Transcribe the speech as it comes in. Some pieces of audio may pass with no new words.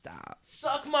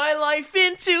Suck my life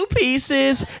into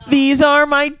pieces. These are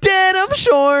my denim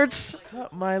shorts.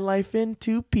 Cut my life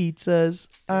into pizzas.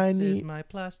 This is my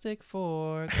plastic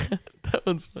fork. That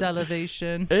one's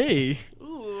Salivation. Hey,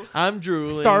 Ooh. I'm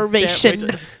drooling. Starvation.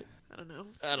 Can't wait to- I don't know.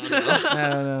 I don't know. I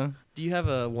don't know. Do you have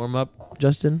a warm up,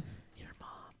 Justin? Your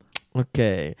mom.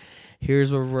 Okay,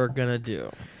 here's what we're gonna do.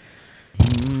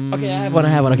 Okay, I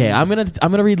have one. Okay, I'm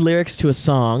gonna read lyrics to a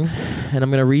song, and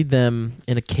I'm gonna read them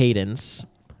in a cadence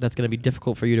that's gonna be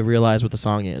difficult for you to realize what the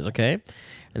song is. Okay, and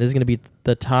this is gonna be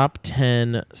the top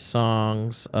 10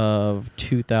 songs of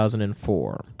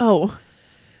 2004, Oh.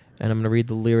 and I'm gonna read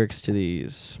the lyrics to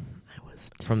these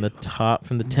from the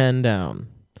 10 down.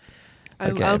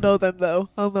 Okay. I'll know them though.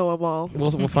 I'll know them all.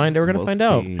 We'll find. We're gonna We'll find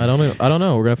out. see. I don't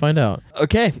know. We're gonna find out.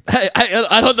 Okay.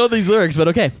 I don't know these lyrics, but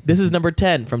okay. This is number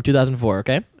 10 from 2004.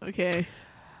 Okay. Okay.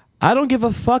 I don't give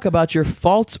a fuck about your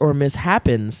faults or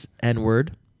mishappens.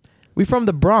 N-word. We from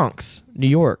the Bronx, New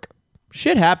York.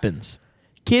 Shit happens.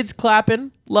 Kids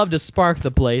clapping. Love to spark the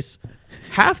place.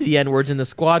 Half the N-words in the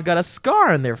squad got a scar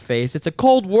on their face. It's a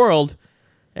cold world,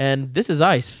 and this is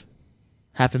ice.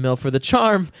 $500,000 for the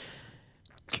charm.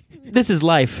 This is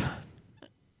life.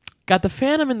 Got the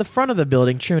Phantom in the front of the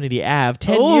building, Trinity Ave.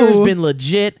 10 years Ooh. been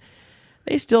legit.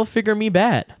 They still figure me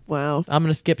bad. Wow. I'm going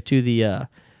to skip to the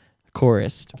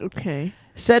chorus. Okay.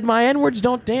 Said my N-words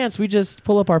don't dance. We just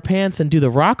pull up our pants and do the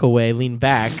rock away. Lean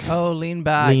back. Oh, Lean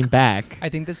Back. Lean back. I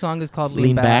think the song is called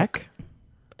Lean back.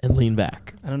 And lean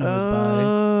back. I don't know who it's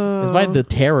by. It's by the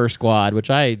Terror Squad, which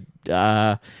I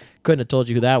couldn't have told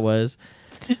you who that was.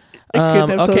 couldn't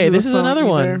have told Okay, you the this is song another either.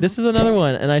 one. This is another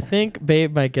one, and I think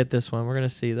Babe might get this one. We're gonna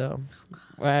see though.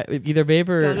 Either Babe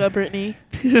or Gaga Britney.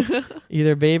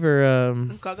 either Babe or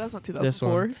Gaga's not This 2004.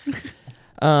 one. It's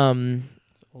an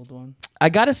old one. I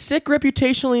got a sick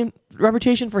reputation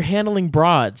for handling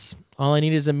broads. All I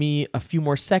need is a few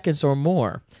more seconds or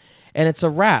more, and it's a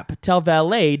wrap. Tell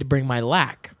valet to bring my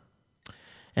lack,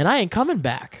 and I ain't coming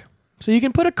back. So you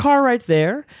can put a car right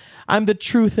there. I'm the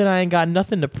truth, and I ain't got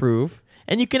nothing to prove.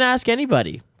 And you can ask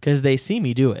anybody, because they see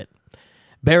me do it.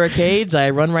 Barricades, I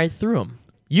run right through them.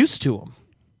 Used to them.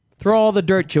 Throw all the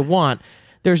dirt you want.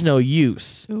 There's no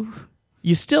use. Ooh.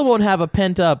 You still won't have a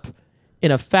pent up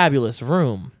in a fabulous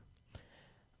room.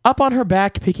 Up on her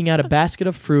back, picking out a basket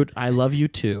of fruit. I love you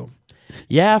too.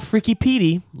 Yeah, Freaky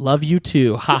Petey, love you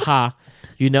too. Ha ha.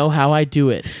 You know how I do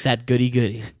it. That goody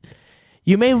goody.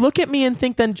 You may look at me and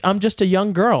think that I'm just a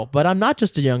young girl, but I'm not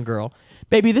just a young girl.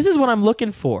 Baby, this is what I'm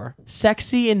looking for.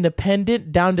 Sexy,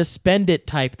 independent, down to spend it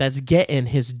type that's getting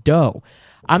his dough.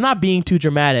 I'm not being too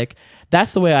dramatic.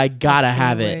 That's the way I gotta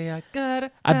have it.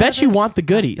 I bet you want the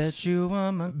goodies.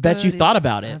 Bet you thought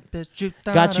about it.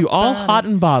 Got you all hot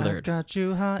and bothered.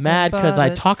 Mad because I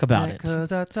talk about it.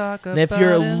 And if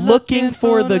you're looking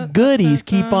for the goodies,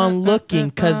 keep on looking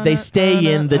because they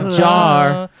stay in the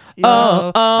jar.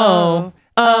 Oh.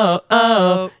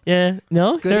 Yeah.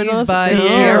 No? Goodies by No.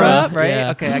 Sierra, right?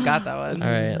 Yeah. Okay, I got that one. All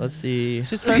right, let's see.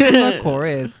 Just start from the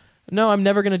chorus. No, I'm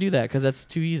never going to do that because that's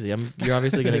too easy. You're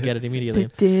obviously going to get it immediately.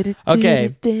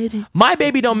 Okay. My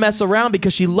baby don't mess around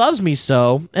because she loves me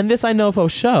so, and this I know for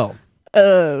sure.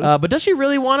 But does she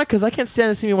really want it? Because I can't stand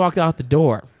to see me walk out the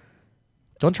door.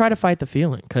 Don't try to fight the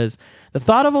feeling because the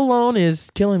thought of alone is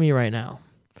killing me right now.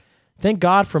 Thank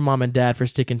God for mom and dad for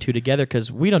sticking two together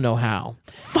because we don't know how.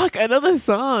 Fuck, I know this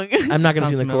song. I'm not going to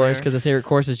Sounds sing the chorus familiar. because the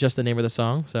chorus is just the name of the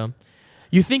song. So,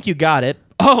 you think you got it.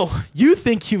 Oh, you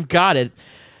think you've got it.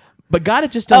 But got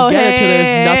it just don't get it till there's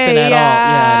nothing at all.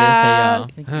 Yeah, it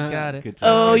is. Hey, I think you got it. Good job,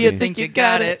 Oh, you baby. think you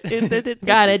got it.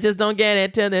 got it. Just don't get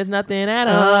it till there's nothing at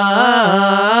all.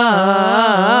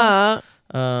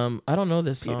 I don't know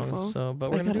this song, Beautiful.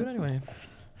 but we're I gonna do it got anyway.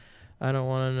 I don't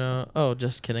want to know. Oh,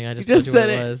 just kidding. I just You told just you what said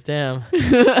it it. was. Damn.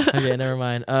 Okay, never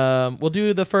mind. We'll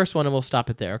do the first one and we'll stop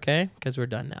it there, okay? Because we're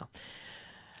done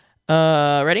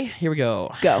now. Ready? Here we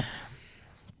go. Go.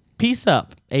 Peace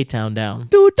up, A-Town down.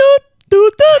 Doot doot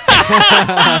doot doot.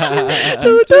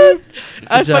 Doot doot.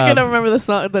 I Good job. fucking don't remember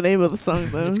the name of the song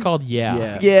though. It's called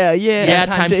Yeah. Yeah. Yeah,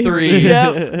 times Jason. 3.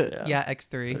 Yep. Yeah,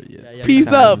 X3. Yeah, Peace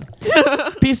up.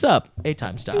 Peace up,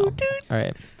 A-Time style. All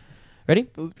right. Ready?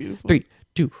 That was beautiful. 3,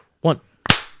 2, 1.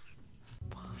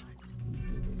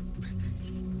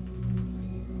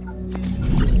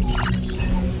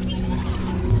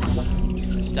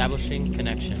 Establishing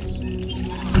connection.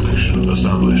 Connection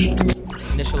established.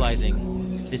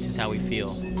 Initializing. This is how we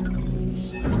feel.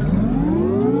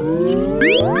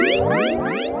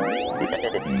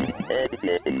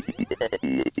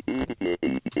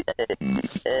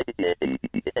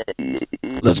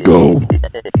 Let's go.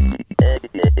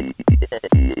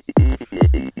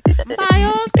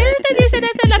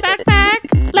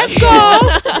 Let's go!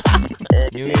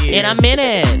 In a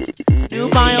minute. New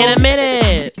mile. In a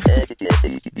minute.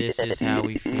 This is how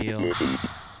we feel.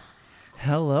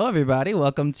 Hello, everybody.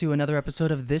 Welcome to another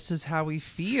episode of This Is How We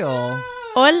Feel.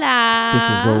 Hola. This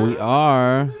is where we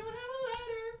are.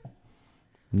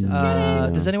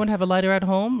 Does anyone have a lighter at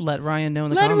home? Let Ryan know in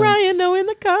the Let comments. Ryan know in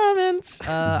the comments.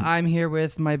 I'm here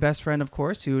with my best friend, of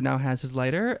course, who now has his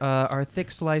lighter. Our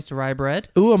thick sliced rye bread.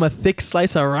 Ooh, I'm a thick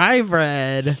slice of rye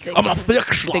bread. I'm a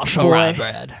thick slice of boy. rye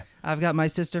bread. I've got my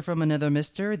sister from another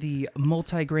mister, the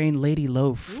multi-grain lady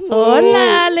loaf.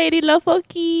 Hola, Lady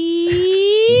Lofoki.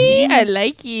 I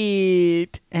like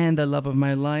it. And the love of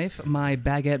my life, my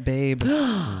baguette babe.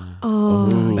 Oh,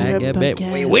 you're a Baguette, babe.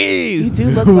 baguette. Wee. You do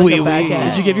look like Wee, a wee. baguette.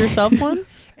 Did you give yourself one?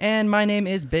 And my name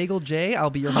is Bagel J. I'll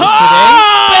be your host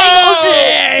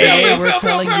today. Today we're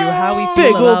telling you how we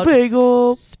feel Bagel, about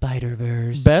bagel.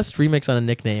 Spider-Verse. Best remix on a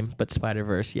nickname, but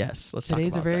Spider-Verse. Yes, let's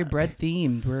Today's talk a about very that. bread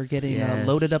themed. We're getting Yes.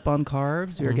 loaded up on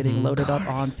carbs. We're getting Mhm. loaded up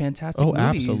on fantastic Oh,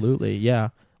 movies. absolutely. Yeah.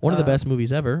 One of the Uh, best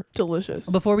movies ever. Delicious.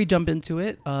 Before we jump into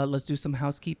it, let's do some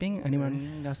housekeeping.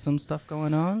 Anyone got some stuff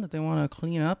going on that they want to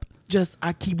clean up? Just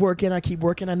I keep working. I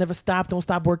never stop. Don't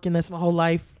stop working. That's my whole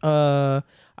life.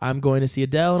 I'm going to see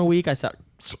Adele in a week. I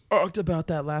talked about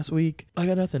that last week. I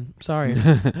got nothing. Sorry.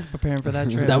 Preparing for that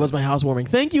trip. That was my housewarming.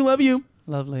 Thank you. Love you.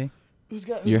 lovely. Who's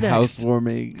Your next?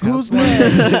 housewarming. Who's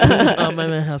next? Oh,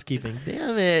 my housekeeping.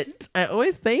 Damn it! I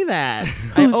always say that.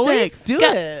 I Who's always next? do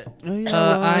Go. it.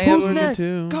 I Who's am next?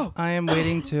 Go. I am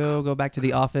waiting to go back to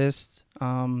the office.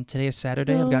 Today is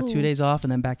Saturday. I've got 2 No. days off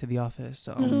and then back to the office.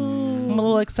 So No. I'm a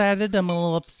little excited. I'm a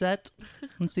little upset.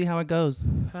 Let's see how it goes.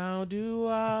 How do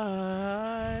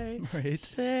I Right.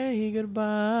 say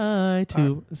goodbye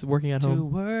to? This is working at To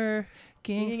home. working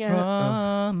Working at-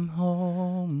 from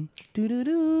home.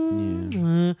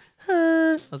 Do-do-do.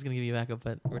 I was gonna give you a backup,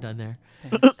 but we're done there.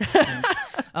 Thanks.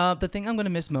 The thing I'm gonna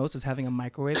miss most is having a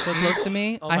microwave so close to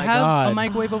me. Oh I my have God. a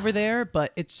microwave over there,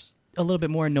 but it's a little bit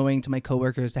more annoying to my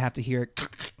coworkers to have to hear it.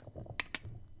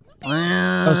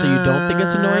 Oh, so you don't think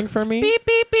it's annoying for me? Beep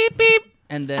beep beep beep,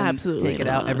 and then Absolutely take it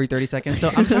out not. every 30 seconds. So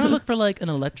I'm trying to look for like an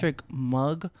electric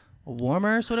mug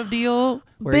warmer sort of deal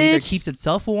where it either Bitch, keeps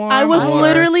itself warm. I was or-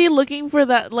 literally looking for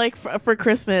that, like, for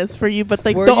Christmas for you, but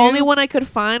like Were the you? only one I could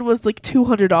find was like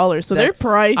 $200, so That's- they're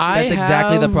pricey. I That's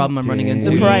exactly the have- problem I'm running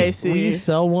into. The price. We Pricey.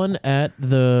 sell one at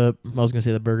the. I was gonna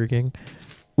say the Burger King.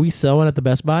 We sell one at the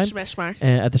Best Buy. Smash mark.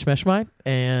 At the Smash Mine,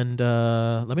 and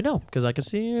let me know because I can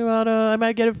see about. I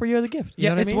might get it for you as a gift. You Yeah,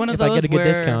 know what it's I mean? one of if I those get a good where-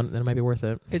 discount, then it might be worth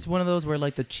it. It's one of those where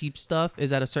like the cheap stuff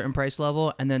is at a certain price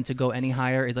level, and then to go any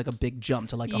higher is like a big jump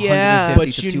to like Yeah. 150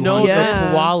 But to you 200. know Yeah.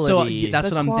 the quality. So that's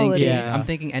The what I'm quality. thinking. Yeah. I'm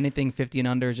thinking anything 50 and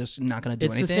under is just not gonna do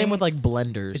It's anything. the same with like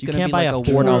blenders. It's You gonna can't be buy like a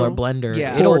a $4 warm- blender.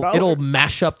 Yeah. It'll $4.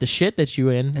 mash up the shit that you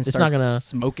in. and It's start not gonna.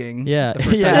 smoking. Yeah, the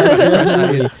first yeah. time I press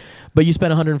Literally. ice. But you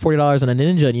spend $140 on a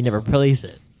Ninja and you never replace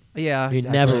it. Yeah, You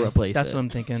exactly. never replace That's it. what I'm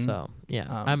thinking. So yeah,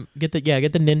 Um, get the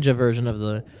Ninja version of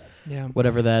the Yeah.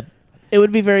 whatever that. It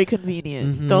would be very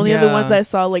convenient. Mhm. The only other Yeah. ones I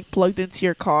saw like plugged into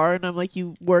your car, and I'm like,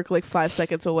 you work like 5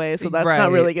 seconds away, so that's Right. not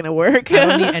really gonna work. I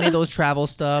don't need any of those travel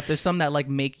stuff. There's some that like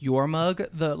make your mug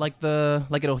like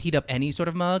it'll heat up any sort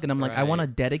of mug, and I'm like, I Right. want a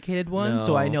dedicated one,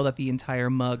 so I No. know that the entire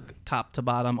mug, top to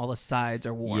bottom, all the sides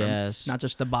are warm. Yes. Not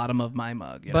just the bottom of my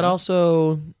mug. You But know?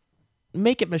 also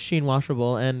make it machine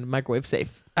washable and microwave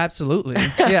safe. Absolutely.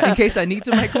 Yeah. In case I need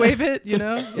to microwave it, you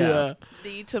know. Yeah.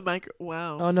 Need to micro.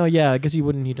 Wow. Oh no, yeah, because you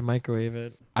wouldn't need to microwave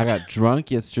it. I got drunk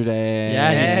yesterday. Yeah,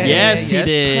 Hey, yes, he yes,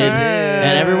 did. sir.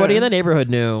 And everybody in the neighborhood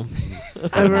knew.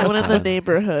 Everyone in the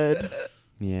neighborhood.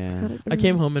 Yeah. I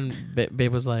came home and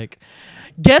Babe was like,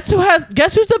 guess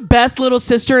who's the best little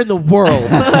sister in the world?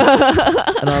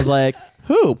 And I was like,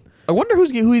 who? I wonder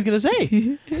who he's gonna say.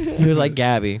 He was like,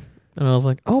 Gabby. And I was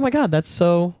like, oh my God, that's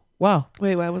so wow.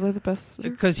 Wait, why was I the best?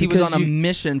 Because he was Because on a you-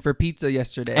 mission for pizza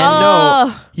yesterday. And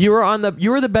no, you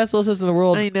were the best little sister in the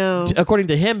world, I know. according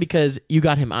to him, because you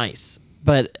got him ice.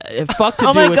 But fuck to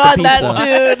Oh do my with God, the that pizza.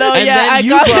 dude. No, And yeah, then I you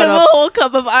got him brought a up- whole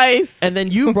cup of ice. And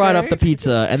then you brought up Okay. the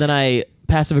pizza, and then I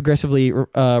passive aggressively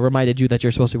reminded you that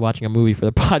you're supposed to be watching a movie for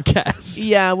the podcast.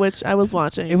 Yeah, which I was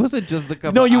watching. It wasn't just the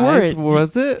cup No, of you ice, weren't.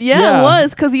 was it? yeah, yeah. it was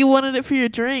because you wanted it for your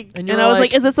drink, And and, you were I was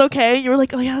like- like, "Is this okay?" And you were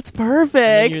like, "Oh yeah, that's And then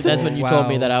perfect." that's when you told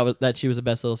me Wow. that she was the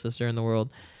best little sister in the world.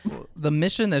 The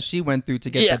mission that she went through to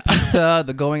get Yeah. the pizza,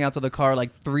 the going out to the car like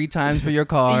 3 times for your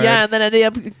car. Yeah, and then I ended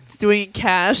up doing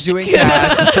cash. Doing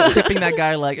cash, tipping that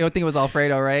guy like I think it was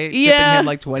Alfredo, right? Tipping Yeah, him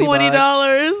like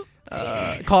 $20.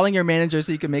 Calling your manager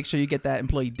so you can make sure you get that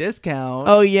employee discount.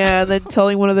 Oh yeah, and then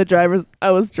telling one of the drivers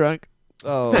I was drunk.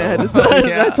 Oh.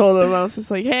 I told him, I was just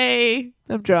like, hey,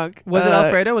 I'm drunk. Was it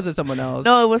Alfredo? Or was it someone else?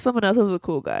 No, it was someone else. It was a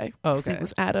cool guy. Oh, His name okay.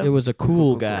 was Adam. It was a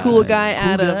cool guy. Cool guy, Cool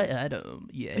Adam. guy Adam.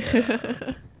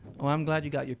 Yeah. Well, I'm glad you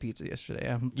got your pizza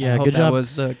yesterday. Yeah, I hope good that job. was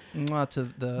mwah to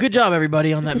the Good job,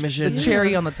 everybody, on that the mission.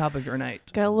 cherry on the top of your night.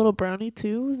 Got a little brownie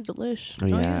too. It was delish. Oh,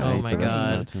 yeah. Oh I ate my the rest of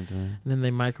God. that today. And then they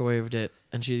microwaved it,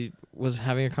 and she was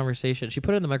having a conversation. She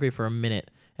put it in the microwave for a minute,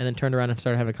 and then turned around and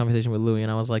started having a conversation with Louie.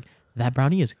 And I was like, that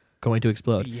brownie is going to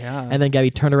explode. Yeah. And then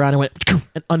Gabby turned around and went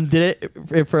and undid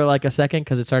it for like a second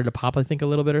because it started to pop, I think, a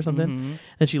little bit or something. Mhm.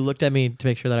 And she looked at me to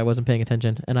make sure that I wasn't paying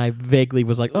attention. And I vaguely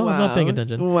was like, oh, I'm not paying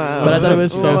attention. Wow. But I thought it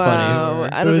was so wow.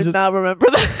 funny. I It was did just- not remember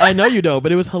that. I know you don't,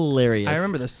 but it was hilarious. I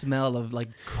remember the smell of like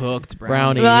cooked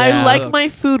Brownie. brownie. But Yeah. I like my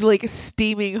food like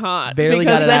steaming hot. Barely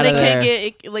because got it then out it of can there.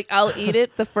 get like I'll eat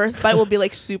it. The first bite will be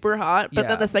like super hot, but Yeah.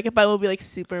 then the second bite will be like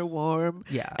super warm.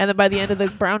 Yeah. And then by the end of the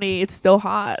brownie, it's still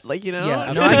hot. Like, you know?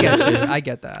 Yeah. No, I get you. I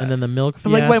get that. And then the milk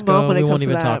I'm fiasco, like my mom when it we comes won't to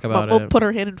even that. talk about Mom will it. put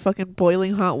her hand in fucking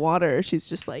boiling hot water. She's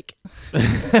just like, Who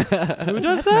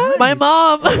does that? my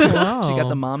mom. Wow. She got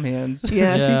the mom hands.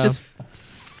 yeah, Yeah. she's just.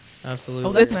 Absolutely.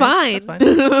 Oh, that's It's nice. fine. That's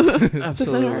fine.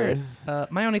 Doesn't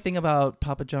hurt. My only thing about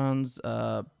Papa John's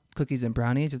cookies and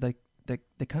brownies is like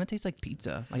they kind of taste like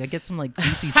pizza. Like I get some like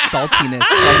greasy saltiness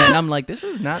from it, and I'm like, this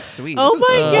is not sweet. Oh This is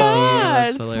my salty. god,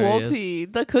 That's hilarious. salty.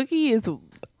 The cookie is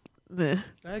meh.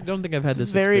 I don't think I've had It's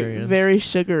this very, experience. very That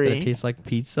sugary. it tastes like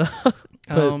pizza.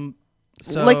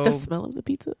 So like the smell of the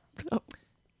pizza. Oh.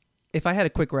 if I had a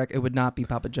quick rec, it would not be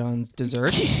Papa John's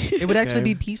dessert. It would actually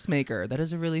Okay. be Peacemaker. That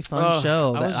is a really fun Oh,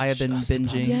 show I that was I have been just about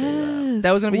to binging. say that. Yes.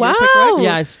 That was gonna be wow. your quick rec?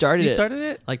 Yeah, I started You it started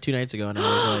it? like 2 nights ago, and I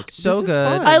was like, So this is good.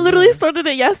 fun. I literally started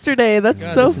it yesterday. That's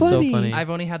God, so, this is so funny. funny. I've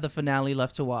only had the finale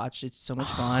left to watch. It's so much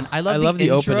fun. I love love the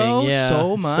intro opening, yeah.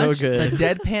 so It's much. so good. The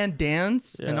deadpan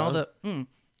dance and all Yeah. the.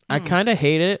 I kind of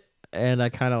hate it, and I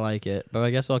kind of like it, but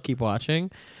I guess I'll keep watching.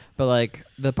 But like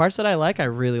the parts that I like, I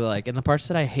really like, and the parts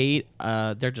that I hate,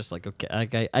 they're just like okay.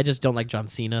 Like, I just don't like John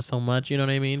Cena so much. You know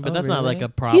what I mean? But Oh, that's not like really? a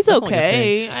problem. He's That's not like a thing.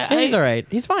 okay. Yeah, he's all right.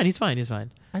 He's fine. He's fine. He's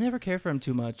fine. I never cared for him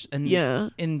too much. And Yeah.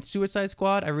 in Suicide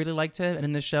Squad, I really liked him. And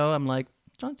in this show, I'm like,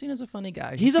 John Cena's a funny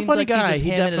guy. He's a seems funny like guy. He's He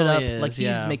just hamming it definitely up. Like is, he's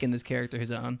yeah. making this character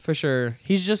his own. For sure.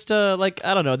 He's just like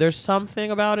I don't know. There's something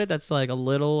about it that's like a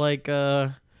little like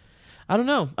I don't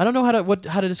know. I don't know how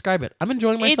to describe it. I'm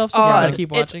enjoying myself It's so far. I odd.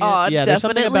 keep It's watching odd, it. Yeah, there's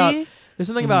something about definitely. there's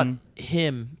something about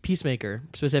him, Peacemaker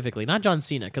specifically, not John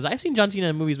Cena, because I've seen John Cena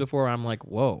in movies before. Where I'm like,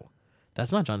 whoa,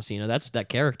 that's not John Cena. That's that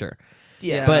character.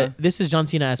 Yeah. But this is John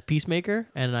Cena as Peacemaker,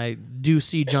 and I do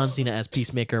see John Cena as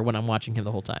Peacemaker when I'm watching him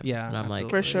the whole time. Yeah, and I'm like,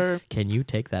 for sure. can you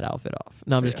take that outfit off?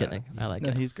 No, I'm just Yeah. kidding. I like No,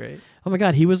 it. he's great. Oh my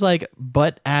god, he was like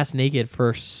butt ass naked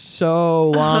for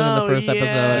so long in the Oh, first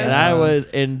episode, and I yes. was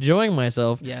enjoying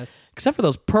myself, Yes. except for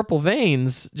those purple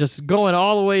veins just going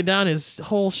all the way down his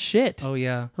whole shit. Oh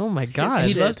yeah. Oh my god,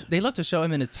 He shit. loves, they love to show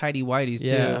him in his tidy whities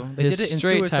Yeah. too. They His did it in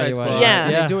straight Suicide tidy Squad. whities. Yeah.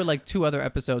 And Yeah. they do it like 2 other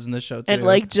episodes in this show too. And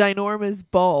like ginormous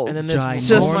balls. And then this ginormous,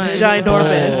 just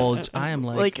ginormous. bulge. I am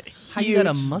like, how you got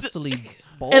a huge. muscly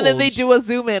bulge? And then they do a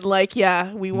zoom in, like,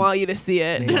 yeah, we want you to see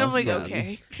it. They And I'm love like, that.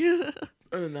 okay.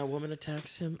 and then that woman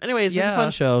attacks him. Anyways, it's Yeah. a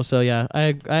fun show. So yeah,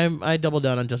 I doubled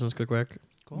down on Justin's quick rec,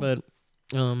 Cool. but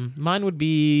mine would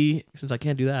be, since I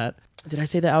can't do that. Did I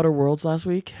say the Outer Worlds last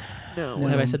week? No. No.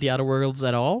 Have I said the Outer Worlds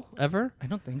at all ever? I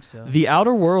don't think so. The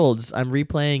Outer Worlds, I'm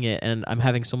replaying it and I'm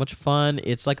having so much fun.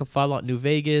 It's like a Fallout New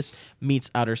Vegas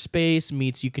meets outer space,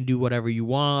 meets you can do whatever you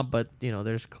want, but you know,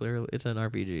 there's clearly it's an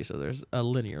RPG, so there's a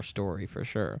linear story for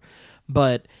sure.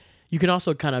 But you can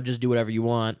also kind of just do whatever you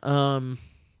want.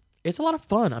 It's a lot of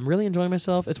fun. I'm really enjoying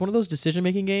myself. It's one of those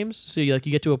decision-making games. So you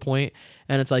get to a point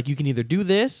and it's like you can either do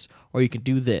this or you can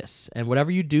do this. And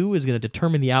whatever you do is going to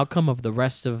determine the outcome of the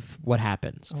rest of what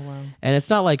happens. Oh wow. And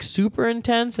it's not like super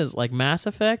intense as like Mass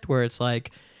Effect, where it's like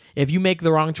if you make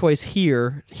the wrong choice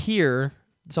here,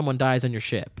 someone dies on your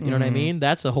ship. You know what I mean?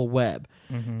 That's a whole web.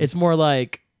 It's more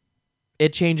like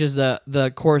it changes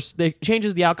the course. It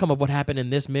changes the outcome of what happened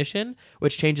in this mission,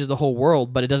 which changes the whole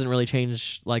world, but it doesn't really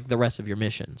change like the rest of your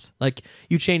missions. Like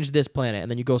you change this planet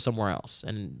and then you go somewhere else,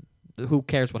 and who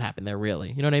cares what happened there really?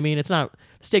 You know what I mean? It's not,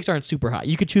 the stakes aren't super high.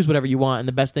 You could choose whatever you want,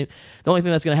 and the only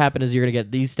thing that's going to happen is you're going to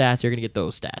get these stats, you're going to get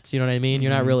those stats. You know what I mean?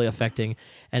 You're not really affecting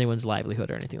anyone's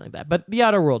livelihood or anything like that. But The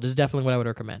Outer World is definitely what I would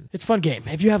recommend. It's a fun game.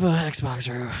 If you have a Xbox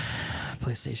or a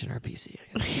PlayStation or a PC,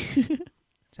 I guess.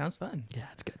 Sounds fun. Yeah,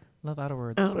 it's good. Love Outer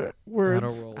Worlds. Outer words.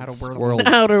 Outer Worlds. Outer Worlds.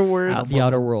 Outer words. The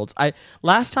Outer Worlds.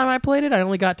 Last time I played it, I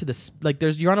only got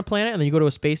to you're on a planet and then you go to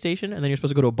a space station and then you're supposed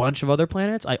to go to a bunch of other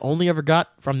planets. I only ever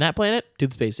got from that planet to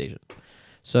the space station.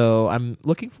 So I'm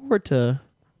looking forward to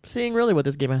seeing really what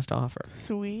this game has to offer.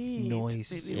 Sweet.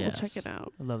 Noise. Maybe we'll Yes. check it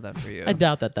out. I love that for you. I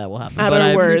doubt that will happen, Outer but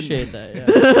I Worlds. appreciate that.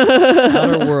 Yeah.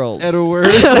 Outer Worlds.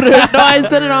 No, I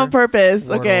said it on purpose.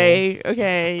 Wordle.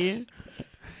 Okay.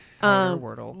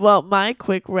 Wordle. Well, my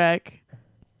quick rec.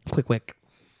 Quick.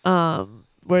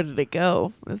 Where did it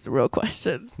go? That's the real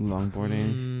question.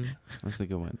 Longboarding. Mm, That's a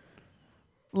good one.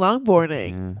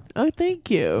 Longboarding. Yeah. Oh, thank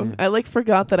you. Yeah. I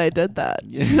forgot that I did that.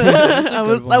 Yeah. I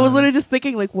was literally just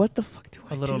thinking like, what the fuck do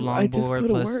I A little do? I just go longboard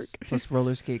to work. plus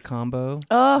roller skate combo.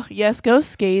 Oh yes, go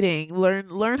skating.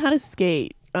 Learn how to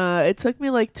skate. It took me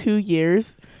like 2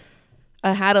 years.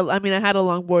 I had a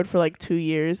longboard for like 2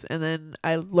 years, and then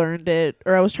I learned it,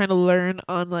 or I was trying to learn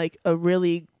on like a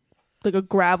really like a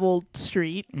gravel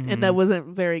street, and that Mhm. wasn't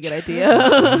a very good idea.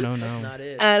 No. that's not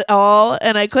it. At all,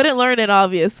 and I couldn't learn it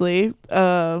obviously.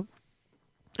 And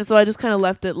so I just kind of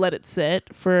let it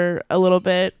sit for a little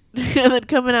bit, and then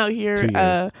coming out here, 2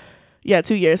 years.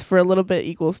 2 years for a little bit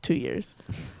equals 2 years.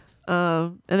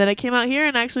 And then I came out here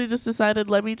and actually just decided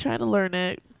let me try to learn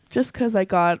it, just because I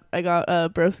got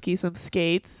Broski some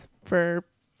skates for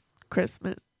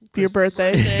Christmas, your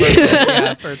birthday.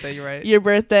 Yeah, birthday. You're right. Your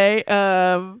birthday.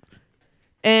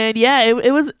 And yeah,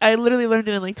 it was. I literally learned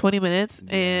it in like 20 minutes,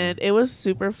 and it was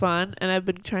super fun. And I've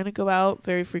been trying to go out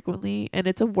very frequently, and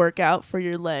it's a workout for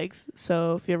your legs.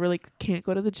 So if you ever like can't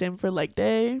go to the gym for leg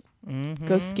day,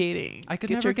 go skating. I could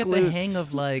Get never your get the hang glutes.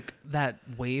 of like that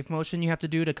wave motion you have to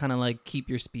do to kind of like keep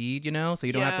your speed, so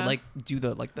you don't have to Yeah. like do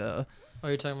the like the Oh,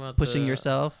 you're talking about pushing the-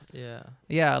 yourself. Yeah.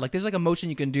 Yeah, like there's like a motion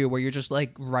you can do where you're just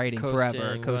like riding forever,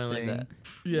 Coasting, going coasting. like that.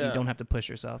 You don't have to push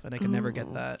yourself, and I could never get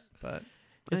Ooh. that. But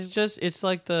It's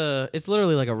like it's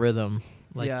literally like a rhythm.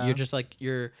 Like Yeah. you're just like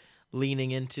you're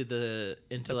leaning into the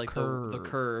like the curve.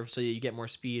 curve, so you get more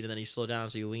speed, and then you slow down,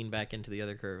 so you lean back into the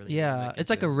other curve. And then you lean yeah, back it's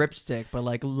like a into ripstick, but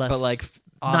like less, but like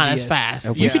not as obvious. fast. I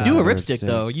You wish could I do a had a ripstick ripstick.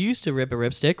 though. You used to rip a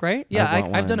ripstick, right? Yeah, I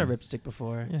want I've done a one. ripstick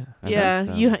before. Yeah. I Yeah, liked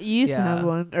them. you used to Yeah. have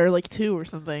one or like two or I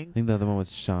something. think the other one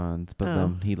was Sean's, but Oh.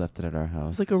 then he left it at our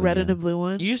house. It's like a so red yeah. and a blue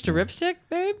one. You used to ripstick,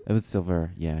 babe? It was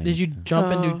silver. Yeah. I Did you used to. jump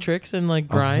and do Oh. tricks and like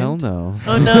Oh, hell grind? no.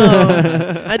 Oh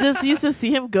no! I just used to see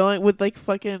him going with like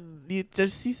fucking. You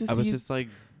just used to see. I was just like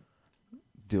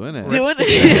doing it. Doing The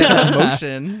it.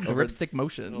 motion, the Over- ripstick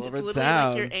motion. It's over literally town.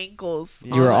 like your ankles.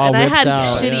 You were all and I whipped had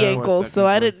out, shitty yeah. ankles, so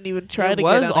I didn't even try It to.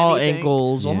 was get on all anything.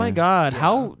 ankles. Oh my Yeah. god, Yeah.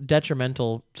 how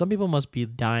detrimental! Some people must be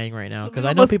dying right now Some because people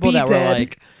I know must people be that were dead.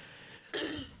 like,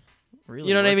 Really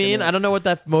you know what I working mean? it. I don't know what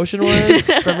that motion was.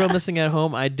 For everyone listening at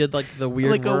home, I did like the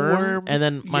weird Like a worm. and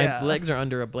then my Yeah. legs are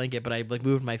under a blanket, but I like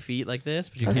moved my feet like this,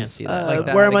 but you That's, can't see that. like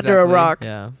that, worm under a exactly. rock.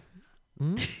 Yeah.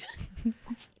 Hmm?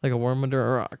 Like a worm under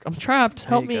a rock. I'm trapped.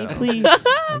 Help me, you go. please.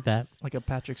 Like that. like a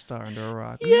Patrick Star under a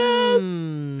rock. Yes.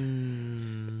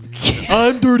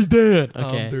 I'm Dirty Dan.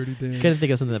 Okay. Dirty Dan. Couldn't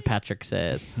think of something that Patrick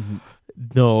says.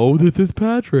 No, this is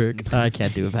Patrick. I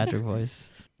can't do a Patrick voice.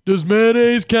 Does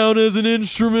mayonnaise count as an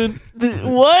instrument?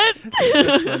 What?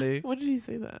 That's funny. What did he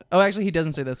say that? Oh, actually, he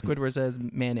doesn't say that. Squidward says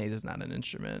mayonnaise is not an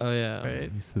instrument. Oh yeah.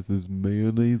 Right. He says there's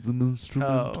mayonnaise in the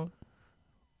instrument. Oh.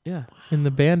 Yeah. In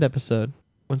the band episode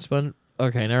when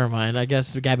Okay, never mind. I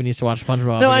guess Gabby needs to watch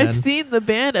SpongeBob No, again. I've seen the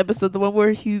band episode, the one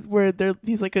where he's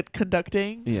like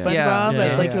conducting Yeah. SpongeBob Yeah,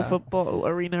 at like yeah. a football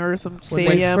arena or some When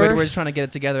stadium. Squidward- Squidward's trying to get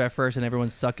it together at first, and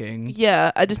everyone's sucking.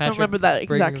 Yeah, I just Patrick don't remember that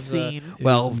exact brings the- scene.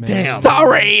 Well, Is damn.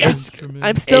 Sorry. It's-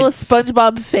 I'm still It's- a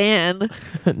SpongeBob fan.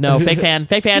 no, fake fan.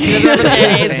 Fake fan. She doesn't remember the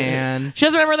mayonnaise. Man. She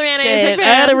doesn't remember the mayonnaise. Shit, Fake I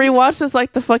had fan. to rewatch this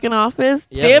like the fucking Office.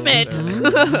 Yep. Damn it.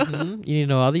 Mhm. You need to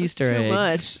know all the Easter too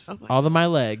eggs. much. Oh my all the my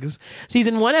legs.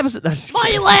 Season 1 episode. My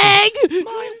leg.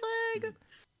 My leg.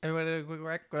 Everybody, a quick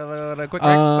rec. Quick rec.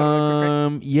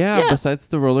 Yeah, Yeah. besides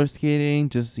the roller skating,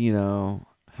 just,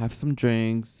 have some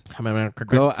drinks,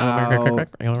 go out, go Have some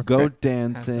drinks.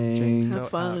 dancing. Have Go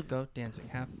fun. out. Go dancing.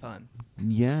 Have fun.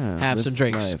 Yeah. Have live some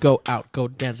drinks. life. Go out. Go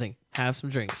dancing. Have some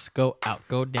drinks. Go out.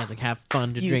 Go dancing. Have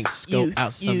fun. Do Youth, drinks. Go youth,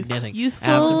 out. Some youth, dancing. youthful.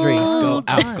 Have some drinks. Go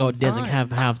out. Fun, Go dancing. fun.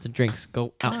 Have the drinks.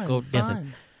 Go out. Fun, Go dancing.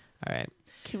 fun. All right.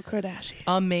 Kim Kardashian.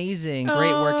 Amazing.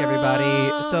 Great work, everybody.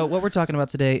 So what we're talking about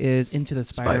today is Into the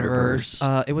Spider-Verse.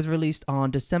 It was released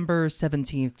on December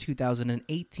 17th,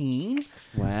 2018.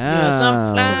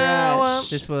 Wow.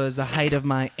 This was the height of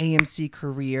my AMC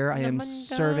career. I am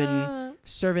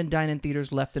serving dine-in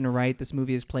theaters left and right. This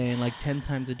movie is playing like 10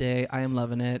 times a day. I am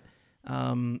loving it.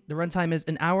 The runtime is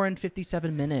 1 hour and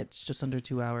 57 minutes, just under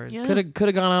 2 hours. Yeah. Could have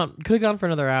gone out. Could have gone for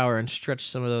another hour and stretched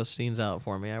some of those scenes out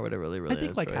for me. I would have really I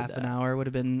think like enjoyed half that. an hour would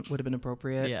have been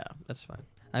appropriate. Yeah, that's fine.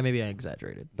 Maybe I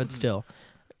exaggerated, but still,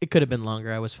 it could have been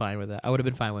longer. I was fine with that. I would have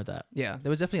been fine with that. Yeah, there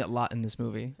was definitely a lot in this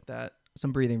movie that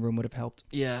some breathing room would have helped.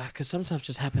 Yeah, because some stuff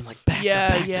just happened like back Yeah,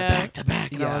 to back yeah. to back to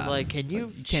back, and I was Yeah. like, "Can you You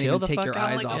can't chill even the take fuck your out?"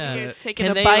 eyes Like, off yeah. of it. Taking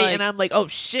Can a they, bite, like- and I'm like, oh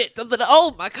shit, something.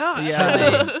 Oh my god.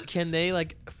 Yeah. Can they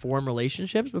like form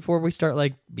relationships before we start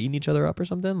like beating each other up or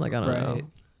something? Like I don't know. Right.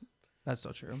 That's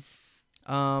so true.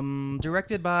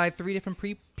 Directed by 3 different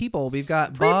people. We've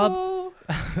got Bob.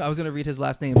 I was gonna read his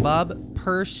last name. Bob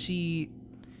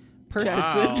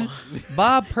Wow.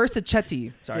 Bob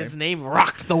Persichetti. Sorry, His name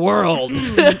rocked the world.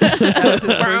 that was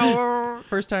his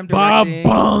first time directing.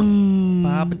 Bong.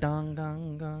 Bob dong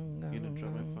dong dong dong.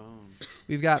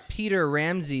 We've got Peter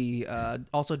Ramsey,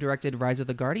 also directed Rise of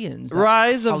the Guardians. that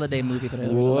Rise of holiday movie that I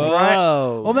really Whoa. like.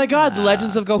 Oh my God! The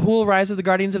Legends of Ga'Hoole, Rise of the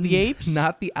Guardians of the Apes.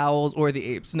 Not the owls or the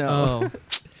apes. No, Oh,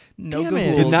 no Damn good it.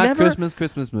 rules. It's It's not never-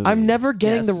 Christmas movie. I'm never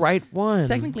getting the Yes. right one.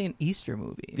 Technically an Easter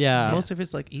movie. Yeah. most of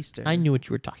it's like Easter. I knew what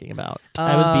you were talking about.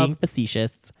 I was being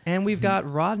facetious. And we've got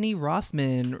Rodney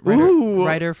Rothman, Ooh.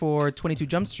 writer for 22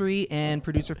 Jump Street and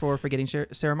producer for Forgetting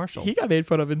Sarah Marshall. He got made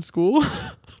fun of in school.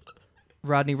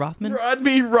 Rodney Rothman.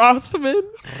 Rodney Rothman.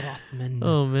 Rothman.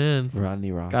 Oh man.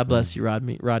 Rodney Rothman. God bless you,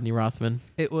 Rodney Rothman.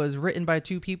 It was written by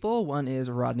 2 people. One is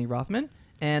Rodney Rothman,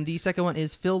 and the second one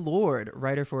is Phil Lord,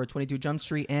 writer for 22 Jump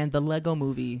Street and the Lego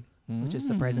Movie, which is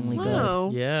surprisingly good.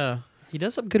 Wow. Yeah, he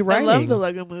does some good I writing. love the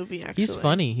Lego movie. Actually, He's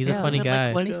funny. He's a Yeah, funny I like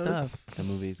guy. Funny Legos. stuff. The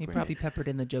movie's He great. probably peppered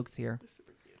in the jokes here.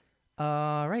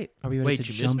 All right. Are we ready Wait,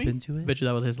 to you missed jump me? into it? Bet you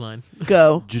that was his line.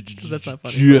 Go. That's not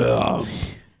funny. Yeah.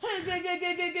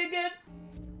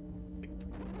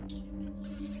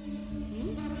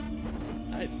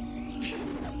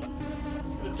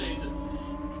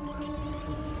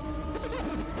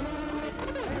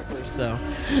 So.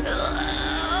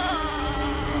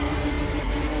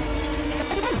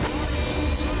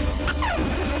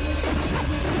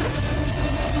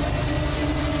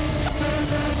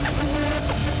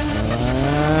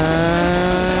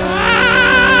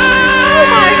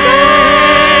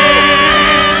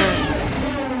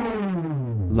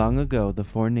 Long ago, the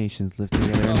 4 nations lived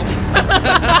together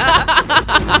in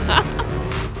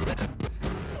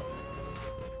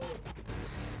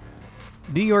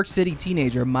New York City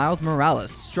teenager Miles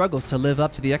Morales struggles to live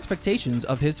up to the expectations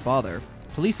of his father,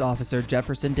 police officer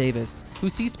Jefferson Davis, who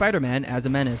sees Spider-Man as a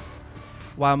menace.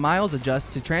 While Miles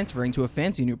adjusts to transferring to a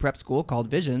fancy new prep school called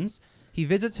Visions, he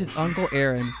visits his uncle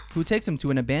Aaron, who takes him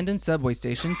to an abandoned subway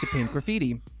station to paint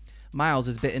graffiti. Miles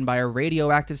is bitten by a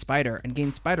radioactive spider and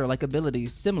gains spider-like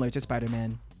abilities similar to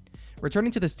Spider-Man.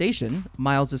 Returning to the station,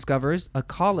 Miles discovers a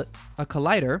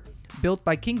collider built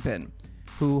by Kingpin,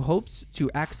 who hopes to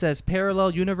access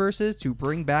parallel universes to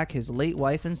bring back his late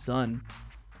wife and son,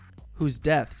 whose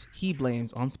deaths he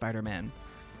blames on Spider-Man.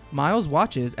 Miles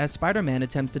watches as Spider-Man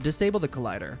attempts to disable the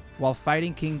collider while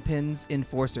fighting Kingpin's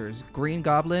enforcers, Green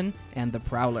Goblin and the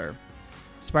Prowler.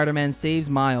 Spider-Man saves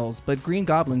Miles, but Green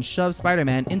Goblin shoves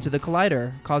Spider-Man into the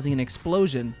collider, causing an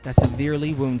explosion that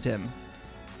severely wounds him.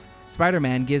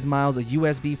 Spider-Man gives Miles a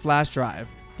USB flash drive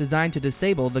designed to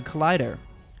disable the collider,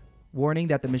 warning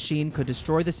that the machine could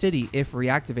destroy the city if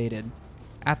reactivated.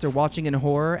 After watching in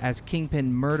horror as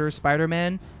Kingpin murders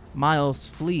Spider-Man, Miles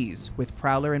flees with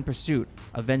Prowler in pursuit,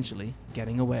 eventually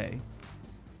getting away.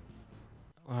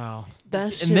 Wow.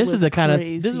 That shit And this was is the kind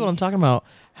crazy. of this is what I'm talking about.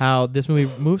 How this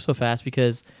movie moves so fast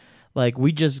because, like,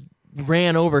 we just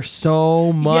ran over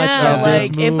so much yeah, of like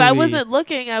this movie. if I wasn't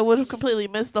looking, I would have completely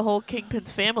missed the whole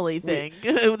Kingpin's family thing.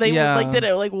 They Yeah. like did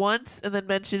it like once and then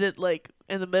mentioned it like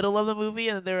in the middle of the movie,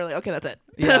 and they were like, "Okay, that's it."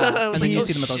 Yeah, I was and then like, you "Oh,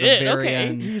 see them at the shit, very okay."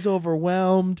 end. He's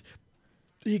overwhelmed.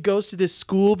 He goes to this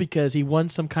school because he won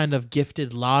some kind of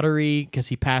gifted lottery because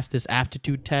he passed this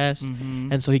aptitude test,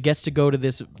 and so he gets to go to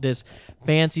this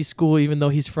fancy school even though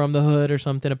he's from the hood or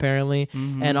something apparently.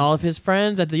 And all of his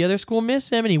friends at the other school miss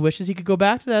him, and he wishes he could go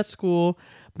back to that school,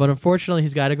 but unfortunately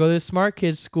he's got to go to this smart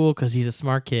kid's school because he's a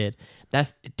smart kid.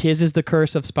 Tis is the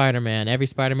curse of Spider-Man. Every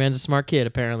Spider-Man's a smart kid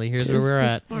apparently. Here's where we're the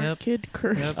at. Smart Yep. kid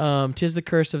curse. Tis the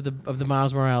curse of the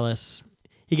Miles Morales.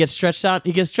 He gets stretched out.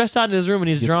 He gets stretched out in his room, and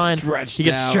he's drawing. He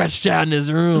gets stretched out in his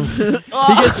room.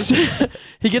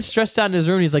 he gets stressed out in his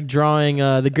room. He's like drawing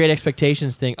the Great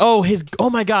Expectations thing. Oh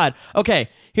my God. Okay,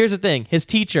 here's the thing. His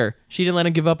teacher, she didn't let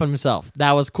him give up on himself.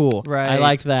 That was cool. Right. I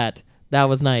liked that. That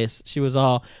was nice. She was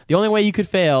all. The only way you could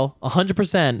fail,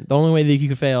 100%. The only way that you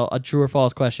could fail a true or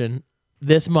false question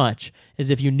this much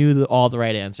is if you knew all the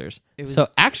right answers. was-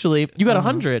 Actually, you got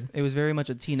 100. It was very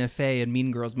much a Tina Fey and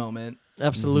Mean Girls moment.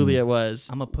 Absolutely, it was.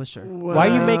 I'm a pusher. Why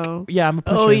you make? Wow. Yeah, I'm a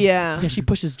pusher. Oh yeah. Yeah, she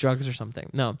pushes drugs or something.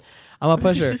 No, I'm a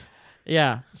pusher.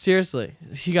 Yeah, seriously.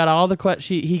 He got all the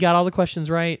questions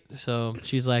right. So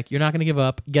she's like, "You're not gonna give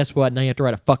up. Guess what? Now you have to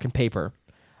write a fucking paper."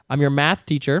 I'm your math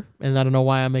teacher, and I don't know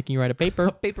why I'm making you write a paper.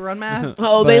 Paper on math.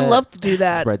 Oh, they But- love to do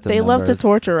that. Spread some They love to numbers.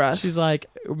 torture us. She's like,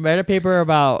 write a paper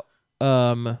about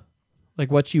like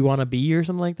what you want to be or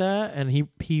something like that, and he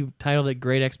titled it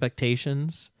Great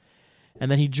Expectations, and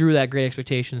then he drew that Great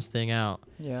Expectations thing out,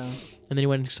 Yeah. and then he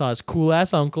went and saw his cool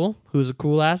ass uncle, who's a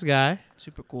cool ass guy.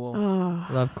 Super cool. Oh.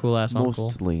 I love cool ass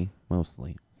uncle.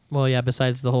 Mostly. Well, yeah,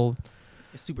 besides the whole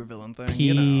Super villain thing. P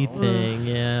you know. thing,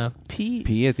 yeah. P.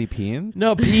 P, is he peeing?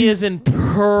 No, P is in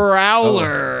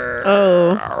Prowler.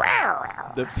 Oh.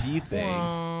 The P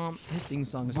thing. His theme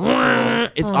song is so cool.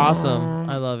 It's awesome.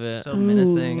 I love it. So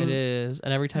menacing. It is,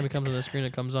 and every time it comes on the screen,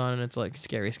 it comes on, and it's like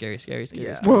scary, scary, scary, scary.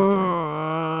 Yeah. scary.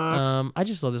 I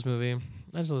just love this movie.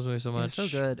 I just love this movie so much. It's so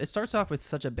good. It starts off with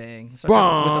such a bang. Starts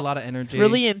off with a lot of energy. It's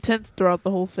really intense throughout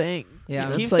the whole thing. Yeah.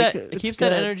 It It keeps like, that. It it's keeps that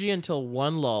good. energy until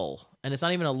one lull, and it's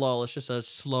not even a lull. It's just a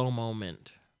slow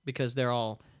moment because they're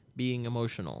all being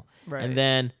emotional, right. and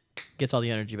then gets all the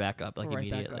energy back up like Right back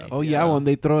immediately. up. Oh yeah, So- when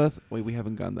they throw us. Wait, we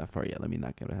haven't gone that far yet. Let me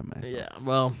not get ahead of myself. Yeah.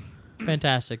 Well,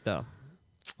 fantastic though.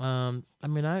 I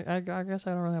mean, I guess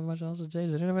I don't really have much else to say.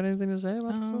 Does anyone have anything to say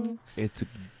about this movie?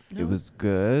 No, It was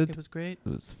good. It was great. It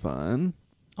was fun.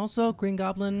 Also, Green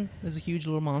Goblin is a huge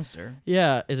little monster.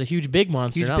 Yeah, is a huge big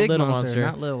monster, Huge not big little monster, monster.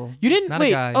 not little. You didn't not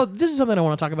wait. A guy. Oh, this is something I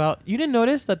want to talk about. You didn't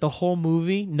notice that the whole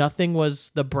movie, nothing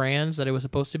was the brands that it was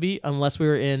supposed to be, unless we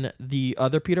were in the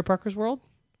other Peter Parker's world.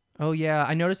 Oh yeah,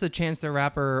 I noticed the Chance the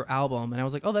Rapper album, and I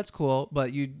was like, oh, that's cool.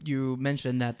 But you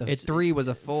mentioned that the It's 3 was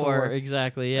a 4.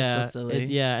 Exactly. Yeah. That's so silly.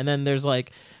 Yeah, and then there's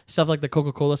like stuff like the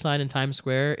Coca-Cola sign in Times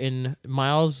Square. In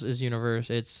Miles' universe,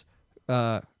 it's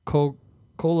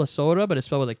Cola soda, but it's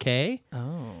spelled with a K.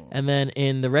 Oh. And then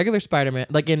in the regular Spider-Man,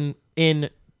 like in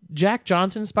Jack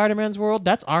Johnson's Spider-Man's world,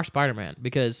 that's our Spider-Man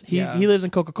because he lives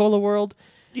in Coca-Cola world.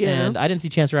 Yeah. And I didn't see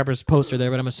Chance the Rapper's poster there,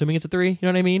 but I'm assuming it's a 3. You know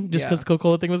what I mean? Just because Yeah. the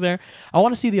Coca-Cola thing was there. I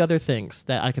want to see the other things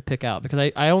that I could pick out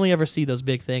because I only ever see those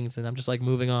big things and I'm just like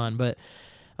moving on. But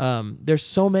there's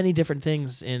so many different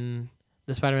things in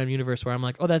the Spider-Man universe where I'm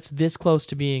like, oh, that's this close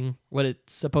to being what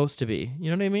it's supposed to be. You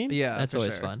know what I mean? Yeah, That's for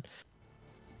always sure. fun.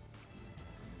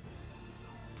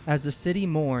 As the city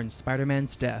mourns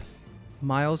Spider-Man's death,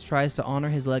 Miles tries to honor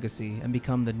his legacy and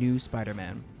become the new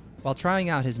Spider-Man. While trying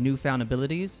out his newfound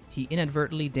abilities, he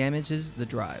inadvertently damages the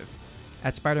drive.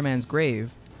 At Spider-Man's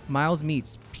grave, Miles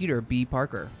meets Peter B.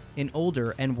 Parker, an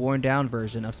older and worn-down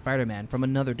version of Spider-Man from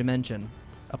another dimension.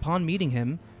 Upon meeting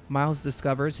him, Miles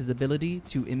discovers his ability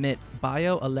to emit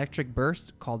bioelectric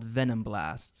bursts called Venom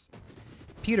Blasts.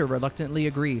 Peter reluctantly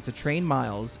agrees to train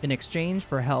Miles in exchange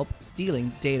for help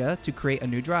stealing data to create a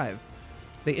new drive.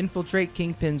 They infiltrate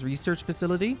Kingpin's research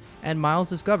facility, and Miles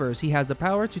discovers he has the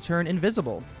power to turn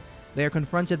invisible. They are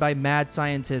confronted by mad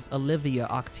scientist Olivia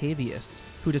Octavius,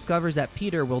 who discovers that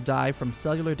Peter will die from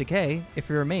cellular decay if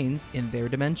he remains in their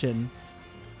dimension.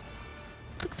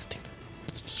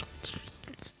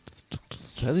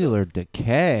 Cellular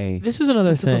decay. This is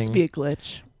another It's supposed thing. to be a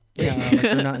glitch. Yeah, like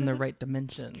they're not in the right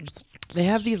dimension. They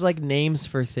have these like names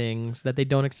for things that they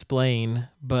don't explain,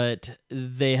 but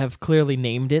they have clearly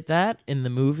named it that in the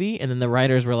movie, and then the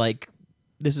writers were like,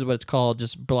 this is what it's called,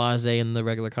 just blasé in the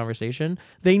regular conversation.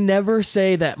 They never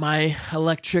say that my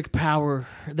electric power,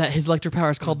 that his electric power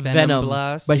is called Venom,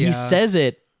 Blast, but he yeah. says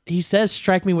it. He says,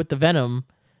 "Strike me with the venom."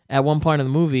 At one point in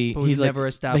the movie, But we've he's like, never but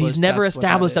established he's never that's what that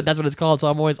established that is. that's what it's called. So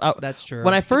I'm always That's true.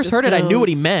 when I first just heard it, I knew what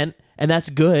he knows. meant, and that's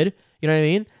good. You know what I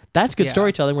mean? That's good Yeah.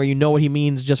 storytelling where you know what he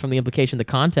means just from the implication, the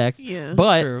context. Yeah.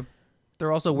 But True.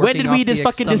 They're also When working did we off just the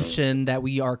fucking assumption that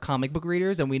we are comic book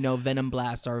readers and we know Venom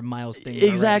Blasts are Miles things.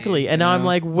 exactly, already, and you now I'm know?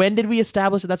 like, when did we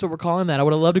establish that that's what we're calling that? I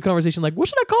would have loved a conversation like, what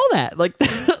should I call that? Like,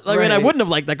 I mean, I Right. wouldn't have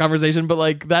liked that conversation, but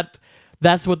like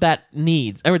that's what that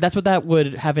needs. I mean, that's what that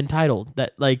would have entitled.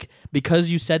 That like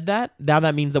because you said that, now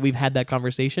that means that we've had that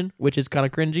conversation, which is kind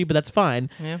of cringy, but that's fine.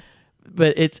 yeah.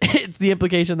 But it's it's the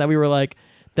implication that we were like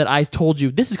that I told you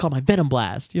this is called my Venom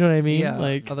Blast. You know what I mean? Yeah.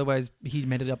 Like Otherwise, he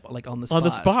made it up like on the spot. on the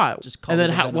spot. Just call and it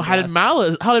then a Venom how did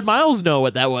Blast. Miles know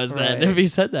what that was then Right. if he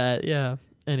said that? Yeah.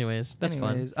 Anyways, that's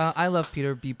Anyways, I love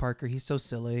Peter B. Parker. He's so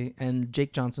silly, and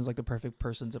Jake Johnson's like the perfect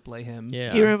person to play him. fun.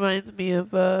 Yeah. He reminds me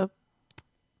of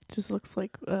just looks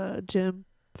like Jim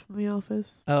from The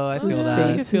Office. Oh, I Oh, feel yeah. that.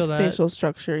 I can feel his that. facial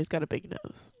structure. He's got a big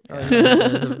nose. Oh, yeah, he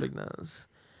does have a big nose.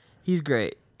 He's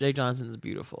great. Jake Johnson's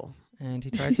beautiful. And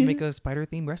he tried to make a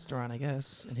spider-themed restaurant, I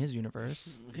guess, in his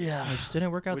universe, Yeah. which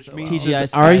didn't work out Which so means well. TGI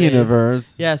it's our Spideys.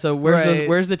 universe. Yeah, so where's Right.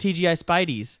 where's the TGI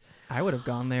Spideys? I would have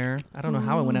gone there. I don't know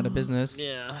how it went out of business.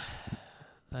 Yeah.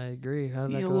 I agree. How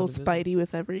did You that know, go a out little of business? Spidey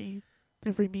with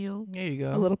every meal. There you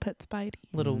go. A little pet Spidey.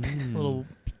 little Mm. little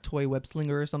toy web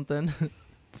slinger or something.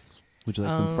 Would you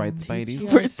like some fried Spidey?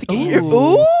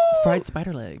 Ooh. Fried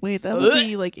spider legs. Wait, that would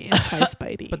be like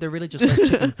anti-Spidey. But they're really just like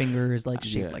chicken fingers, like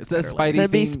shaped like it's a spider Spidey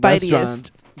That'd be themed Spideyest.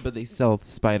 restaurant, but they sell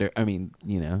spider. I mean,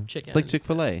 Chicken. it's like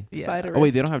Chick-fil-A. Yeah. Spider. Oh wait,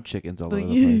 they don't have chickens all over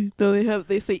the place. No,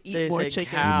 they say eat They more say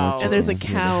chicken. cow. And there's a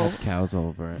chickens. cow. They have cows all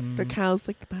over it. Their cow's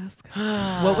like the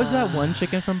mascot. What was that one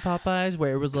chicken from Popeyes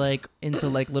where it was like into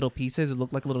like little pieces? It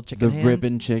looked like a little chicken The hand.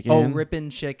 ribbon chicken. Oh,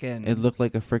 rippin' chicken. It looked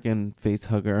like a freaking face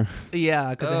hugger. Yeah,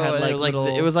 because it had and like little.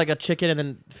 it was like a chicken and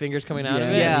then fingers coming out of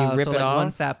it. yeah, and you rip so it like off.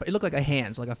 one fat. It looked like a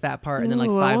hand, so like a fat part, and then like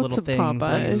Ooh, I 5 want little some things.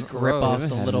 Like, Popeyes. just rip Gross. off Haven't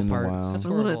the had little it in a parts. while. That's I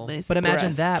want a horrible. nice But imagine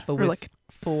breast. that, but or with like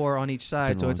 4 on each side,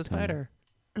 been so a it's a long time. spider.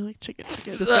 or like chicken.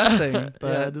 Disgusting,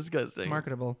 but disgusting.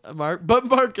 marketable. But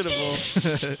marketable.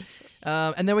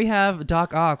 And then we have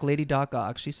Doc Ock, Lady Doc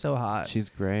Ock. She's so hot. She's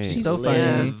great. She's so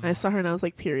Liv. funny. I saw her and I was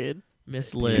like, period.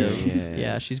 Miss Liv. Yeah.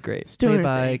 Yeah, she's great. Doing Played her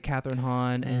by thing. Catherine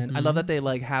Hahn, and I love Mhm. that they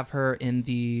like have her in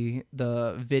the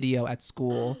video at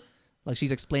school. Like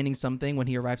she's explaining something when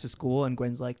he arrives to school, and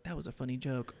Gwen's like, "That was a funny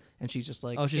joke," and she's just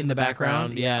like, Oh, she's in the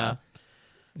background. Yeah.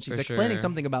 And she's For explaining sure.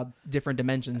 something about different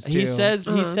dimensions too. He says,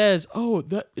 oh,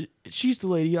 that she's the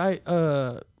lady.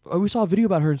 We saw a video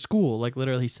about her in school. Like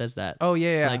literally, he says that. "Oh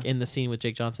yeah, Like in the scene with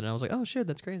Jake Johnson. And I was like, oh shit,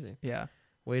 that's crazy. yeah,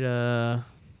 Way to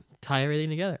tie everything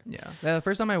together. yeah." The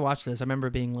first time I watched this, I remember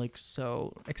being like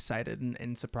so excited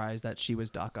and surprised that she was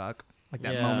Doc Ock. Like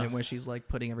that Yeah. moment where she's like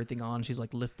putting everything on, she's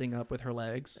like lifting up with her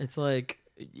legs. It's like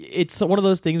it's one of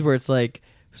those things where it's like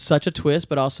such a twist,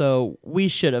 but also we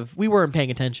weren't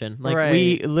paying attention. Like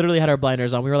we Right. literally had our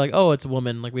blinders on. We were like, oh, it's a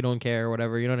woman. Like we don't care or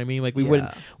whatever. You know what I mean? Like we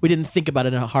didn't think about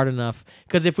it hard enough.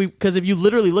 Because if you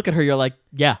literally look at her, you're like,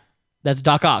 yeah, that's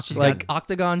Doc Ock. She's like got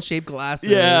octagon-shaped glasses.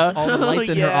 Yeah. All the lights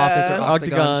in her Yeah. office are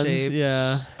octagons. octagon-shaped.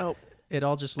 Yeah. Oh, It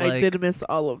all just like I did miss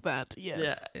all of that.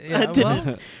 Yes. Yeah, I did.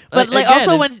 well, But like again,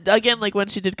 also it's- when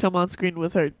she did come on screen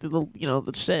with her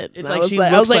the shit. It's and like I was she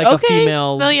I was looks like a okay.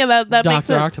 female No, yeah, that makes Dr.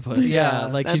 sense. Octopus. Yeah,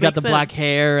 Like that she's got the makes black sense.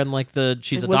 hair and like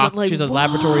she's It a wasn't like, she's a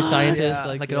laboratory what? scientist. Yeah,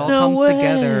 like it yeah. all No comes way.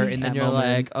 together in that And you're moment.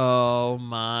 like, oh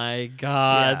my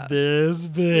god, this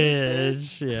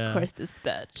bitch. Yeah. Of course, this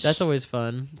bitch. That's always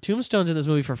fun. Tombstone's in this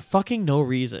movie for fucking no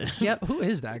reason. Yep, who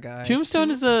is that guy?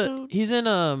 Tombstone is Tombstone. he's in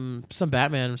some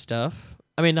Batman stuff.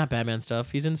 I mean, not Batman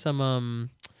stuff. He's in some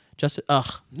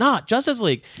not Justice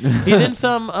League. He's in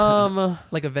some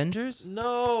Like Avengers?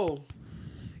 no.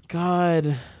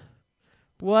 God.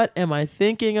 What am I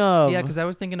thinking of? Yeah, because I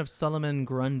was thinking of Solomon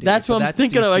Grundy. That's but what I'm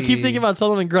thinking of. I keep DC. thinking about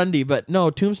Solomon Grundy, but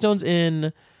no, Tombstone's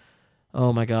in.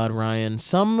 Oh my God, Ryan!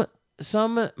 Some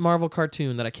Marvel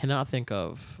cartoon that I cannot think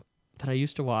of that I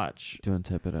used to watch. Don't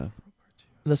tip it up.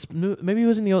 Maybe it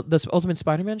was in the Ultimate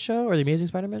Spider-Man show or the Amazing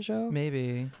Spider-Man show.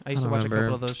 Maybe. I used I to don't watch a remember.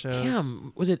 couple of those shows.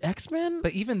 Damn, was it X-Men?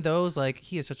 But even those, like,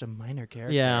 he is such a minor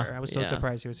character. Yeah, I was so yeah.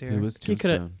 surprised he was here. It was He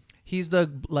coulda- Tombstone. He's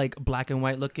the, like, black and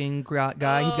white looking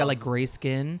guy. He's got, like, gray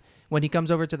skin. When he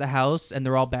comes over to the house and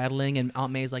they're all battling and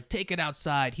Aunt May's like, take it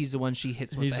outside, he's the one she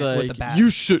hits with, He's with the like, bat. You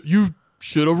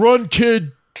should have run,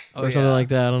 kid. Oh, or something like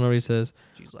that. I don't know what he says.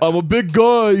 She's like, I'm a big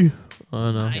guy. I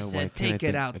don't know. I Yeah, said, why can't take it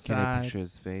think- Can I outside. picture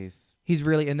his face? He's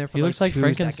really in there for He like looks like 2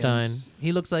 Frankenstein. seconds.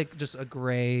 He looks like just a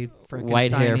gray Frankenstein.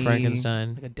 White hair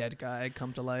Frankenstein. Like a dead guy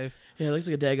come to life. Yeah, it looks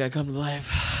like a dead guy come to life.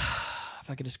 If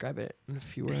I could describe it in a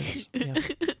few words. Yeah,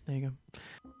 there you go.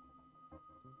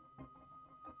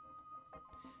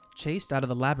 Chased out of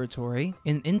the laboratory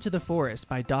and into the forest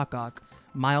by Doc Ock,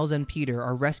 Miles and Peter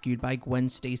are rescued by Gwen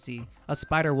Stacy, a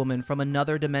Spider Woman from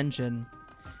another dimension.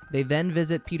 They then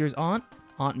visit Peter's aunt,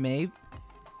 Aunt May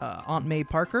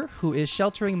Parker, who is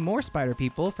sheltering more spider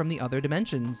people from the other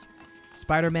dimensions.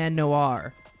 Spider-Man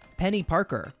Noir, Penny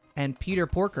Parker, and Peter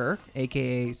Porker,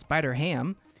 aka Spider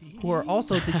Ham, who are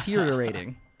also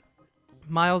deteriorating.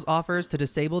 Miles offers to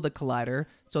disable the collider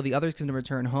so the others can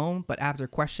return home, but after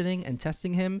questioning and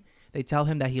testing him, they tell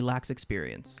him that he lacks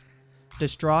experience.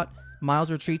 Distraught,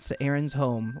 Miles retreats to Aaron's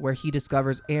home, where he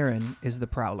discovers Aaron is the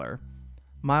Prowler.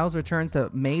 Miles returns to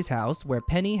May's house, where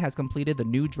Penny has completed the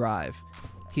new drive.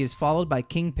 He is followed by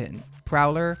Kingpin,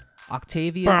 Prowler,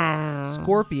 Octavius,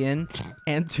 Scorpion,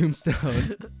 and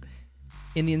Tombstone.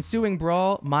 In the ensuing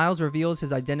brawl, Miles reveals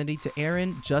his identity to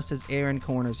Aaron just as Aaron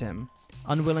corners him.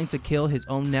 Unwilling to kill his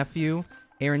own nephew,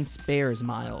 Aaron spares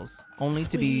Miles, only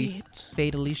to be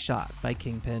fatally shot by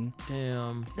Kingpin.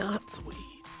 Damn. Not sweet.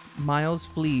 Miles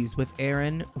flees with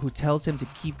Aaron, who tells him to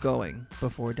keep going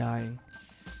before dying.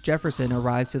 Jefferson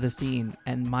arrives to the scene,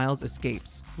 and Miles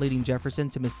escapes, leading Jefferson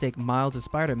to mistake Miles as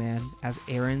Spider-Man as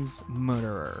Aaron's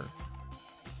murderer.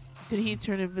 Did he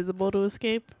turn invisible to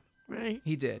escape? Right.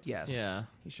 He did, yes. Yeah.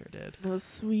 He sure did. That was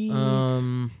sweet.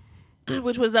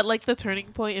 Which was that like the turning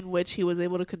point in which he was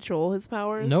able to control his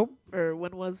powers? Nope. Or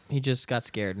when was? He just got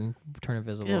scared and turned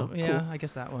invisible. Yeah. Yeah, Cool. I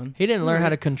guess that one. He didn't learn how Right.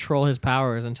 to control his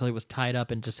powers until he was tied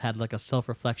up and just had like a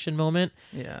self-reflection moment.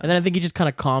 Yeah. And then I think he just kind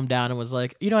of calmed down and was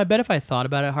like, I bet if I thought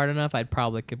about it hard enough, I'd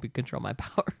probably could control my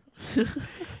powers.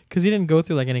 Because he didn't go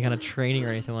through like any kind of training or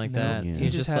anything like No, that. Yeah. He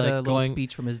He's just just had like a little going,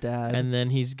 speech from his dad. and then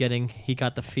he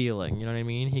got the feeling. You know what I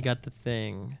mean? He got the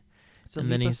thing. It's a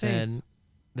And then leap he of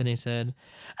faith. said,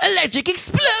 electric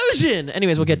explosion.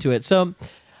 Anyways, we'll get to it. So,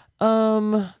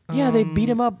 they beat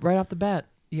him up right off the bat.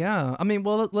 Yeah, I mean,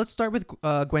 well, let's start with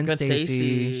Gwen Gwen Stacy.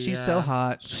 Stacy, She's yeah. so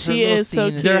hot. She Her little is so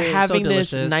scene cute. They're so having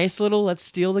this delicious. nice little let's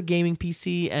steal the gaming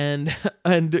PC and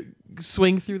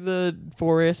swing through the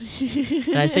forest.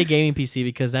 And I say gaming PC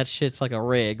because that shit's like a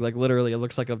rig. Like literally, it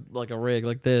looks like a rig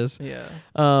like this. Yeah.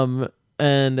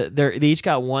 And they each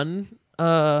got one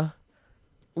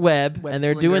web, and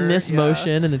they're doing slinger, this yeah.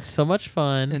 motion, and it's so much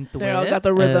fun. And the They all whip. got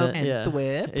the rhythm. And yeah. the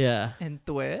whip. Yeah. And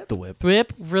the whip. The whip. Thwip,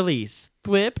 release.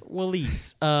 Thwip,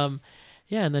 release.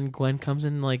 Yeah, and then Gwen comes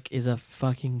in is a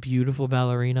fucking beautiful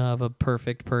ballerina of a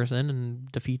perfect person and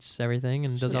defeats everything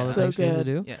and does all the So things she needs to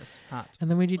good. do. Yes, hot.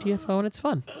 And then we GTFO and it's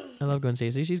fun. I love Gwen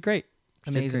Stacy. She's great.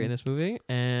 She did Amazing. great in this movie.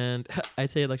 And I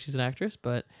say it like she's an actress,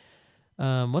 but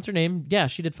what's her name? Yeah,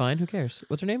 she did fine. Who cares?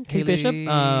 What's her name? Kate Bishop?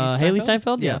 Haley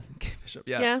Steinfeld? Yeah. Bishop.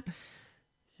 Yeah.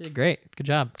 She did great. Good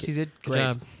job. She did Good great.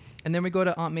 job. And then we go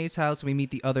to Aunt May's house and we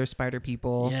meet the other spider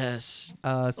people. Yes.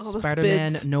 the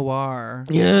Spider-Man Spids. Noir.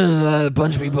 Yes, a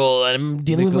bunch of people. I'm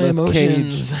dealing with my Nicolas Cage.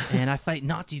 emotions. And I fight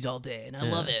Nazis all day and I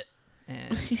Yeah. love it.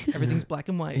 And everything's black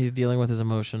and white. He's dealing with his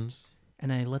emotions.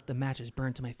 And I let the matches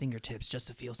burn to my fingertips just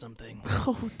to feel something.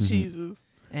 Oh Jesus.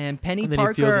 And Penny And then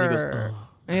Parker. he feels it and he goes, oh.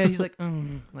 Yeah, he's like,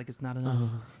 like it's not enough.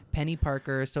 Penny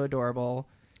Parker, so adorable.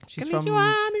 She's from,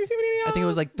 I think it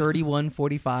was like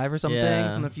 3145 or something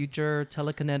Yeah. from the future.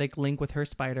 Telekinetic link with her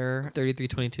spider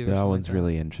 3322. or That something one's like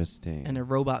really interesting. and a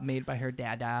robot made by her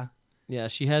dada. Yeah,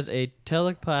 she has a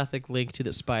telepathic link to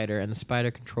the spider, and the spider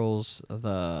controls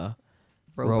the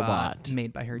Robot.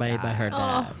 made by her made dad. by her Oh.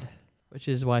 dad, which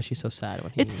is why she's so sad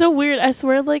when he It's so weird. I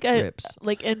swear, like rips.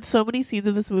 in so many scenes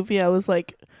of this movie, I was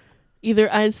like,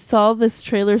 either I saw this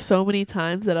trailer so many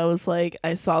times that I was like,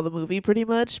 I saw the movie pretty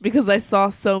much because I saw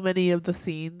so many of the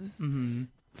scenes Mm-hmm.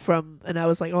 and I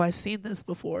was like, oh, I've seen this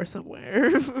before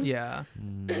somewhere. Yeah,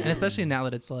 and especially now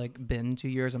that it's like been 2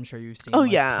 years, I'm sure you've seen Oh,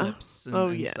 like, yeah. clips and, Oh,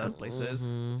 and yeah. stuff places.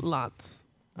 Mhm. Lots.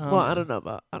 Um, Well, I don't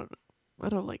know. I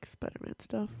don't like Spider-Man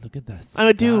stuff. Look at that.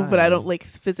 I do, but I sky. don't like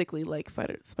physically like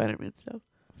Spider-Man stuff.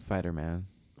 Fighter-Man.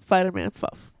 Spider-Man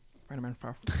fuff. Spider-Man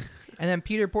Far. And then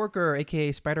Peter Porker,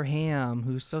 aka Spider Ham,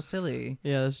 who's so silly.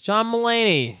 Yeah, that's John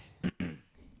Mulaney.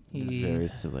 It's He very he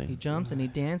silly. jumps and he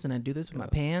dances and I do this with my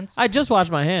pants. I just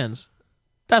washed my hands.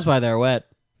 That's why they're wet.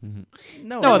 Mhm.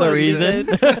 No other reason.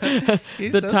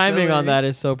 He's The so timing on silly. that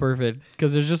is so perfect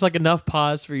because there's just like enough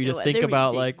pause for you to No think other about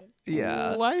reason. like,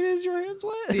 Yeah. why is your hands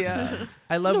wet? Yeah,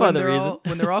 I love No when other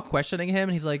when they're all questioning him,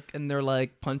 and he's like, and they're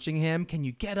like punching him. Can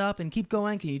you get up and keep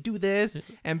going? Can you do this?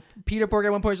 And Peter Porker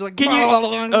at one point is like, Can you?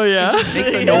 Oh yeah.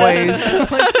 makes a noise.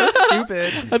 Like, so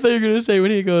stupid. I thought you were gonna say when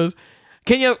he goes,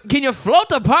 Can you float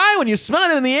the pie when you smell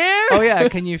it in the air? Oh yeah,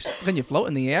 can you float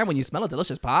in the air when you smell a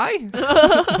delicious pie?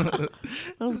 That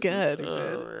was good.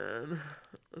 Oh man,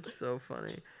 that's so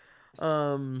funny.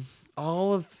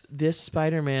 All of this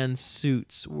Spider-Man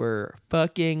suits were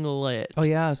fucking lit. Oh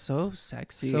yeah, so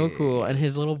sexy, so cool. And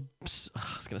his little, I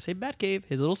was gonna say Batcave,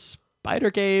 his little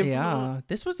spider cave. Yeah,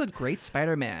 this was a great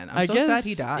Spider-Man. I'm I so guess, sad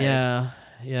he died.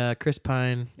 Yeah. Chris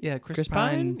Pine. Yeah, Chris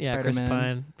Pine. Yeah, Chris Spider-Man.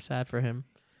 Pine. Sad for him.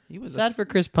 He was Sad for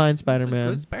Chris Pine, a Spider-Man.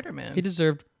 good Spider-Man. He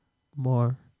deserved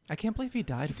more. I can't believe he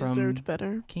died He from deserved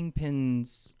better.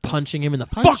 Kingpin's. Punching him in the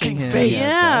Punching fucking him. face.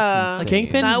 Yeah. Like insane.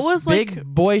 Kingpin's That was, big like-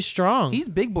 boy strong. He's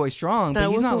big boy strong, That but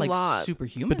he's was not a like lot.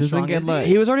 superhuman But doesn't strong. get is like-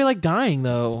 he was already like dying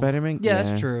though. Spider-Man. Yeah,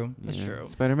 that's true. That's true.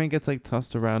 Spider-Man gets like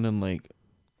tossed around in like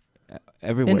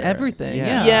everywhere. In everything,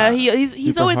 Yeah, Yeah. he's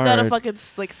Super always got a hard. fucking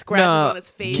like scratches No, on his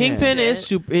face. Kingpin and is shit.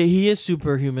 super. He is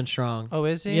superhuman strong. Oh,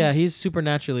 is he? Yeah, he's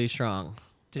supernaturally strong.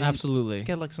 Did Absolutely. he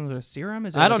get like some sort of serum?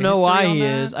 Is there, I like, don't a know history why on he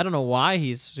that? is. I don't know why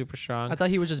he's super strong. I thought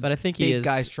he was just but I think big he is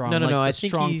guy strong. No, like I the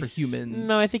think strong he's for humans.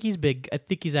 No, I think he's big. I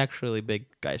think he's actually big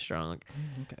guy strong.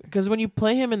 Okay. Because when you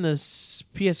play him in the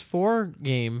PS4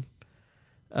 game,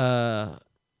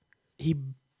 he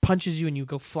punches you and you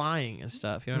go flying and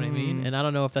stuff. You know what I mean? And I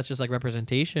don't know if that's just like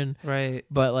representation, Right.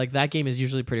 but like that game is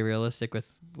usually pretty realistic with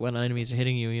when enemies are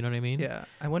hitting you. You know what I mean? Yeah.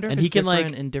 I wonder if And it's he can, like,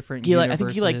 different in different He universes. I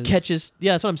think he like catches.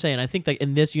 Yeah, that's what I'm saying. I think like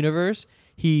in this universe,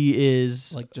 he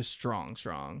is like just strong.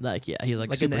 like he's like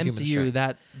Like in the superhuman MCU,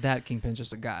 strength. that Kingpin's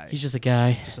just a guy. He's just a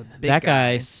guy. just a big That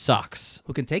guy sucks.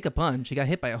 who can take a punch. He got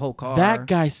hit by a whole car. That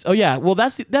guy. Oh yeah. Well,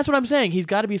 that's what I'm saying. He's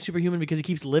got to be superhuman because he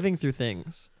keeps living through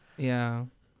things. Yeah.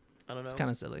 I don't know. It's kind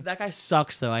of silly. That guy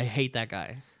sucks though. I hate that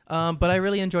guy. But I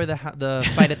really enjoy the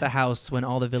fight at the house when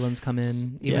all the villains come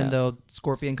in, even Yeah. though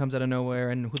Scorpion comes out of nowhere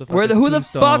and who the fuck Who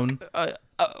is the Tombstone?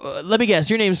 fuck? Let me guess.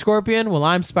 Your name's Scorpion. Well,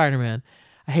 I'm Spider-Man.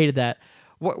 I hated that.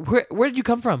 Where did you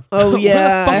come from? Oh Where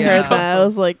yeah, the fuck I did you heard come that. I from?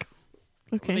 was like,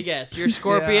 Let me okay. guess. You're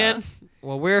Scorpion.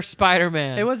 Well, we're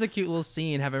Spider-Man. It was a cute little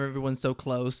scene having everyone so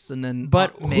close, and then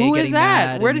But Aunt May who is getting that?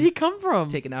 mad Where did and he come from?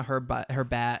 taking out her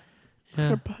bat? Yeah,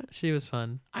 Her butt. she was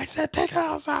fun. I said take it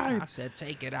outside. I said,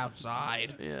 take it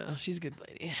outside. Yeah, she's a good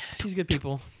lady. She's good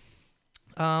people.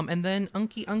 And then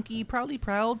Unky Proudly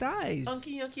Prowl dies.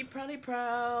 Unky Proudy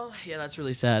Prowl. Yeah, that's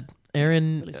really sad.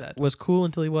 Aaron Really sad. was cool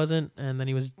until he wasn't, and then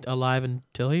he was alive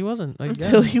until he wasn't.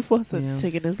 Until he wasn't Yeah.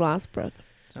 taking his last breath.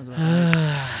 Sounds about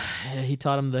right. Yeah, he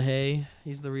taught him the hay.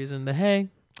 He's the reason. The hay.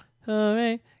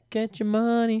 Hooray, get your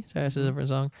money. Sorry, that's a different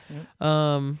song.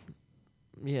 Yep.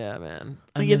 Yeah, man.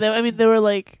 Like, I mean, they were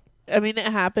like, I mean,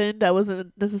 it happened. I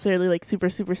wasn't necessarily like super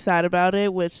sad about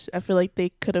it, which I feel like they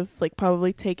could have like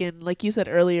probably taken, like you said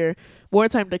earlier, more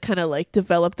time to kind of like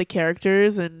develop the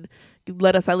characters and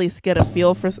let us at least get a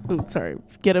feel for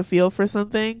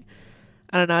something.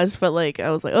 I don't know. I just felt like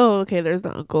I was like, oh, okay, there's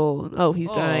the uncle. Oh,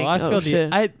 he's dying. I feel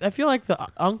shit. I feel like the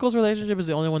uncle's relationship is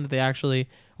the only one that they actually.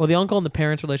 Well, the uncle and the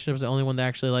parents' relationship is the only one that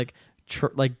actually like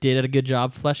did a good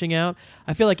job fleshing out.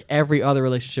 I feel like every other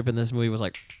relationship in this movie was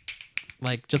like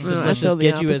just I let's feel just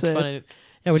the get you as opposite. fun.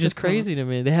 Yeah, which is just crazy to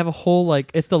me. They have a whole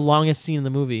like it's the longest scene in the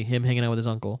movie. Him hanging out with his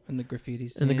uncle And the graffiti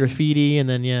scene. and the graffiti, and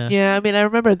then yeah. Yeah, I mean, I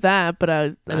remember that, but I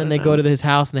was. And then they go to his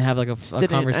house and they have like a didn't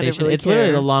conversation. really It's literally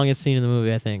care. the longest scene in the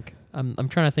movie, I think. I'm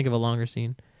trying to think of a longer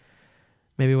scene.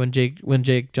 Maybe when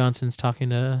Jake Johnson's talking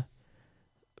to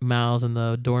Miles in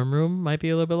the dorm room might be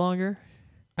a little bit longer.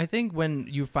 I think when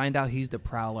you find out he's the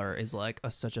Prowler is like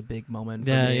such a big moment.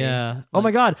 For Yeah, me. yeah. Oh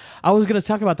my God, I was gonna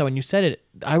talk about that when you said it.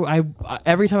 I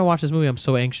every time I watch this movie, I'm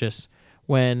so anxious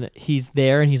when he's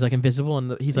there and he's like invisible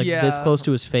and he's like this Yeah. close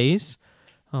to his face.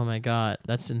 Oh my God,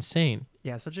 that's insane.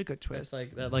 Yeah, such a good It's twist.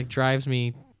 like that drives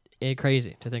me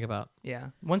crazy to think about. Yeah.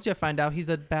 Once you find out he's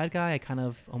a bad guy, I kind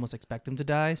of almost expect him to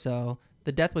die. So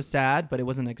the death was sad, but it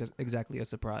wasn't exactly a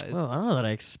surprise. Well, I don't know that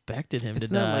I expected him It's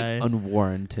to not die. like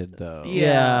unwarranted though.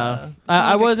 Yeah. It's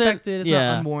I not wasn't- expected, it's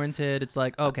yeah. not unwarranted. It's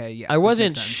like, okay, yeah. I this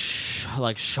wasn't makes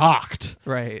sense. shocked,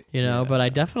 Right. you know, Yeah. but I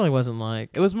definitely wasn't like.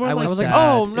 It was more I like, was like, sad.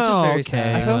 oh It's no, just very okay.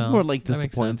 sad. I felt well, more like that makes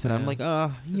disappointed. sense, I'm yeah. like,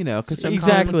 oh, you know, because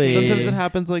Exactly. sometimes it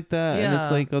happens like that, and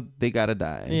it's Yeah. like, oh, they gotta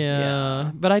die. Yeah,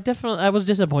 Yeah. but I was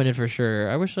disappointed for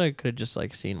sure. I wish I could have just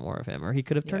like seen more of him, or he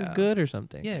could have turned Yeah. good or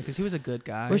something. Yeah, because he was a good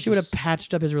guy. I wish he would have just-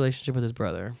 patched up his relationship with his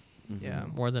brother. Mhm. Yeah.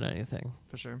 More than anything,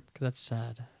 for sure. because that's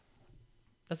sad.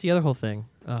 That's the other whole thing.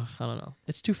 Ugh, I don't know.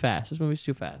 It's too fast. This movie's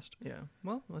too fast. Yeah.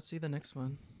 Well, let's see the next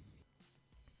one.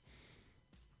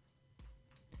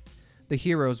 The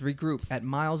heroes regroup at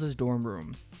Miles' dorm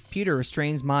room. Peter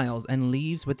restrains Miles and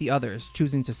leaves with the others,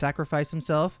 choosing to sacrifice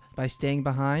himself by staying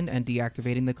behind and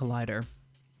deactivating the collider.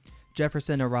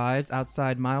 Jefferson arrives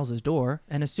outside Miles' door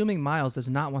and, assuming Miles does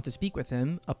not want to speak with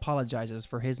him, apologizes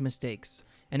for his mistakes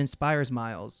and inspires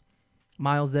Miles.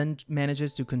 Miles then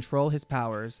manages to control his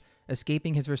powers,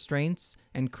 escaping his restraints,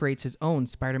 and creates his own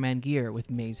Spider-Man gear with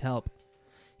May's help.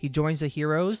 He joins the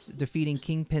heroes, defeating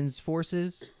Kingpin's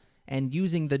forces and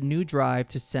using the new drive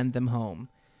to send them home.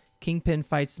 Kingpin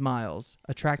fights Miles,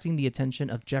 attracting the attention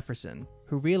of Jefferson,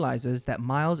 who realizes that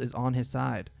Miles is on his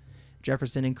side.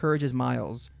 Jefferson encourages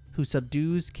Miles, who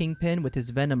subdues Kingpin with his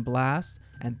Venom blast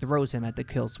and throws him at the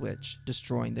kill switch,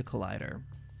 destroying the collider.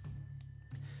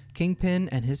 Kingpin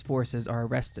and his forces are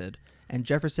arrested, and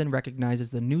Jefferson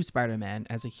recognizes the new Spider-Man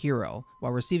as a hero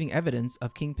while receiving evidence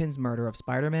of Kingpin's murder of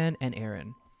Spider-Man and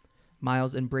Aaron.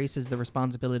 Miles embraces the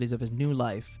responsibilities of his new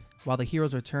life, while the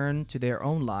heroes return to their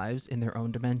own lives in their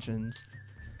own dimensions.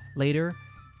 Later,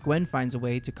 Gwen finds a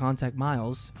way to contact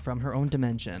Miles from her own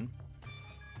dimension.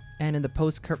 And in the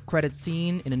post-credits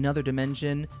scene in another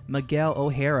dimension, Miguel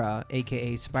O'Hara,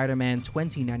 aka Spider-Man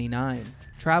 2099,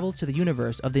 travels to the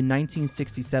universe of the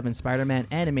 1967 Spider-Man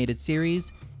animated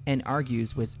series and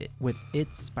argues with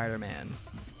its Spider-Man.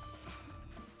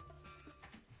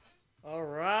 All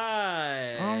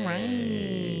right. All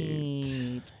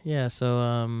right. Yeah. So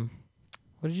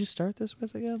What did you start this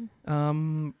with again?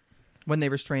 When they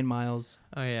restrain Miles.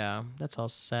 Oh yeah, that's all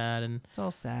sad, and It's all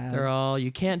sad. they're all,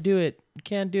 you can't do it,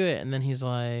 and then he's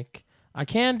like, I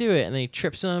can do it, and then he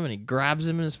trips him and he grabs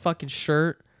him in his fucking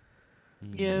shirt.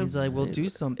 Yeah. He's like, we'll do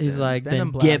something. He's like,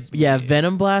 Venom then blast me.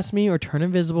 Venom blast me or turn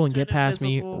invisible and Turn get past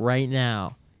invisible. me right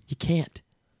now. You can't.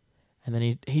 And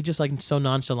then he just like so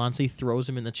nonchalantly throws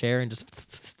him in the chair and just,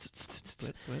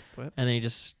 Whip. and then he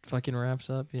just fucking wraps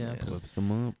up. Yeah. Whips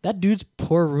him up. That dude's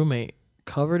poor roommate,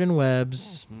 covered in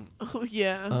webs. Oh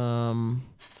yeah.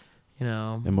 You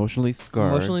know, Emotionally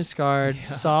scarred. Yeah.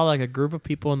 saw like a group of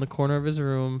people in the corner of his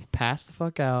room, passed the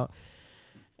fuck out,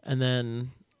 and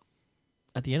then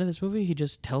at the end of this movie, he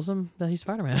just tells him that he's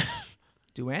Spider-Man.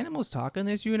 Do animals talk in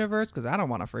this universe? Because I don't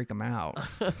want to freak them out.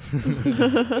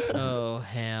 Oh,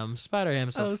 Ham.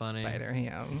 Spider-Ham's so oh, funny.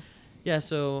 Spider-Ham. Yeah,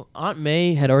 so Aunt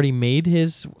May had already made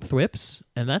his thwips,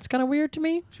 and that's kind of weird to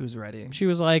me. She was ready. She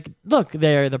was like, look,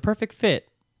 they're the perfect fit.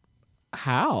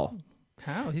 How?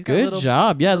 How? He's got Good little,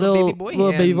 job. Yeah, little little baby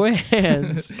boy baby boy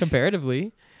hands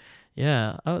comparatively.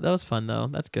 Yeah. Oh, that was fun though.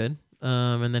 That's good.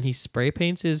 And then he spray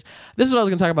paints his. This is what I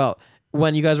was gonna talk about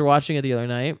when you guys were watching it the other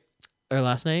night or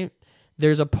last night.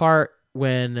 There's a part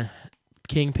when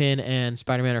Kingpin and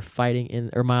Spider-Man are fighting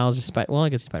in, or Miles or I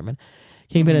guess Spider-Man.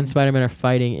 Kingpin and Spider-Man are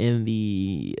fighting in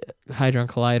the Hadron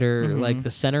Collider, like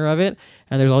the center of it,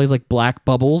 and there's all these like black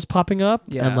bubbles popping up,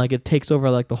 and like it takes over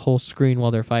like the whole screen while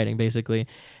they're fighting, basically.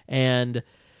 And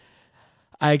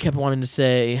I kept wanting to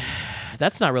say,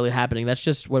 that's not really happening. That's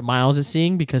just what Miles is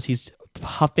seeing because he's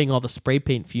huffing all the spray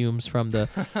paint fumes from the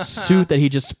suit that he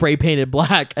just spray painted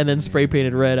black and then spray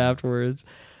painted red afterwards,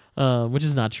 which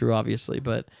is not true, obviously,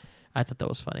 but I thought that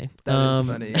was funny. That is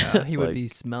funny. Yeah, he would like- be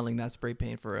smelling that spray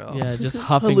paint for real. Yeah, just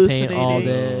huffing paint all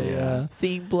Hallucinating. day. Yeah.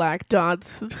 Seeing black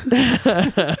dots.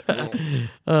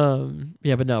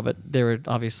 But they were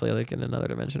obviously like in another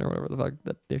dimension or whatever the fuck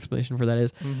that the explanation for that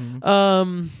is.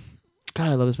 Mm-hmm. God,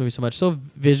 I love this movie so much. So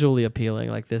visually appealing,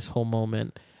 like this whole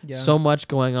moment. Yeah. So much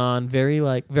going on. Very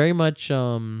much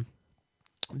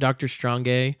Dr.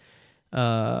 Strange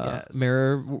Yes.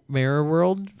 mirror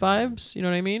world vibes, you know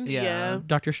what I mean? Yeah.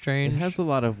 Doctor Strange. It has a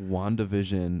lot of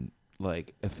WandaVision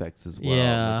like effects as well.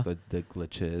 Yeah. With the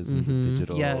glitches Mhm. and the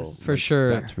digital. Yes. For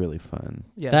sure. That's really fun.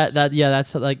 Yes.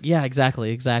 That's like, yeah,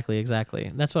 exactly.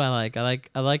 That's what I like.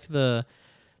 I liked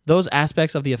those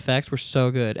aspects of the effects were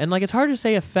so good. And like it's hard to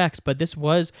say effects, but this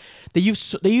was they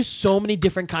use so many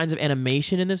different kinds of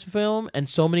animation in this film and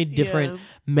so many different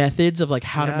methods of like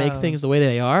how to make Yeah. things the way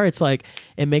they are. It's like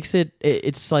it makes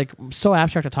it's like so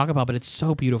abstract to talk about, but it's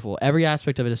so beautiful. Every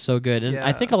aspect of it is so good. And I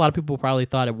Yeah. think a lot of people probably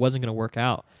thought it wasn't going to work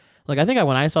out. Like I think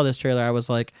when I saw this trailer, I was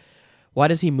like, why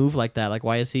does he move like that? Like,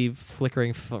 why is he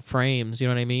flickering frames? You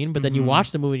know what I mean? But then you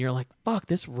watch the movie and you're like, fuck,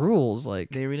 this rules. Like,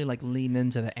 They really like lean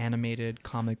into the animated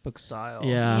comic book style.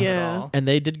 Yeah. of it Yeah. all. and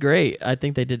they did great. I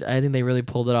think they did. I think they really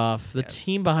pulled it off. The Yes.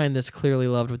 team behind this clearly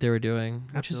loved what they were doing,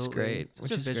 which Absolutely. is great. Such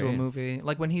Which a is visual great. movie.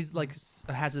 Like when he's like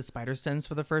has his spider sense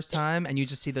for the first time, and you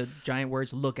just see the giant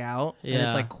words "look out," and Yeah.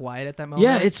 it's like quiet at that moment.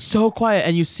 Yeah, it's so quiet,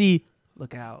 and you see,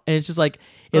 look out. and it's just like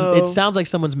it Oh. sounds like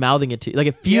someone's mouthing it to you. Like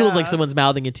it feels like Yeah. someone's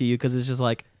mouthing it to you because it's just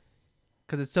like,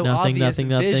 Because it's so Nothing, obvious nothing.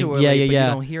 visually, Yeah, but yeah.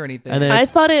 you don't hear anything. And then I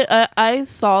it's- thought it. I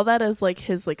saw that as like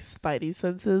his like spidey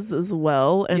senses as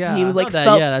well, and Yeah. he was like No, that-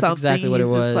 felt yeah, that's something. exactly what it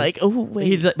He's just was. like, oh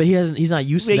wait, but he's not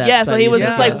used to that. yeah. So he was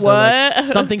just Yeah. like, So, what?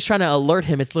 something's trying to alert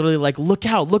him. It's literally like, look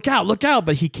out,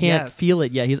 but he can't Yes. feel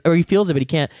it yet. He feels it, but he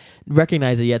can't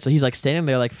recognize it yet. So he's like standing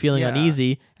there, like feeling Yeah.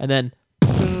 uneasy, and then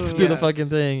do the Yes. fucking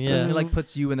thing. Yeah. It like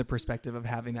puts you in the perspective of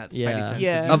having that spidey Yeah. sense.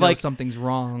 Yeah. 'Cause you Of, know like- something's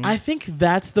wrong. I think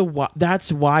that's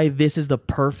why this is the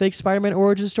perfect Spider-Man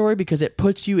origin story, because it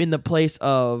puts you in the place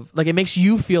of like, it makes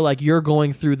you feel like you're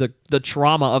going through the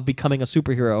trauma of becoming a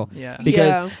superhero. yeah.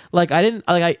 Because Yeah.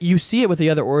 like you see it with the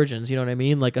other origins, you know what I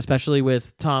mean? Like especially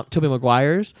with Tobey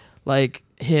Maguire's, like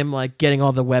him like getting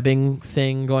all the webbing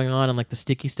thing going on and like the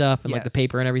sticky stuff and like the Yes.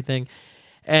 paper and everything.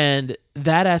 And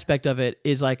that aspect of it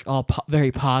is like all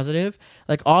very positive.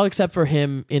 Like all except for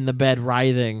him in the bed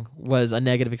writhing was a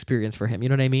negative experience for him. You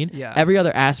know what I mean? Yeah. Every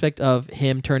other aspect of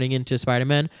him turning into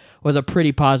Spider-Man was a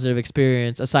pretty positive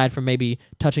experience, aside from maybe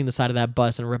touching the side of that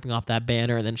bus and ripping off that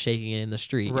banner and then shaking it in the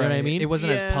street. You know what I Right. mean? It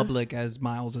wasn't Yeah. as public as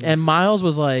Miles's. And Miles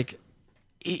was like,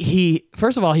 he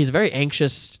first of all, he's a very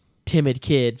anxious, timid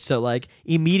kid. So like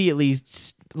immediately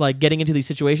like getting into these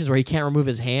situations where he can't remove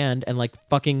his hand and like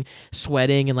fucking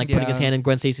sweating and like putting his Yeah. hand in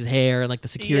Gwen Stacy's hair and like the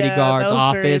security Yeah, guard's that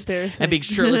was very office embarrassing. and being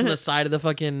shirtless on the side of the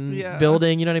fucking Yeah.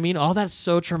 building. You know what I mean? All that's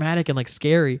so traumatic and like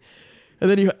scary. And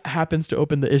then he happens to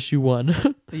open the issue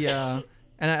 1. yeah.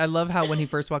 And I love how when he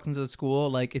first walks into the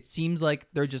school, like it seems like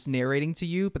they're just narrating to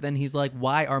you, but then he's like,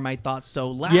 "Why are my thoughts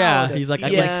so loud?" Yeah, he's like, I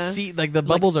can like Yeah. see like the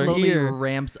bubbles are slowly here.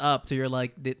 ramps up to you're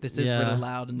like, "This is Yeah. really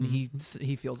loud," and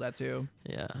he feels that too.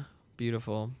 Yeah,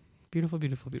 beautiful, beautiful,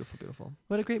 beautiful, beautiful, beautiful.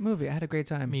 What a great movie! I had a great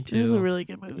time. Me It was a too. really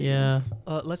good movie. Yeah.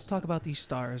 Let's talk about these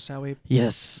stars, shall we?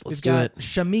 Yes, let's We've do got it.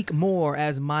 Shamik Moore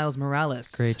as Miles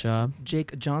Morales. Great job.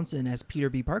 Jake Johnson as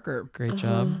Peter B. Parker. Great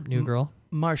job. New girl.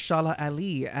 Marshala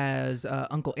Ali as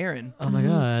Uncle Aaron. Oh my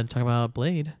God. Talk about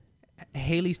Blade.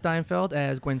 Haley Steinfeld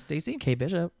as Gwen Stacy. Kay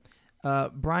Bishop.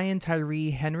 Brian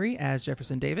Tyree Henry as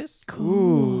Jefferson Davis.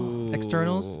 Ooh.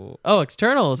 Externals. Oh,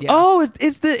 externals. Yeah. Oh,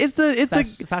 it's the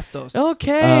Fastos.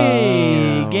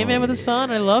 okay. Oh. Gay Man with a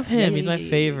Son. I love him. Yeah, He's my yeah,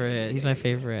 favorite. He's my yeah.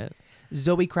 favorite.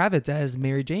 Zoe Kravitz as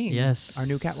Mary Jane. Yes. Our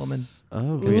new Catwoman.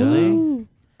 Oh, Really? Ooh.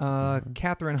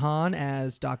 Catherine Hahn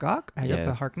as Doc Ock. Agatha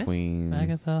Yes, Harkness. Queen.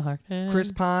 Agatha Harkness.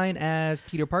 Chris Pine as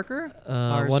Peter Parker.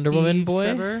 Our Wonder Woman Steve boy.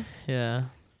 Trevor. Yeah.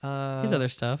 His other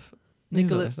stuff.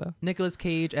 Nicola- His other stuff. Nicolas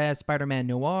Cage as Spider-Man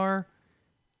Noir.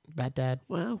 Bad Dad.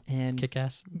 Wow. And Kick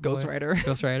Ass. Ghost Rider.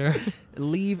 Ghost Rider.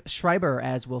 Liev Schreiber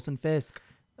as Wilson Fisk.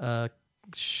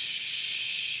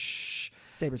 Sabretooth.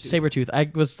 Sabretooth. I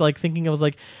was like thinking, I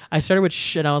started with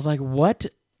and I was like, what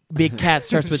big cat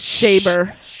starts with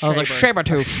Shaber. I was like,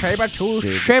 Sabretooth. Sabretooth.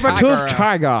 Sabretooth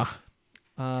Tiger.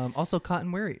 Also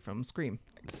Cotton Weary from Scream.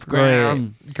 Great.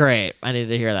 Great. I needed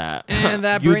to hear that. And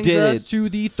that You brings did us it. to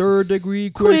the third degree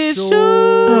Quiz quiz show.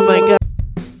 Oh my god.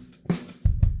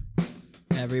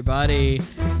 Everybody,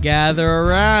 gather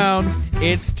around.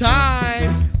 It's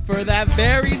time for that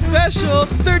very special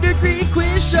third degree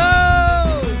quiz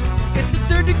show. It's the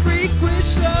third degree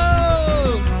quiz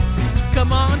show.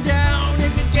 Come on down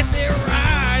and you guess it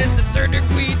right. It's the third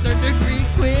degree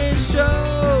quiz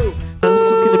show. This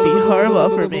is gonna be horrible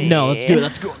for me. No, let's do it.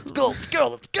 Let's go.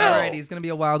 Alrighty, it's gonna be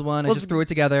a wild one. I just threw it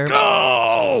together.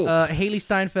 Go. Haley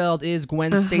Steinfeld is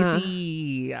Gwen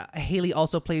Stacy. Haley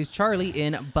also plays Charlie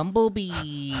in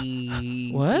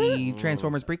Bumblebee. What? The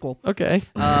Transformers prequel. Okay.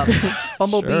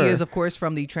 Bumblebee Sure. is, of course,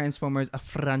 from the Transformers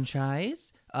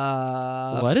franchise.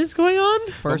 What is going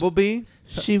on? First, Bumblebee.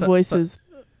 She voices.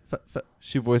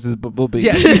 She voices Bumblebee.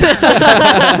 Yeah.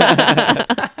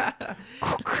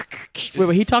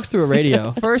 Wait, he talks through a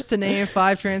radio. First to name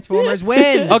 5 Transformers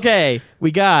wins. Okay,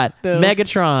 we got No.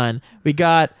 Megatron. We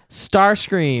got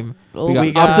Starscream. We got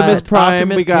We got Optimus Prime.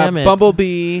 Optimus we got Gamut.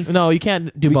 Bumblebee. No, you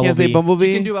can't do We Bumblebee. can't say Bumblebee.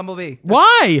 You can do Bumblebee.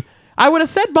 Why? I would have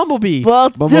said Bumblebee. Well,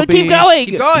 Bumblebee. keep going.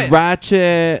 Keep going.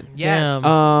 Ratchet. Yes.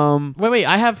 Damn. Wait.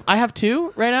 I have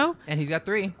 2 right now. And he's got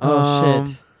 3. Oh,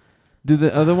 shit. Do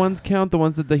the other ones count? The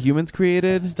ones that the humans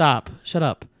created? Stop. Shut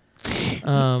up.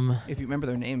 If you remember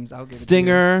their names, I'll give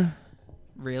Stinger. it to you.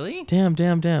 Really?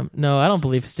 Damn. No, I don't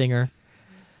believe Stinger.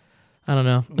 I don't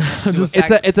know. I'm Do just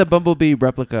It's a Bumblebee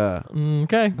replica,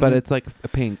 okay. but it's like a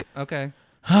pink. Okay.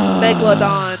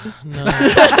 Megalodon.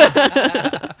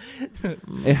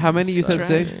 No. How many? You said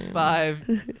Sorry. 6? 5.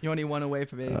 You only 1 away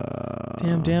from me.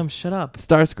 Damn. Shut up.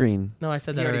 Starscreen. No, I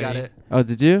said He that already got it. Oh,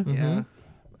 did you? Mhm.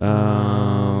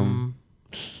 Yeah.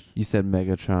 You said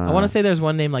Megatron. I want to say there's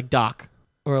one name like Doc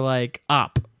or like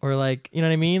Op or like, you know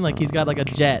what I mean? Like he's got like a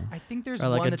jet. I think there's Or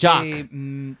like one a that jock. they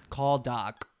call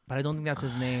Doc, but I don't think that's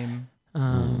his name.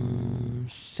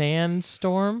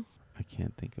 Sandstorm. I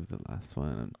can't think of the last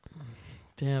one.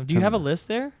 Damn. Do you have a list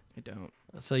there? I don't.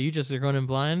 So you just are going in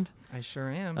blind? I sure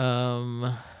am. Uh,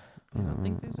 I don't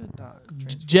think there's a Doc.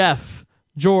 Jeff,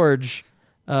 George,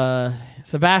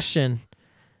 Sebastian,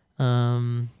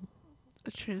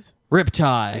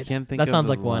 Riptide. I can't think that of sounds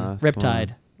the like one. last Riptide.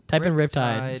 one. Type in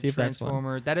Riptide. See if that's one.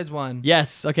 Transformer. That is one.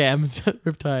 Yes. Okay. I'm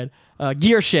Riptide.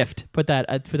 Gear Shift. Put that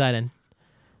in.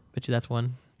 Bet you that's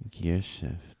one. Gear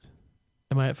Shift.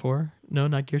 Am I at 4? No,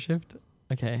 not Gear Shift.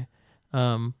 Okay.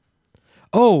 Oh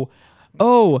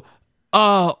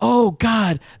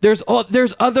God. There's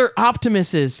other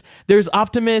Optimuses. There's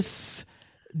Optimus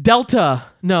Delta.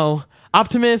 No.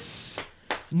 Optimus.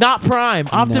 Not Prime.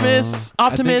 Optimus. No.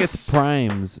 Optimus. I think it's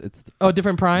Primes. It's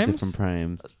Different Primes. different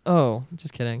Primes. Oh,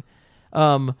 just kidding.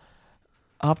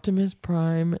 Optimus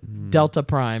Prime. Delta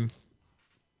Prime.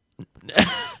 I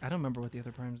don't remember what the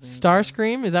other Prime's name is.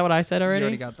 Starscream. Is that what I said already? You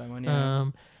already got that one, yeah.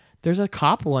 There's a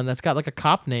cop one that's got like a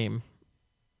cop name,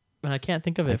 and I can't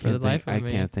think of it for the life of me.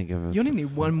 I can't think of it. You only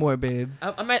need one more, babe.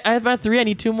 I have my 3. I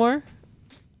need 2 more.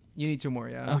 You need 2 more,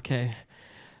 yeah. Okay,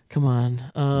 come on.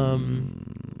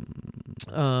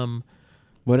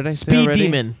 What did I say Speed already?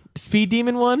 Demon. Speed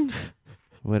Demon one.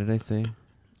 What did I say?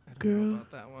 I don't know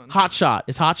about that one. Hot Shot.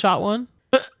 Is Hot Shot one?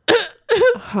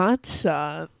 Hot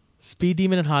shot. Speed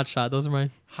Demon and Hot Shot. Those are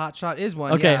mine. Hot Shot is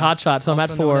one. Okay, yeah. Hot Shot. So I'm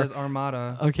Also at known 4. as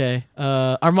Armada. Okay.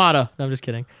 Armada. No, I'm just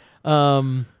kidding.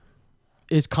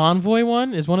 Is Convoy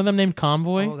one? Is one of them named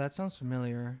Convoy? Oh, that sounds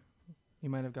familiar. You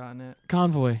might have gotten it.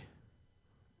 Convoy.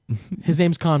 His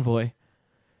name's Convoy.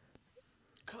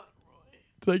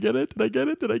 Did I get it? Did I get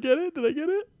it? Did I get it? Did I get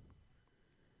it?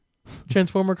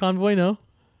 Transformer Convoy? No.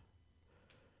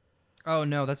 Oh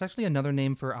no, that's actually another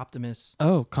name for Optimus.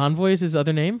 Oh, Convoy is his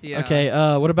other name? Yeah. Okay.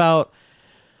 What about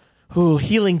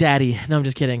Healing Daddy? No, I'm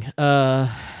just kidding.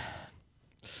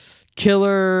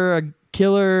 Killer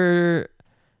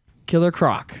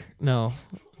Croc. No.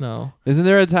 Isn't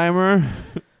there a timer?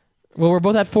 Well, we're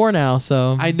both at 4 now,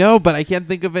 so I know, but I can't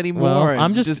think of any well, more.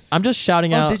 I'm just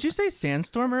shouting Oh, out. did you say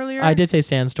Sandstorm earlier? I did say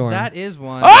Sandstorm. That is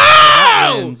one. Oh!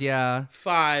 That wins, yeah.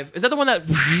 5. Is that the one that?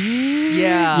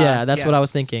 Yeah. Yeah, that's what I was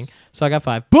yes. thinking. So I got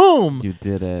 5. Boom. You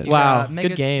did it. You Wow, got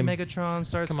good game.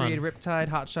 Megatron, Come on. Starscreed, Riptide,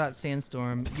 Hotshot,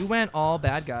 Sandstorm. You went all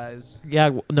bad guys. Yeah,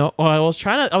 no. Well, I was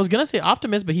gonna say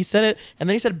Optimus, but he said it, and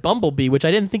then he said Bumblebee, which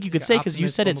I didn't think you could say because you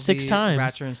Optimus, said it 6 Bumblebee, times.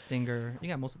 Ratchet and Stinger. You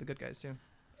got most of the good guys too.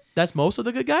 That's most of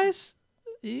the good guys.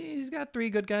 He's got 3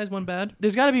 good guys, 1 bad.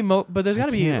 There's got to be but there's got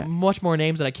to be can't. much more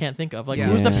names that I can't think of. Like Yeah.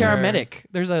 who's the Yeah. paramedic?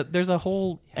 There's a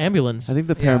whole ambulance. I think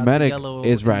the Yeah, the paramedic yellow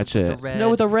is and Ratchet. the red. No,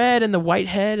 with the red and the white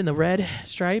head and the red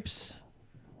stripes.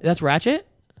 That's Ratchet.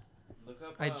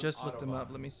 I just looked him up.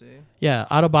 Let me see. Yeah,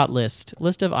 Autobot list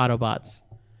of Autobots,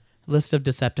 list of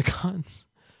Decepticons.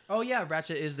 Oh yeah,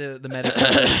 Ratchet is the medic.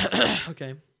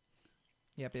 Okay.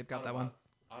 Yep, got that one.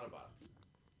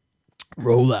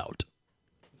 Roll out.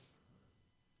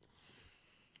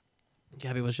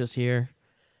 Gabby was just here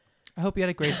I hope you had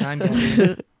a great time,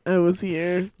 Gabby. I was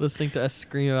here. listening to us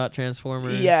scream about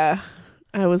Transformers. Yeah.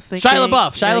 I was thinking. Shia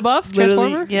LaBeouf, literally-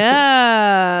 Transformer?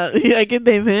 Yeah. Yeah, I can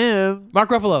name him. Mark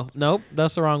Ruffalo. Nope,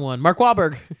 that's the wrong one. Mark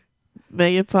Wahlberg.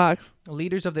 Megan Fox.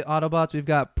 Leaders of the Autobots, we've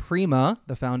got Prima,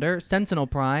 the founder, Sentinel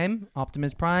Prime,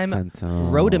 Optimus Prime, Sentinel.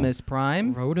 Rodimus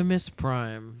Prime. Rodimus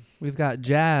Prime. We've got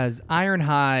Jazz,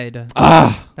 Ironhide.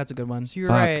 Ah, That's a good one. So you're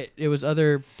Fuck. right. It was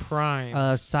other Prime.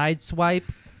 Sideswipe,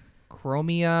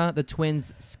 Chromia, the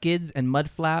twins Skids and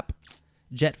Mudflap,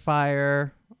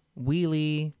 Jetfire,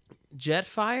 Wheelie.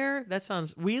 Jetfire?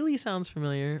 Wheelie sounds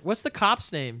familiar. What's the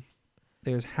cop's name?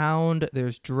 There's Hound.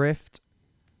 There's Drift.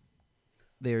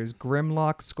 There's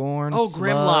Grimlock, Scorn. Oh,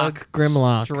 Slug,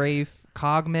 Grimlock. Strafe,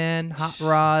 Cogman, Hot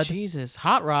Rod. Jesus.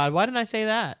 Hot Rod. Why didn't I say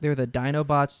that? They're the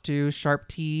Dinobots too. Sharp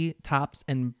T, Tops,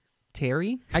 and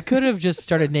Terry. I could have just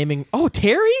started naming. Oh,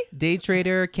 Terry? Day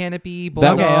Trader, Canopy, that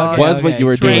Bulldog. was what you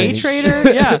were Day doing.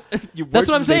 Trader? Yeah. You That's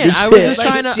were what I'm just saying. making I was shit. just Like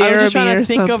trying to Jeremy or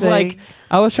think of like something.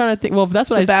 I was trying to think. Well, that's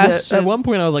what I Sebastian. at one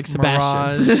point I was like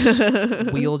Sebastian. Mirage,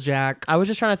 Wheeljack. I was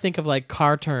just trying to think of like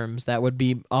car terms that would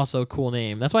be also a cool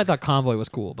name. That's why I thought Convoy was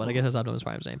cool, but I guess that's Optimus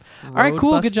Prime's name. All right,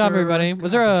 cool. Good job, Roadbuster. everybody.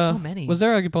 Was God, there there's a so many. was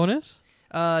there a bonus?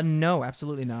 No,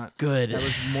 absolutely not. Good. That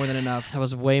was more than enough. That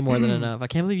was way more than enough. I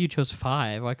can't believe you chose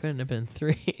 5. Why couldn't it have been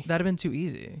 3? That'd have been too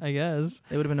easy. I guess.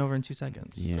 It would have been over in 2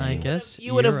 seconds. Yeah. I guess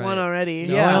You would have you're won right. already.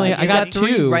 No, Yeah, I you got got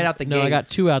 3 2 right out the No, I gate. got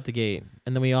 2 out the gate,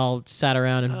 and then we all sat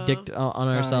around and Oh. dicked on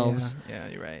Oh, ourselves. yeah,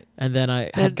 you're right. And then I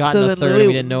And had gotten so a then third, and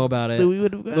we didn't know about it. Louis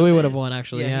would have Louis would have won,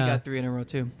 actually. Yeah, Yeah. he got 3 in a row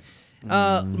too.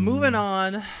 Moving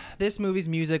on. This movie's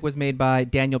music was made by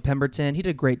Daniel Pemberton. He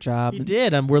did a great job. He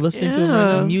did. We're listening to him right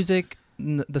Yeah. now. Music,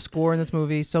 the score in this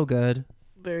movie, so good.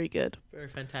 Very good. Very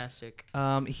fantastic.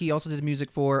 He also did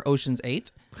music for Ocean's 8.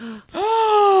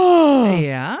 Oh,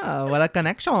 Yeah, what a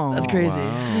connection. that's crazy.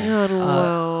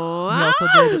 Wow. He also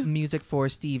did music for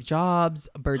Steve Jobs,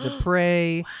 Birds of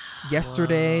Prey,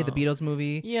 Yesterday, the Beatles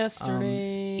movie,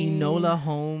 Yesterday. Enola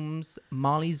Holmes,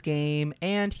 Molly's Game,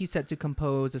 and he's set to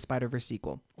compose the Spider-Verse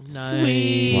sequel. Nice.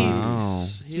 Sweet. Wow.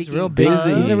 He's Speaking real big.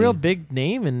 busy. He's a real big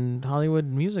name in Hollywood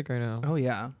music right now. Oh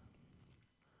yeah,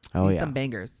 Oh He's yeah. some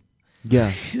bangers.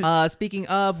 Yeah. Speaking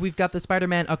of, we've got the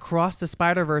Spider-Man Across the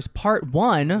Spider-Verse Part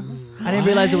 1. I didn't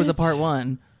realize it was a Part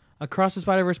 1. Across the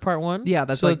Spider-Verse Part 1? Yeah,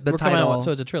 that's so like the we're coming out- title.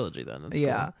 so it's a trilogy then. That's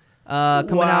Yeah. cool.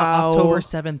 Coming out Wow. October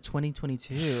 7th,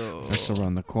 2022. That's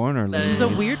around the corner. This is a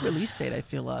ladies. weird release date, I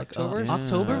feel like. October?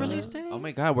 October Yeah. release date? Oh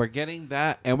my god, we're getting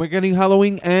that, and we're getting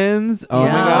Halloween ends. Oh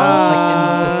Yeah. my god!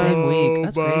 Like in the same week.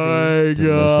 That's crazy.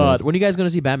 Delicious. When are you guys going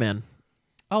to see Batman?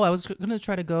 Oh, I was going to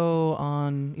try to go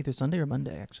on either Sunday or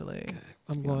Monday, actually.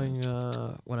 I'm be going honest.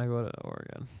 when I go to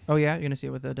Oregon. Oh, yeah? You're going to see it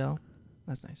with Adele?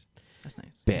 That's nice. That's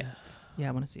nice. bit. Yeah,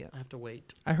 I want to see it. I have to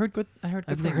wait. I heard good. I've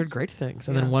things. heard great things.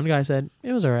 And Yeah. then one guy said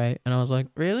it was all right, and I was like,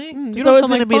 Really? you It's don't always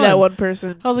sound gonna like be that fun. one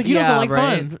person. I was like, you don't Yeah, sound like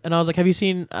right. fun. And I was like, have you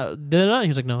seen da-da-da? And he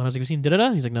was like, no. And I was like, have you seen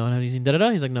da-da-da? He's like, no. And have you seen da-da-da?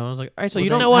 He's like, no. And I was like, all right, so Well, you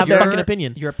then don't what, have a there- fucking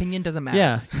opinion. Your opinion doesn't matter.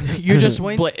 Yeah. You're just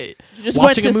Point. You just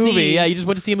watching a went to movie. see, Yeah, you just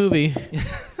went to see a movie.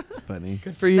 It's funny.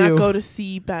 Good for you. not go to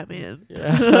see Batman.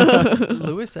 Yeah.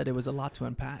 Lewis said it was a lot to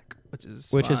unpack, which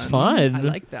is fun. I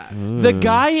like that. The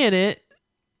guy in it,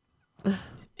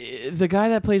 the guy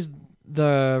that plays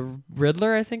the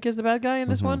Riddler, I think is the bad guy in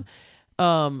this Mhm.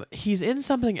 one. He's in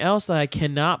something else that I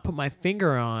cannot put my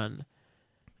finger on.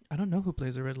 I don't know who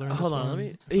plays the Riddler. In Hold this on, one. let me. I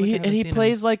feel like I He haven't seen him.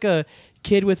 plays like a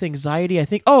kid with anxiety. I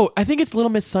think. Oh, I think it's Little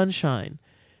Miss Sunshine.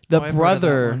 The Oh, I've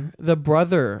heard of that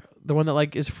brother, one. the one that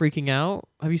like is freaking out.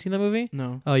 Have you seen that movie?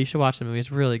 No. Oh, you should watch the movie.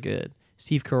 It's really good.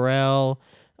 Steve Carell,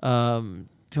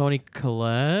 Toni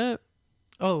Collette.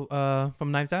 Oh,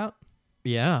 from Knives Out.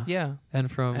 Yeah. Yeah.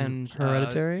 And from And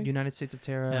Hereditary. United States of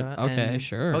Terror. And- okay, and-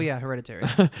 sure. Oh yeah, Hereditary.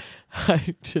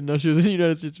 I didn't know she was in the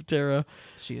United States of Terra.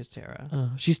 She is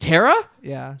Terra. She's Terra?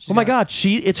 Yeah. Oh my God,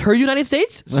 it's her United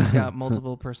States, She's got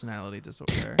multiple personality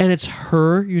disorder. and it's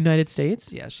her United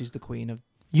States. Yeah, she's the queen of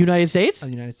United States. the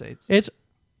United States. It's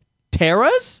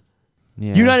Terra's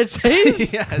Yeah. United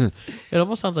States. yes. It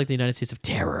almost sounds like the United States of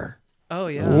Terror. Oh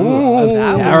yeah. Ooh, that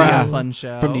would be Terra. a fun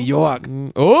show. From New York.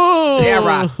 Oh,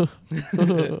 Terra.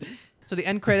 So the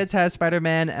end credits has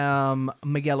Spider-Man,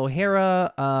 Miguel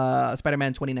O'Hara,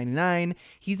 Spider-Man 2099.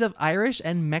 He's of Irish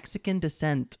and Mexican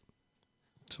descent.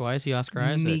 So why is he Oscar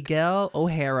Isaac? Miguel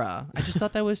O'Hara. I just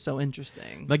thought that was so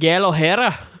interesting. Miguel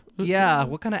O'Hara. Yeah,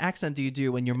 what kind of accent do you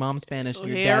do when your mom's Spanish and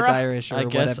your O'Hara? dad's Irish or I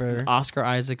guess whatever? Oscar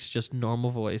Isaac's just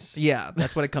normal voice. Yeah,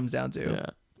 that's what it comes down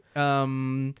to. Yeah.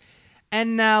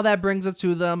 And now that brings us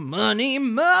to the Money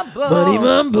Mumble. Money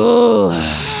Mumble.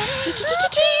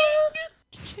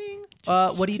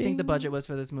 What do you think the budget was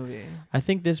for this movie? I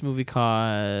think this movie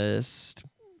cost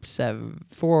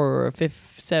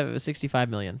 65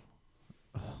 million.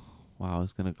 Wow, I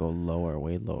was gonna go lower,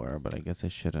 way lower, but I guess I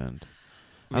shouldn't.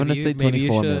 I'm Maybe gonna say maybe you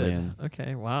 24 should. million.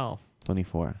 Okay, wow.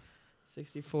 24.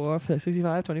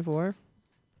 65, 24.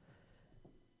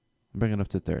 Bring it up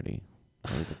to 30.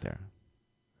 I'll leave it there.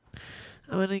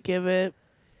 I'm gonna give it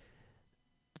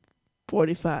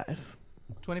 45.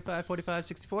 25, 45,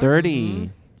 64? 30. Mhm.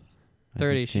 I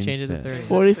 30. just She changed it to it. 30.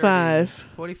 45.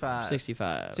 45.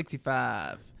 65.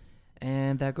 65.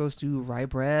 And that goes to Rye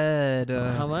Bread.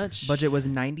 How much? Budget was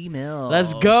 90 mil.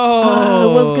 Let's go. I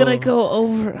was gonna go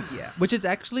over. Yeah, which is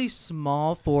actually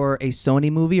small for a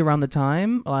Sony movie around the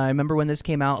time. I remember when this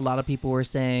came out, a lot of people were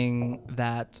saying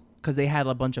that because they had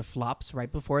a bunch of flops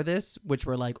right before this, which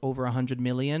were like over 100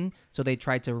 million. So they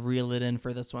tried to reel it in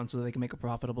for this one so they can make a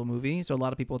profitable movie. So a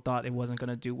lot of people thought it wasn't going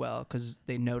to do well because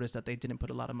they noticed that they didn't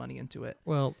put a lot of money into it.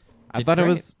 Well, I did thought it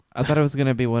great. was. I thought it was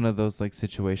gonna be one of those like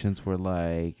situations where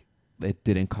like it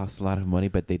didn't cost a lot of money,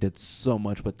 but they did so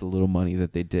much with the little money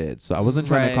that they did. So I wasn't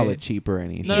trying to call Right. it cheap or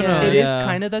anything. No, Yeah. It is yeah.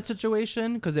 kind of that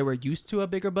situation because they were used to a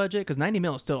bigger budget because 90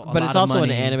 mil is still a But lot it's of also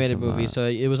money. an animated It's a movie, lot. so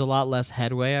it was a lot less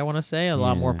headway. I want to say a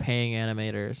lot more Yeah. paying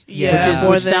animators, Yeah,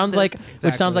 more which than sounds the- like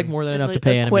more than And, enough to like,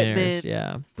 pay animators. equipment.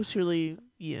 Yeah, Which really,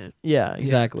 yeah. yeah,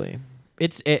 exactly.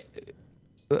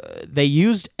 They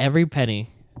used every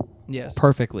penny Yes.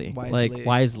 perfectly, Wisely.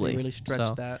 wisely. They really stretched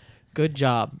So, that. good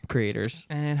job, creators.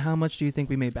 And how much do you think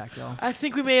we made back, y'all? I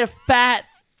think we made a fat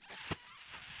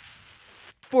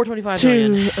 425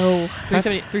 million.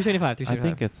 375. I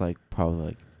think it's like probably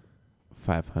like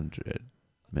 500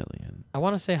 million. I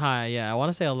want to say high. Yeah, I want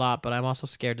to say a lot, but I'm also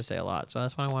scared to say a lot. So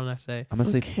that's why I want to say. I'm gonna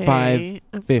say Okay.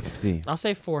 550. I'll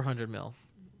say 400 mil.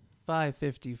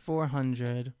 550,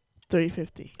 400,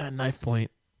 350. At knife point.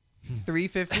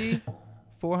 350,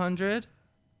 400,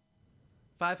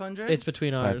 500. It's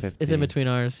between ours. It's 550. in between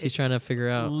ours. He's It's trying to figure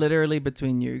out. literally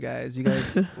between you guys. You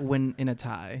guys win in a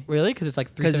tie. Really? Because it's like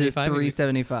Because you're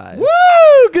 375. 375.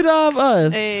 Woo! Good job,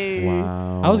 us. Hey.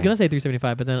 Wow. I was gonna say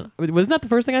 375, but then wasn't that the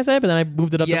first thing I said? But then I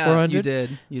moved it up to Yeah, 400. you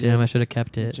did. You Damn, I did. should have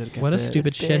kept it. should've kept What a it.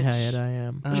 stupid Bitch. shithead I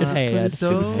am. Uh, Shithead.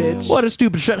 so- Stupid bitch. What a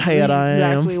stupid shithead I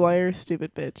am. Exactly why you're a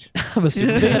stupid bitch. I'm a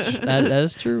stupid bitch. That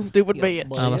is true. Stupid Yeah, bitch.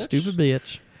 boy. I'm a Bitch. stupid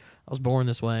bitch. I was born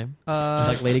this way. Just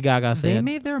like Lady Gaga They said.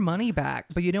 made their money back,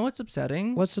 but you know what's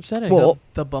upsetting? What's upsetting? Well,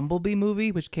 The Bumblebee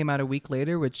movie, which came out a week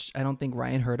later, which I don't think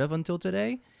Ryan heard of until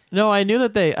today. No, I knew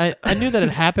that I knew that it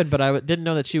happened, but I didn't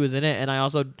know that she was in it, and I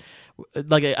also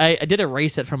I did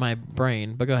erase it from my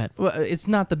brain. But go ahead. Well, it's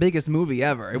not the biggest movie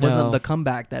ever. It No. wasn't the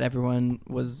comeback that everyone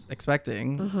was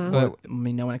expecting. Mhm. Well, I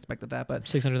mean, no one expected that, but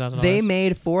 $600,000. they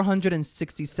made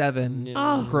 467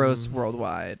 Oh. gross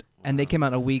worldwide. and they came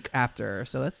out a week after.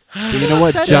 So that's But you know what?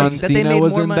 upsetting John that they Cena made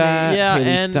was more in money. that. Yeah, Haley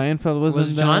and Steinfeld was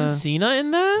Was in John that. Cena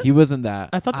in that? He was in that.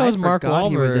 I thought that was Mark forgot Wahlberg.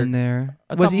 He was in there.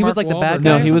 I Was thought he was Mark like the bad Wahlberg guy?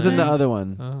 No, or he was in the something? other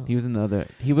one. Oh. He was in the other.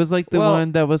 He was like the Well-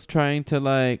 one that was trying to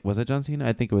like. Was it John Cena?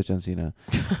 I think it was John Cena.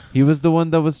 He was the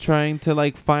one that was trying to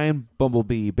like find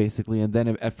Bumblebee basically, and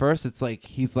then at first it's like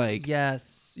he's like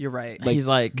Yes, you're right. like- He's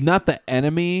like, not the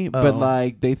enemy, but Oh.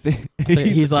 like they think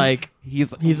he's like,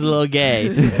 he's he's a little gay.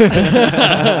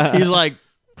 He's like,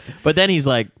 but then he's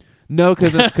like, no,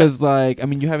 because like I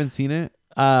mean you haven't seen it.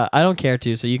 I don't care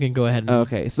to, so you can go ahead. And,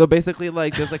 Okay, so basically,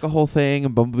 like, there's like a whole thing,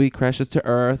 and Bumblebee crashes to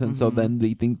Earth, and so Mhm.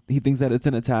 then he thinks that it's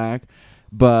an attack,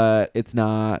 but it's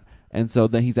not, and so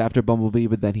then he's after Bumblebee,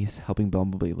 but then he's helping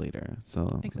Bumblebee later.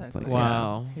 So it's Exactly. like,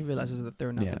 Wow. He realizes that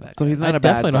they're not yeah. the bad So guy. he's I not a bad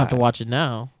definitely don't have to guy. watch it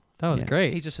now. That was Yeah.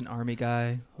 great. He's just an army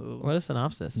guy. Who, What a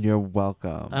synopsis. You're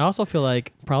welcome. I also feel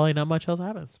like probably not much else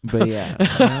happens. But yeah,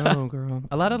 no, girl.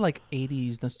 A lot of like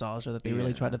 80s nostalgia that they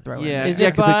really try to throw yeah, in. Is yeah,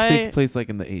 it 'cause by- it takes place like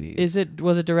in the 80s.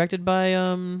 Was it directed by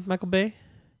Michael Bay?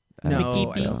 No,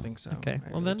 Mickey I B? don't think so. Okay, I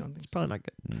well really then don't think it's so. probably not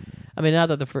good. Mm. I mean, not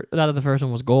that the first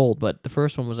one was gold, but the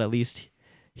first one was at least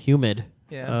humid.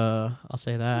 Yeah. I'll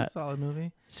say It's a that. solid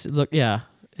movie. Look, yeah,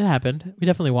 it happened. We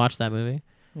definitely watched that movie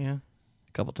Yeah.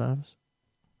 a couple times.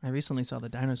 I recently saw the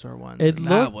dinosaur one. It and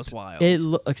that looked- was wild.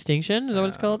 Extinction is that what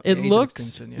it's called? The It Age of looks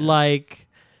Extinction, yeah. like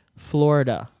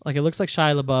Florida. Like it looks like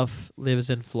Shia LaBeouf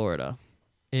lives in Florida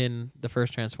in the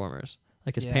first Transformers.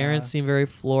 Like his Yeah. parents seem very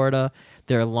Florida.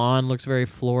 Their lawn looks very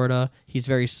Florida. He's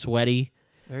very sweaty.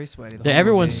 Very sweaty. the whole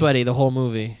Everyone's movie. sweaty the whole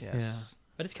movie. Yeah. Yes.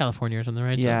 But it's California or something,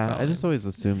 right? So Yeah, I probably. just always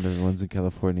assumed everyone's in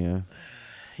California.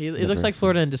 It looks Never like seen-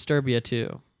 Florida and Disturbia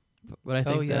too. But I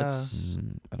think Oh, yeah. that's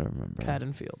I don't remember.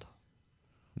 Haddonfield.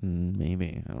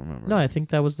 Maybe I don't remember. No, I think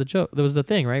that was the joke. That was the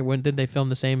thing, right? When did they film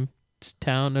the same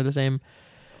town or the same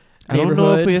I don't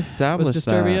know if we was established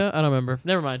Disturbia? I don't remember.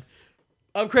 Never mind.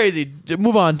 I'm crazy.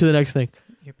 Move on to the next thing.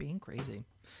 You're being crazy.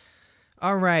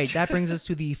 All right, that brings us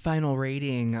to the final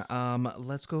rating.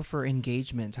 Let's go for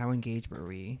engagement. How engaged were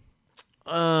we?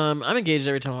 I'm engaged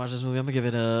every time I watch this movie. I'm gonna give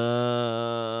it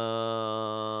a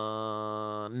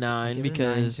 9 give it a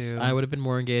because 9 too. I would have been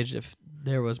more engaged if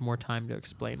there was more time to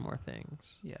explain more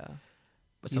things. Yeah.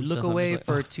 But You some look stuff I'm away just like,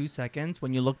 for ugh. 2 seconds.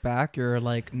 When you look back, you're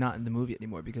like not in the movie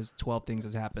anymore because 12 things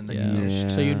has happened that you Yeah.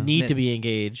 missed. So you Yeah. need to be Missed.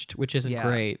 engaged, which isn't Yeah.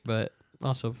 great, but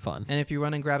also fun. And if you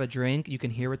run and grab a drink, you can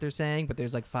hear what they're saying, but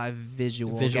there's like 5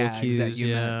 visual gags cues, that you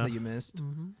yeah. that you missed.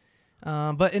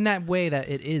 Mm-hmm. But in that way, that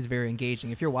it is very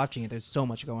engaging. If you're watching it, there's so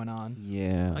much going on.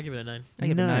 Yeah. I'll give it a 9. I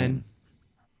give it a 9.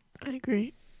 I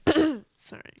agree.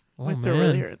 Sorry. Oh, My throat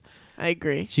really man. hurts. I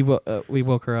agree. We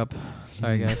woke her up.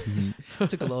 Sorry, guys.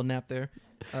 Took a little nap there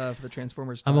for the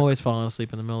Transformers. I'm talk. always falling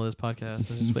asleep in the middle of this podcast.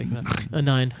 I'm just waking up. A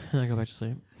 9, and I go back to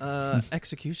sleep.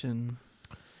 Execution.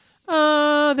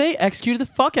 They executed the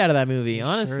fuck out of that movie. You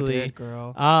Honestly, sure did,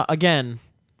 girl. Again,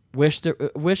 wish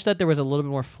that there was a little bit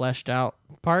more fleshed out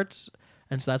parts,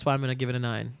 and so that's why I'm gonna give it a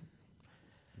 9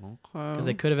 because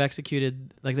they could have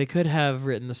executed, like they could have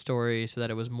written the story so that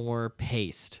it was more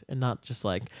paced and not just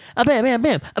like a bam bam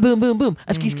bam, a boom boom boom,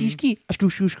 a ski ski ski, a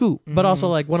skoo skoo skoo. But also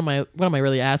like what am I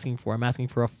really asking for? I'm asking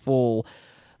for a full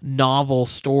novel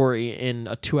story in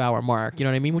a 2-hour mark. You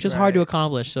know what I mean? Which is hard to Right.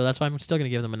 accomplish. So that's why I'm still gonna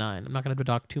give them a 9. I'm not gonna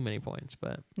dock too many points,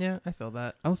 but. Yeah, I feel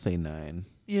that. I'll say 9.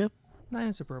 Yep. 9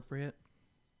 is appropriate.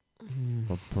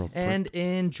 Mm. And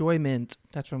enjoyment.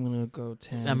 That's where I'm gonna go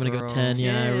 10. I'm gonna go girl. 10.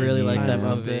 Yeah, I 10. really like I that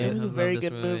loved movie. it. It was I a love very this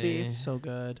good movie. So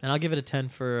good. And I'll give it a 10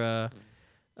 for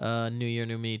New Year,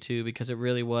 New Me too, because it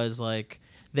really was like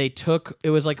they took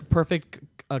it was like a perfect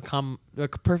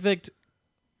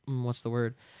what's the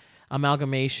word,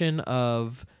 amalgamation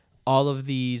of all of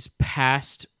these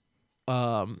past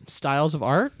styles of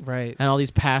art Right. and all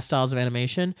these past styles of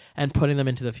animation and putting them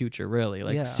into the future, really,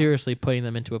 like Yeah. seriously putting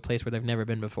them into a place where they've never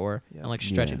been before Yeah. and like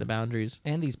stretching Yeah. the boundaries.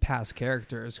 And these past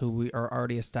characters who we are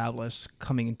already established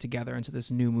coming together into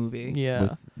this new movie.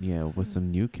 Yeah. With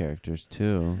some new characters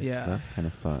too. Yeah. So that's kind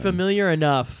of fun. Familiar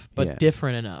enough, but Yeah.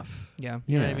 different enough. Yeah.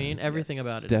 You know what I Yeah. mean? Everything Yes.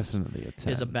 about it Definitely a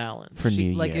 10. is a balance. For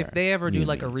New Like Year. if they ever do New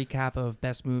like a Me. recap of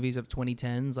best movies of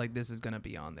 2010s, like this is gonna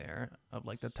be on there of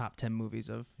like the top 10 movies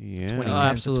of Yeah. 2010s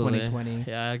absolutely. to 2020.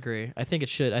 Yeah, I agree. I think it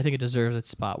should. I think it deserves its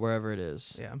spot wherever it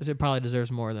is. Yeah. But it probably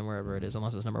deserves more than wherever it is,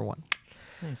 unless it's number 1.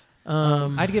 Nice.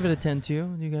 Um, I'd give it a 10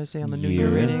 too. You guys say on the New Yeah. Year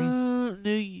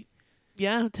rating?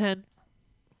 Yeah, 10.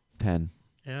 10.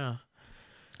 yeah.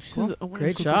 This is a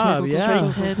Great wonderful job. straight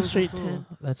Yeah. 10, straight 10.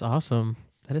 That's awesome.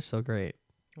 That is so great.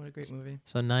 What a great movie.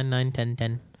 So 9, 9, 10,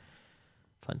 10.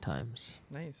 Fun times.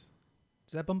 Nice.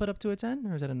 Does that bump it up to a 10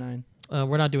 or is that a 9?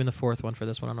 We're not doing the fourth one for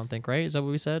this one, I don't think, right? Is that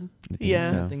what we said? I think Yeah.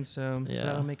 I so. think so. Yeah. So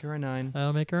that'll make her a 9.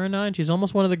 I'll make her a 9. She's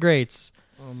almost one of the greats.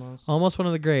 Almost. Almost one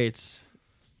of the greats.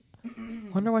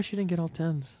 Wonder why she didn't get all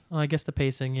 10s. Oh, I guess the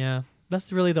pacing, yeah.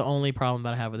 That's really the only problem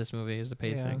that I have with this movie is the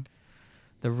pacing. Yeah.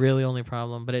 The really only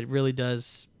problem. But it really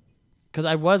does... Because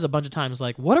I was a bunch of times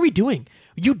like, what are we doing?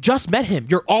 You just met him.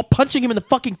 You're all punching him in the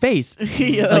fucking face.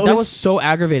 Yeah, Like that was so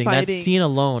aggravating. That fighting. scene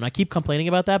alone. I keep complaining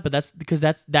about that, but that's because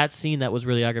that's that scene that was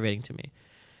really aggravating to me.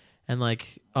 And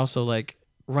like also like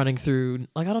running through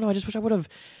like I don't know, I just wish I would have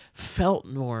felt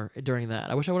more during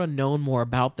that. I wish I would have known more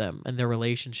about them and their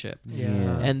relationship.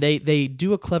 Yeah. And they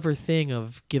do a clever thing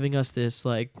of giving us this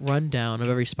like rundown of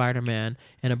every Spider-Man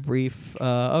and a brief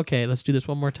okay, let's do this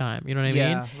one more time. You know what I mean?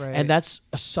 Yeah, right. And that's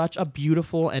such a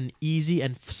beautiful and easy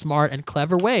and smart and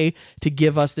clever way to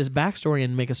give us this backstory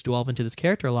and make us delve into this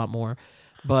character a lot more.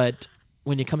 But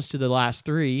when it comes to the last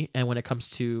three and when it comes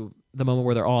to the moment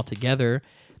where they're all together,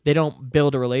 they don't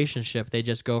build a relationship. They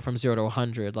just go from 0 to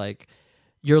 100. Like,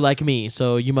 you're like me,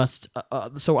 so you must.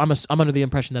 So I'm under the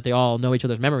impression that they all know each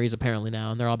other's memories apparently now,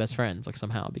 and they're all best friends, like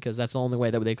somehow, because that's the only way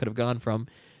that they could have gone from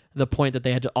the point that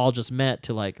they had all just met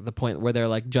to like the point where they're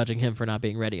like judging him for not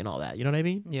being ready and all that. You know what I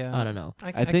mean? Yeah. I don't know.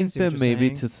 I can think see what that you're maybe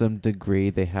saying. to some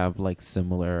degree they have like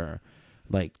similar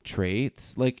like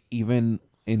traits, like even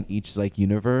in each like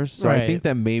universe. So I Right. think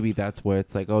that maybe that's where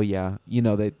it's like, oh yeah, you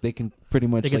know, they can pretty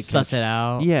much They can like suss it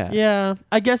out. Yeah. Yeah.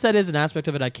 I guess that is an aspect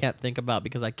of it I can't think about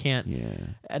because I can't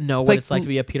Yeah. know It's what like it's like to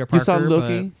be a Peter You Parker. saw but-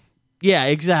 Loki? Yeah,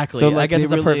 exactly. So, I like, guess they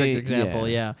it's a perfect really- example.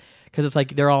 yeah. Yeah, because it's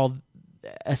like they're all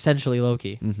essentially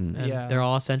Loki, Mm-hmm. and Yeah. they're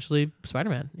all essentially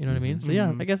Spider-Man. You know what I mean? So yeah,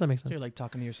 Mhm. I guess that makes So sense. you're like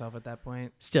talking to yourself at that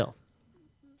point. Still,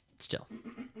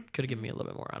 could have given me a little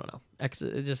bit more. I don't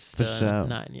know. Just For sure.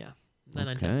 9. Yeah, 9,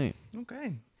 9, 10. Okay.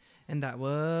 Okay. And that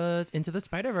was Into the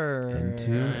Spider-Verse. Into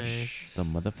Nice. the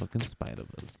motherfucking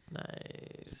Spider-Verse.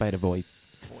 Nice. Spider-Voice.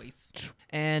 Voice.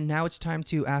 And now it's time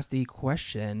to ask the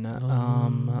question.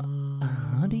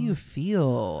 How do you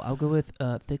feel? I'll go with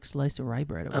thick slice of rye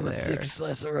bread over I'm a there. thick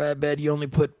slice of rye bread. You only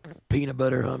put peanut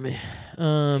butter on me.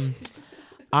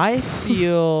 I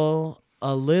feel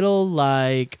a little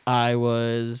like I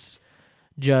was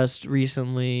just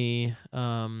recently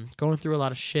going through a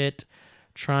lot of shit,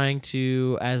 trying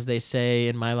to, as they say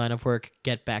in my line of work,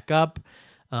 get back up.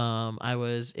 I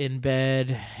was in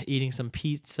bed eating some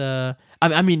pizza.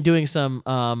 I mean, doing some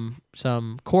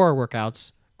core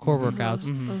workouts.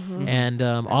 Mhm. And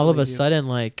all of a believe you. sudden,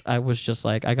 like I was just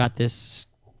like, I got this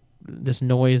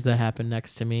noise that happened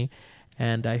next to me,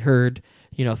 and I heard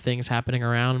things happening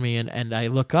around me, and I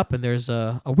look up and there's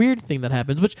a weird thing that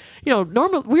happens, which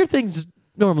weird things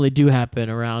normally do happen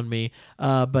around me,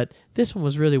 but this one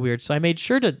was really weird. So I made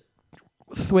sure to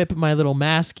thwip my little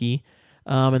masky.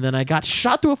 And then I got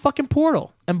shot through a fucking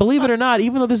portal. And believe it or not,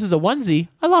 even though this is a onesie,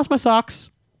 I lost my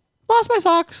socks. Lost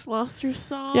your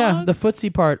socks. Yeah, the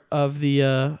footsie part of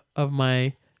the of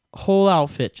my whole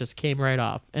outfit just came right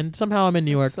off. And somehow I'm in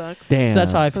New York. Sucks. Damn. So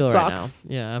that's how I feel That right now. sucks.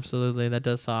 Yeah, absolutely. That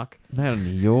does suck. Not in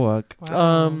New York.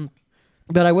 Wow.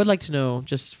 But I would like to know,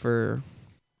 just for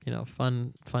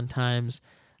fun times,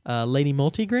 Lady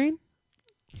Multigrain?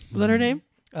 Was that her name?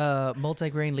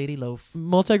 Multigrain Lady Loaf.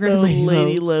 Multigrain The Lady,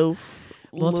 lady Loaf. loaf.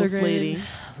 Loaf Multigrain lady.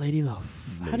 Lady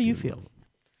Loaf. How do you feel?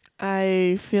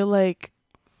 I feel like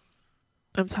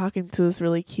I'm talking to this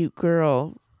really cute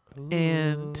girl,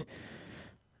 and Ooh.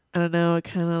 I don't know. I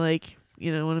kind of like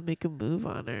want to make a move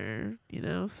on her,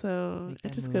 So Make I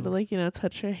that just gotta move.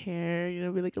 touch her hair,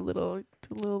 be like a little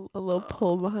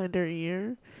pull behind her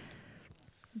ear.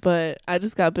 But I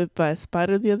just got bit by a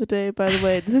spider the other day. By the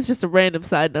way, this is just a random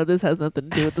side note. This has nothing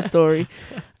to do with the story.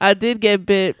 I did get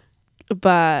bit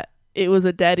by. It was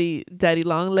a daddy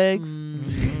long legs.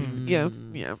 Yeah,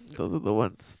 those are the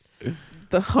ones.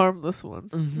 The harmless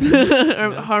ones.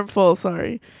 Or harmful,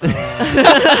 sorry.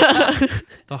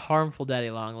 The harmful daddy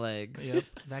long legs. Yep,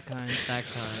 that kind. That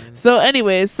kind. So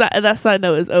anyways, that side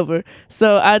note is over.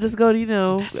 So I just go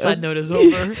to, Side note is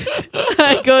over.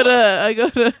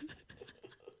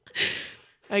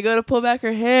 I go to pull back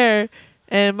her hair,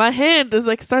 and my hand is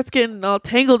like starts getting all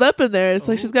tangled up in there. It's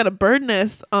like she's got a bird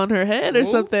nest on her head or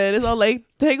something. It's all like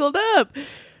tangled up.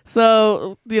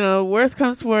 So, worst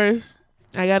comes to worst,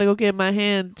 I gotta go get my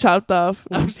hand chopped off.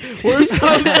 Worst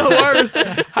comes to worst.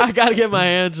 I gotta get my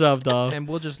hand chopped off. And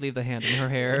we'll just leave the hand in her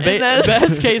hair.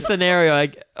 Best case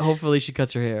scenario, hopefully she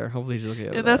cuts her hair. Hopefully she's okay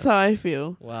with And that's that. how I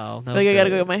feel. Wow. That Like was I gotta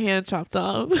great. go get my hand chopped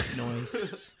off.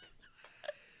 Noise.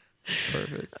 That's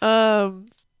perfect. I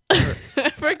I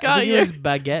forgot think it your was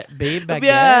baguette, babe, baguette.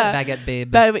 Yeah. Baguette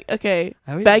babe. okay.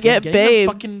 How are you Baguette getting them babe.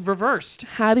 fucking reversed.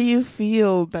 How do you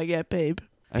feel, baguette babe?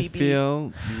 I BB.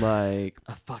 feel like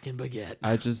A fucking baguette.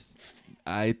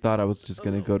 I thought I was just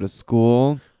gonna go to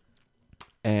school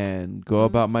and go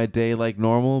about my day like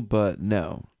normal, but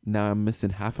no. Now I'm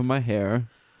missing half of my hair,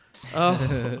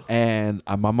 Oh. and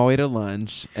I'm on my way to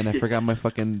lunch, and I forgot my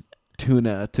fucking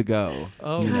tuna to go.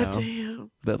 Oh. You God know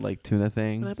damn. that like tuna What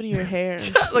thing. happened to your hair?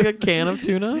 Like a can of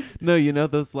tuna? No, you know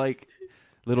those like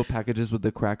little packages with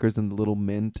the crackers and the little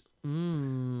mint.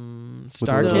 Mmm. with the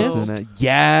Star little Kiss? tuna.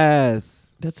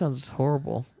 Yes. That sounds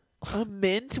horrible. A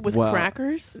mint with Wow.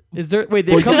 crackers? Is there? Wait,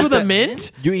 it comes with a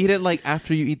mint, You eat it like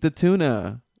after you eat the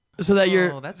tuna. so that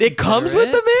Oh, that's It comes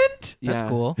with the mint. That's Yeah.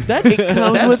 cool. That's It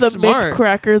comes that's with a smart. mint,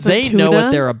 crackers, They and tuna? know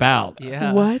what they're about.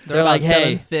 Yeah. What? They're like, about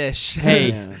selling hey, fish. hey.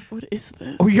 Yeah. What is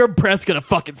this? Oh, your breath's gonna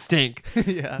fucking stink.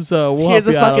 yeah. So we'll Here's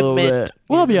help you a out a fucking little mint. bit.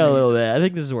 We'll help Here's you a out a little mint. bit. I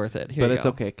think this is worth it. Here But you it's go.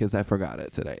 okay because I forgot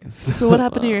it today. So what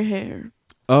happened to your hair?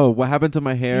 Oh, what happened to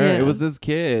my hair? Yeah. It was this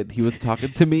kid. He was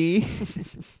talking to me.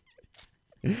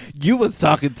 You was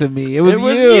talking to me. It was you.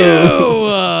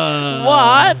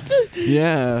 What?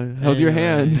 Yeah. How's your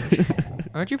hand?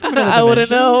 Aren't you from another I wouldn't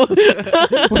dimension?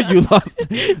 know. What, you lost?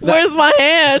 Where's my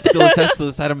hand? Still attached to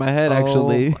the side of my head,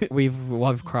 actually. Oh,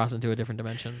 we've crossed into a different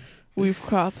dimension. We've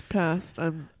crossed past.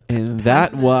 And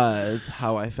that was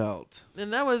how I felt.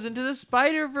 And that was Into the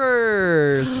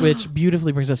Spider-Verse, which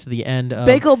beautifully brings us to the end of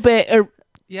Bagel Bay or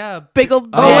Yeah. Bagel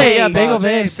Oh, Jay. wait, yeah, Bagel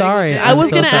Jay, Babe. Sorry. Jay. I I'm was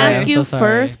so gonna sorry. ask I'm you so sorry.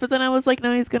 first, but then I was like,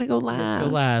 no, he's gonna go Let's last. go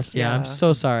last. Yeah, I'm Yeah.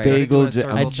 so sorry. Bagel do a J-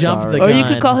 circle I jerk. jumped the Or gun. you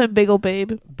could call him Bagel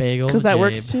Babe Bagel because that Jabe.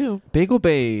 works too. Bagel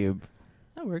Babe.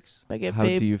 That works. Bagel How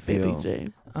Babe, do you feel? Baby J.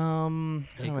 How do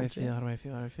Bagel I Jay. feel? How do I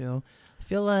feel? How do I feel? I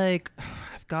feel like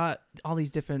I've got all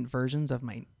these different versions of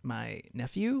my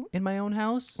nephew in my own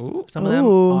house. Ooh. Some of them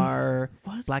Ooh. are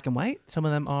What? black and white. Some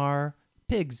of them are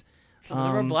pigs. Some of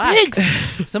them are Um, black.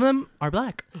 Pigs. Some of them are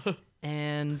black,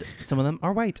 and some of them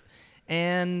are white.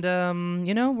 And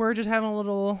we're just having a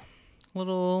little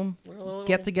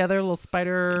get together, little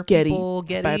spider Getty. people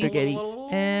getty. Spider Getty.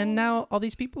 And now all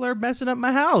these people are messing up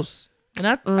my house. And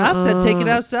I said, take it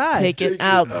outside. Take it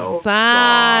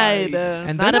outside.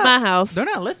 And Not they're in my house. They're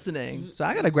not listening, so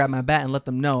I gotta grab my bat and let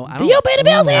them know. I don't. Yo, baby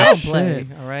Bill's I here. don't play.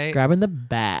 Shit. All right. Grabbing the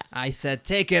bat. I said,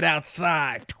 take it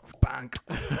outside. Bonk.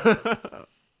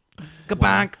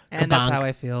 Kabonk. And that's Kabonk. how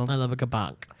I feel. I love a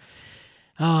kabonk.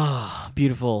 Ah,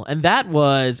 beautiful. And that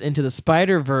was Into the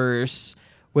Spider-Verse,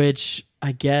 which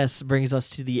I guess brings us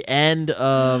to the end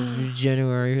of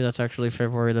January. That's actually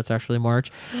February. That's actually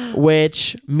March,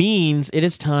 which means it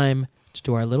is time to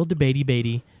do our little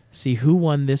debatey, see who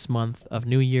won this month of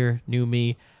New Year, New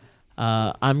Me. We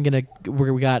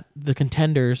got the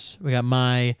contenders. We got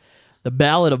the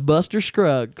Ballad of Buster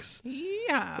Scruggs.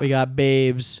 Yeah. We got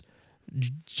Babe's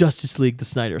Justice League, the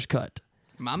Snyder's Cut.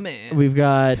 My man. We've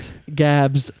got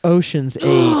Gab's Ocean's 8.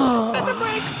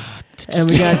 And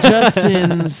we got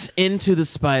Justin's Into the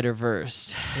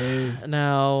Spider-Verse.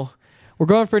 Now, we're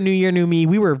going for New Year, New Me.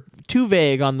 We were too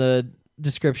vague on the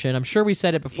description. I'm sure we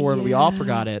said it before, but we all Yeah.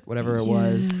 forgot it, whatever it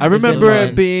was. I It's been remember it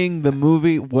months. being the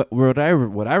movie. What I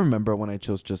remember when I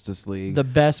chose Justice League. The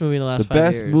best movie in the last The 5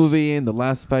 best years. movie in the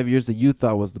last 5 years that you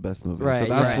thought was the best movie. Right, So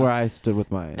that's right. where I stood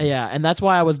with mine. Yeah, and that's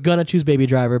why I was going to choose Baby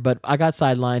Driver, but I got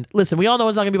sidelined. Listen, we all know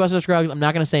it's not going to be Buster Scruggs. I'm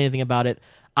not going to say anything about it.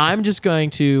 I'm just going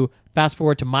to fast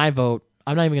forward to my vote.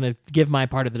 I'm not even going to give my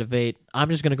part of the debate. I'm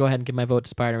just going to go ahead and give my vote to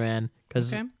Spider-Man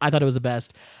because Okay. I thought it was the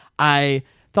best. I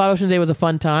thought Ocean's 8 was a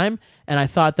fun time, and I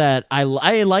thought that I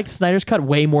liked Snyder's Cut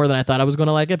way more than I thought I was going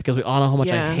to like it because we all know how much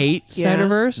I Yeah. hate Yeah.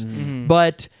 Snyderverse. Mhm.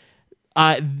 But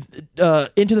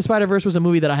Into the Spider-Verse was a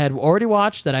movie that I had already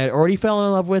watched, that I had already fell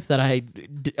in love with, that I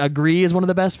agree is one of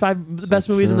the best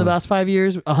movies in the true. last 5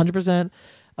 years, 100%.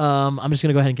 I'm just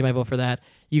gonna go ahead and get my vote for that.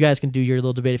 You guys can do your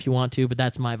little debate if you want to, but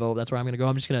that's my vote. That's where I'm gonna go.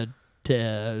 I'm just gonna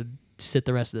sit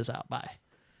the rest of this out. Bye.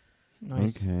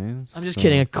 Nice. Okay. I'm just so-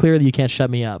 kidding. Clearly, you can't shut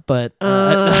me up. But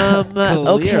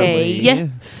Okay. Clearly.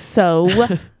 So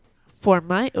for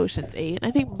my Ocean's 8,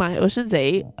 I think my Ocean's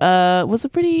 8 was a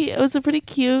pretty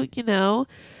cute,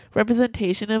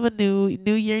 representation of a new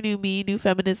year, new me, new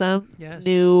feminism, Yes.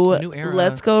 new era.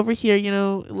 let's go over here,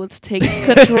 let's take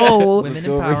control. Women Let's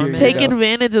go over here. empowerment. Take Yeah.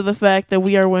 advantage of the fact that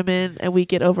we are women and we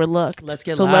get overlooked. Let's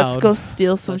get so let's loud. go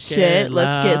steal some Let's shit. get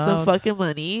Let's get some loud. fucking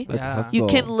money. Let's Yeah. hustle. You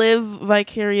can live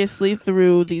vicariously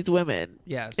through these women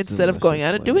Yes. instead of going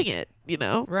out and Deliciously. doing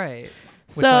it, Right.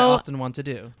 Which I So often want to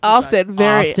do. often,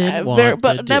 very, often want very, to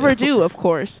but do. never do, of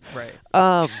course. Right.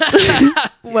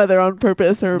 Whether on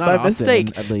purpose or Not by often,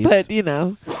 mistake. at least. But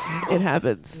it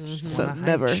happens. So Wanna heist.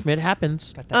 never. Schmidt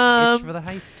happens. Got that itch Um, for the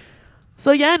heist.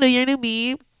 So yeah, New Year, New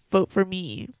Me. Vote for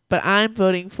me, but I'm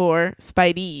voting for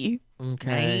Spidey.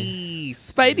 Okay.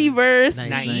 Nice. Spideyverse.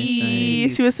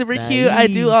 Nice. She was super cute. I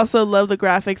do Nice. also love the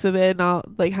graphics of it and all,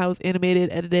 like how it's animated,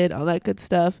 edited, all that good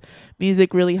stuff.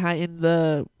 Music really heightened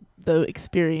the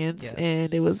experience, Yes.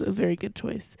 and it was a very good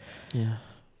choice. Yeah.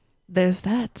 There's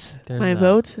that. There's My that.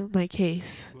 vote, my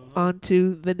case. On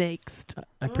to the next.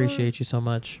 I appreciate you so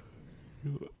much.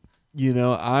 You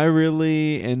know, I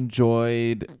really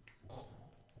enjoyed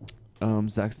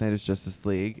Zack Snyder's Justice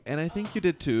League, and I think you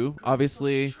did too.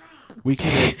 Obviously, we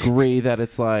can agree that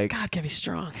it's like God, get me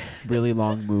strong. really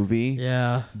long movie,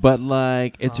 Yeah. but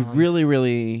like it's Um, really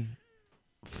really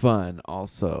fun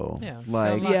also. Yeah. It's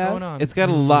like got a lot Yeah. going on. it's got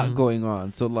a lot Mhm. going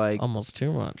on. So like Almost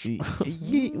too much.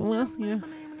 yeah,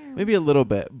 maybe a little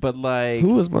bit, but like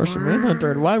Who was Martian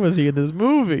Manhunter and why was he in this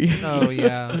movie? Oh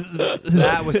yeah,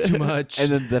 that was too much. and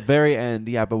then the very end,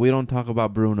 yeah, but we don't talk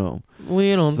about Bruno.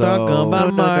 We don't So- talk No, about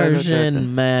no, no, no, no,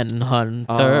 Martian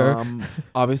Manhunter.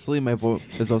 Obviously my vote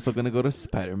is also gonna go to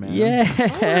Spider-Man. Yeah.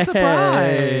 what a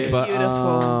surprise. But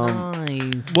Beautiful.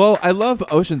 Nice. well, I love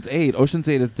Ocean's 8. Ocean's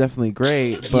 8 is definitely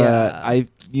great, but Yeah.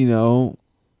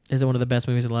 Is it one of the best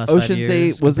movies of the last 5 Ocean's years?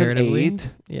 8 was an comparatively? 8,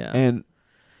 Yeah. and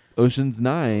Ocean's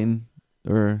 9,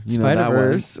 or you know Spider that one.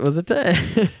 Verse was a 10.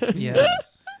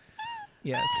 Yes.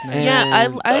 Yes. And- Yeah,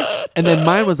 I And then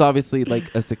mine was obviously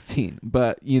like a 16,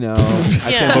 but you know, I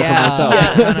Yeah. can't vote for myself.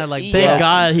 Yeah. Kind of like Thank Thank broke-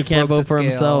 God he can't broke vote the for scale.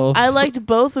 himself. I liked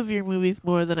both of your movies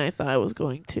more than I thought I was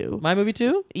going to. My movie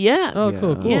too? Yeah. Oh, Yeah.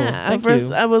 cool, cool. Yeah, at Thank first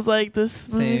you. I was like, "This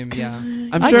movie's Same, yeah.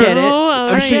 I'm I sure. get it.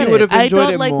 I'm sure you it. would have I enjoyed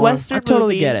don't it like more. Western I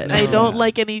totally movies. get it. I No. don't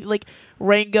like any like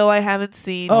Rango. I haven't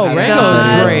seen. Oh, I Rango don't is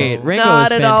know. great. Rango not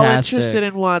is at all fantastic. interested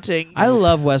in watching. I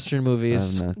love Western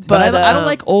movies. I'm not. But But, I don't um,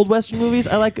 like old Western movies.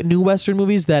 I like new Western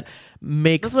movies that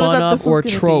make That's what I fun thought of this was or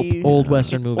gonna trope be. old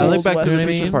Western movies. I like Old Back to the Western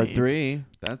Future movie. Part 3.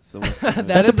 That's a Western movie.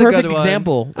 That's is a a good perfect one.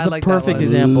 example. I It's like a that perfect one.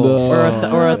 example. Love.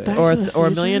 Back Or to the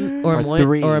a million or a Or million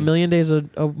three. or a million days a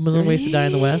million ways to die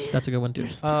in the West. That's a good one too.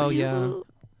 Oh yeah.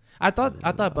 I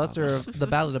thought Buster, the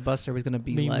Ballad of Buster, was gonna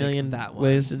be Be like million that one,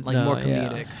 ways to- like no, more yeah.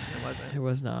 comedic. It wasn't. It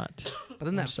was not. But then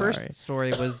I'm that sorry. first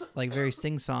story was like very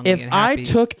sing-songy If and I happy.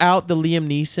 took out the Liam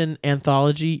Neeson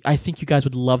anthology, I think you guys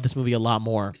would love this movie a lot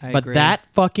more. I But agree. that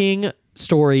fucking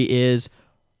story is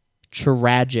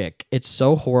tragic. It's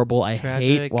so horrible. It's I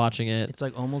hate tragic. watching it. It's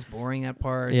like almost boring at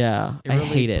parts. Yeah, it I really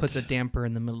hate it. puts a damper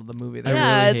in the middle of the movie. I There.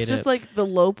 Yeah, really it's hate just it. like the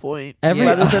low point Every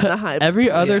rather than the high.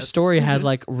 every other Yes. story has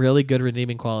like really good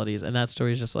redeeming qualities, and that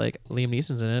story is just like Liam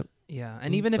Neeson's in it. Yeah,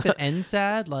 and even if it ends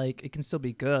sad, like it can still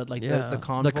be good. Like Yeah. the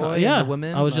convoy, yeah. and the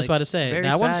women. I was just like, about to say very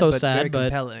that one's so very sad,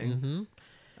 but compelling.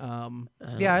 mhm.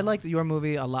 Yeah, I don't know. liked your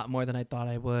movie a lot more than I thought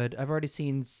I would. I've already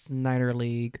seen Snyder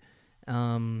League,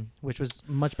 which was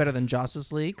much better than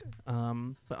Justice League,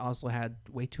 but also had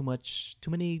too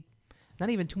many, not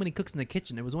even too many cooks in the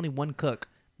kitchen. It was only one cook,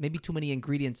 maybe too many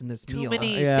ingredients in this Too meal.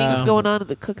 many Yeah. things going on in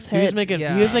the cook's He was head. making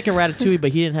Yeah. he was making ratatouille,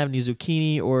 but he didn't have any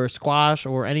zucchini or squash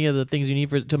or any of the things you need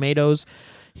for tomatoes.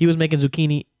 He was making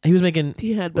zucchini. He was making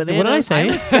He had what bananas. did I say?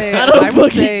 I would say I don't would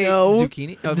fucking say know.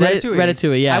 zucchini. Ratatouille.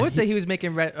 Ratatouille. Yeah, I would say he was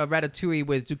making ratatouille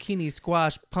with zucchini,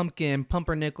 squash, pumpkin,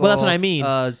 pumpernickel. Well, that's what I mean.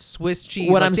 Swiss cheese.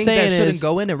 What like I'm things saying that shouldn't is-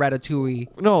 go into ratatouille.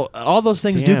 no. All those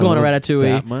things Damn, do go in a was ratatouille.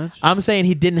 That much? I'm saying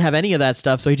he didn't have any of that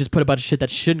stuff, so he just put a bunch of shit that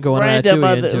shouldn't go in a Random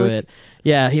ratatouille other- into it.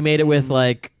 Yeah, he made it with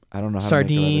like I don't know how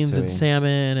sardines to and make a ratatouille.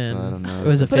 salmon, So I and don't know. it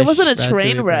was a But fish it wasn't a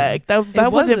train ratatouille. wreck. That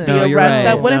wasn't. wouldn't be No, a you're rat. right.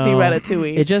 That wouldn't be No.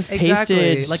 ratatouille. It just Exactly.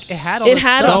 tasted Like, it had all It the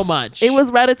had so all- much. It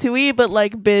was ratatouille, but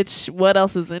like, bitch, what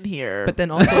else is in here? But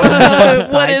then also What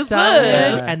side is salad,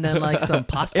 this? and then like some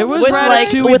pasta. It was With, like-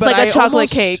 ratatouille, with, but like, a I chocolate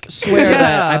almost cake. Swear Yeah.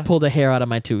 that I pulled a hair out of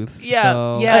my tooth. yeah,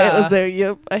 So. Yeah. it was there.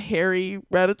 Yep, a hairy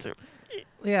ratatouille.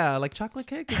 Yeah, like chocolate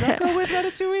cake. Does that go with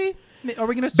ratatouille? Are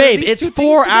we gonna serve Babe, these it's two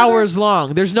 4 things together? hours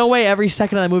long. There's no way every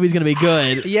second of that movie is gonna be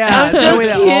good. Yeah, I'm there's no way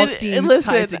that all joking. scenes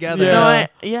Listen, tied together. Yeah.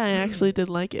 No, I actually did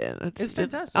like it. I just It's did-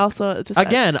 fantastic. Also, it just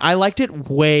Again, I liked it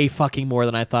way fucking more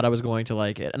than I thought I was going to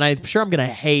like it, and I'm sure I'm gonna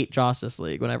hate Justice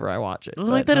League whenever I watch it. I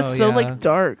like but- that it's Oh, so yeah. like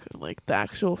dark, like the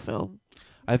actual film.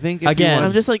 I think if Again, you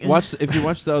I'm just like, watch if you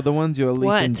watch the other ones, you'll at least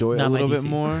What? enjoy it Not a my little bit DC.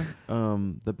 more.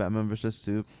 The Batman vs.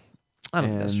 Soup I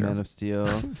don't and think that's true. Man of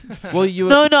Steel. Well, you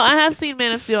no, I have seen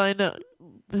Man of Steel. I know.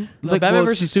 No, like, Batman well,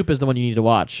 vs. Soup is the one you need to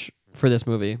watch for this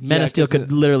movie. Man Yeah, of Steel 'cause could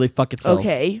it- literally fuck itself.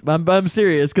 Okay. I'm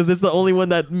serious because it's the only one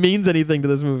that means anything to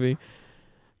this movie.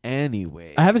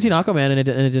 Anyway, I haven't seen Aquaman and it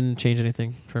didn't change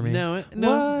anything for me. No,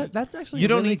 no. What? That's actually You a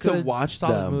don't really need to good, watch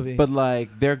solid them, movie. but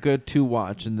like they're good to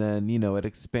watch, and then it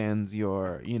expands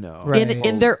your In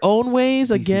Right. their own ways,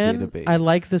 DC again, database. I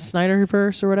like the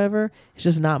Snyderverse or whatever. It's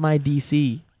just not my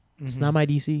DC. It's not my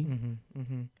DC.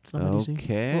 It's not my DC.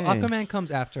 Okay. Well, Aquaman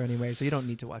comes after anyway, so you don't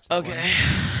need to watch that. Okay.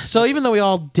 So even though we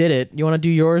all did it, you want to do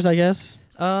yours, I guess?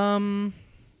 One.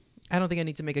 I don't think I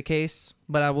need to make a case,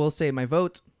 but I will say my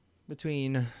vote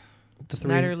between The three.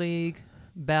 Snyder League,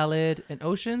 Ballad, and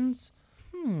Oceans.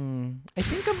 I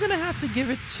think I'm gonna have to give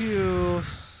it to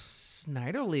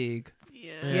Snyder League.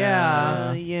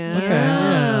 Yeah. Yeah. Okay,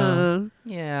 yeah.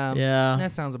 Yeah. Yeah.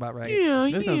 That sounds about right. Yeah.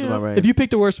 That sounds about right. If you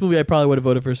picked a worse movie, I probably would have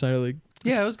voted for Snyder League.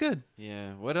 Yeah, it was good.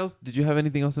 Yeah. What else? Did you have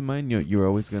anything else in mind? You were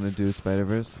always gonna do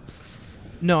Spider-Verse.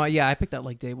 No, yeah, I picked that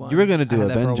like day one. You were gonna do I had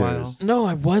that for a while. Avengers. No,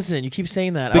 I wasn't. You keep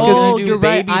saying that. Because Oh, you do you're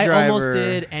right. Baby I Driver. almost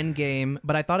did Endgame,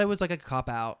 but I thought it was like a cop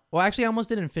out. Well, actually, I almost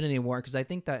did Infinity War because I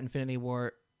think that Infinity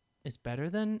War is better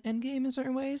than Endgame in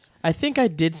certain ways. I think I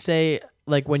did say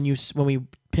like when we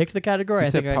picked the category, You I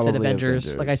said think I said probably Avengers.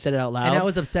 Avengers. Like I said it out loud. And I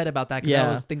was upset about that because Yeah. I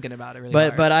was thinking about it really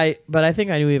but hard. but I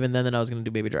think I knew even then that I was going to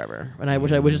do Baby Driver, and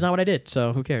which is not what I did.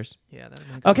 So who cares? Yeah. That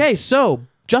was Okay, so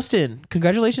Justin,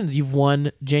 congratulations! You've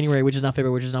won January, which is not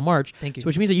February, which is not March. Thank you. So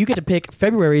which means that you get to pick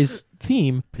February's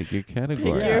theme. Pick your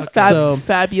category. You're Okay. So-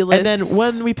 fabulous. And then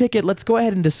when we pick it, let's go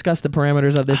ahead and discuss the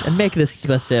parameters of this and make this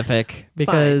specific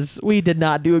because we did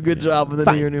not do a good job with the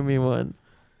Fine. New Year New Me one.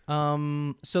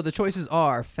 So the choices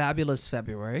are Fabulous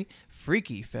February,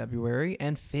 Freaky February,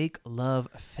 and Fake Love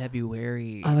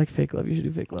February. I like Fake Love. You should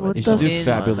do Fake Love. I What think the that was f-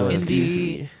 fun. Fabulous. That was in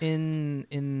easy.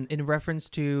 in reference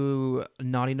to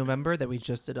Naughty November that we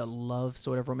just did a love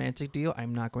sort of romantic deal,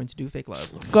 I'm not going to do Fake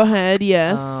Love. go ahead.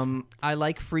 Yes. I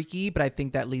like Freaky, but I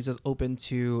think that leaves us open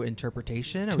to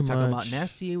interpretation. Are Too we talking much. about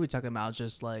nasty? Are we talking about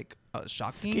just like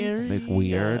shocking? Scary. Like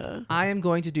weird. Yeah. I am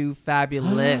going to do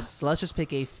Fabulous. Let's just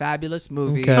pick a fabulous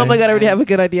movie. Okay. Oh my god! I already and have a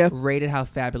good idea. rate it how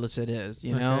fabulous it is.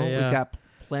 You know, Okay, yeah. we've got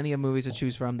plenty of movies to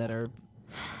choose from that are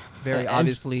very And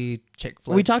obviously chick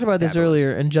flick. We talked about this fabulous.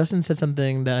 earlier, and Justin said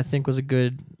something that I think was a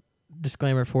good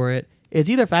disclaimer for it. It's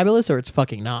either fabulous or it's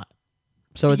fucking not.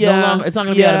 So it's no Yeah, longer. It's not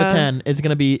going to be out of a yeah. 10. It's going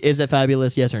to be, is it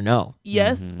fabulous? Yes or no?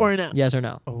 Yes Mhm. or no? Yes or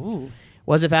no? Oh,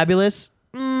 Was it fabulous?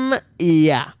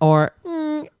 Yeah. Or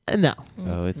no.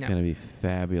 Oh, it's No. gonna be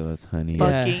fabulous, honey.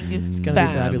 Yeah. Fucking It's going to Fab.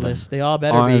 be fabulous. They all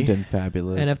better Aren't be. and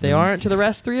fabulous. And if they aren't to the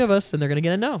rest three of us, then they're going to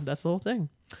get a no. That's the whole thing.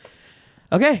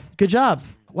 Okay. Good job.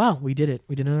 Wow. We did it.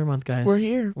 We did another month, guys. We're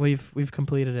here. We've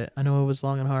completed it. I know it was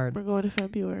long and hard. We're going to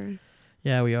February.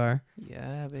 Yeah, we are.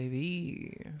 yeah,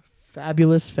 baby.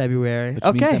 Fabulous February. Which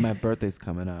means Okay. that my birthday's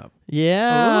coming up.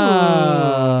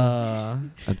 Yeah.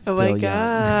 I'm Oh still my young.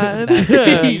 god! That's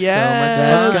gonna be so much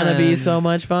That's fun. gonna be so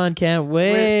much fun. Can't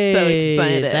wait.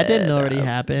 excited. That didn't already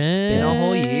happen. In a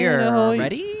whole year. A whole-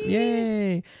 Ready?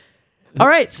 Yay. All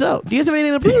right. So, do you guys have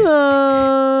anything to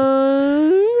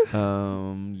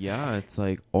plug? Yeah, it's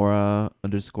like Aura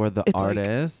 _ the It's like-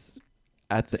 artist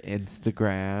at the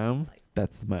Instagram.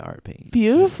 That's my art page.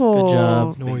 Beautiful. Good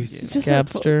job. Thank you. Just a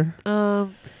po-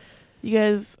 Capster. You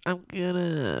guys,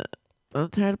 I'm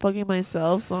tired of plugging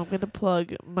myself, so I'm gonna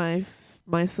plug my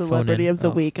celebrity in. of the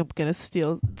Oh. week. I'm gonna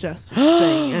steal Justin's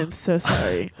thing. I'm so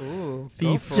sorry. Ooh,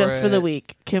 Thief. Just for the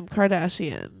week, Kim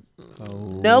Kardashian.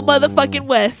 Oh. No motherfucking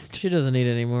West. She doesn't need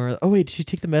it anymore. Oh wait, did she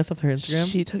take the mess off her Instagram?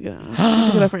 She took it off. She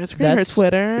took it off her Instagram, her That's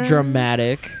Twitter.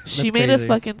 Dramatic. She That's made crazy. a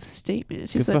fucking statement.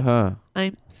 She Good for said, her.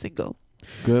 "I'm single."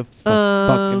 Good for Um,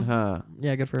 fucking her.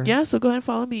 Yeah, good for her. Yeah, so go ahead and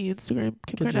follow me Instagram,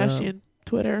 Kim Good job. Kardashian,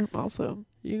 Twitter also.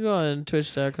 You can go on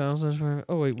twitch.com/.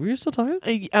 Oh wait, were you still talking?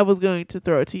 I was going to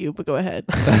throw it to you, but go ahead.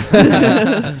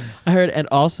 I heard and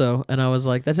also, and I was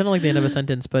like, that sounded like the end of a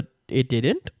sentence, but it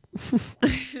didn't.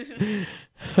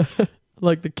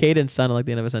 Like the cadence sounded like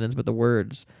the end of a sentence, but the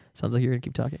words sounds like you're gonna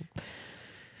keep talking.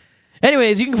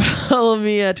 Anyways, you can follow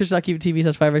me at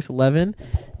twitch.tv/5x11.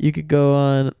 You could go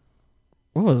on.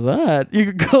 What was that? You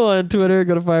could go on Twitter,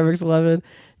 go to 5x11,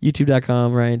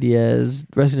 youtube.com, Ryan Diaz,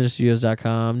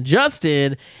 WrestlingStudios.com.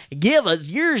 Justin, give us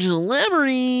your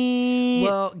celebrity.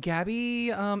 Well, Gabby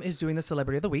is doing the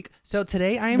celebrity of the week. So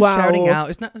today I am Wow. shouting out.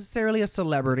 It's not necessarily a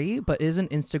celebrity, but it is an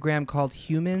Instagram called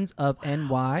Humans of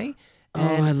NY. Oh,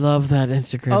 I love that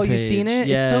Instagram Oh, page. you've seen it?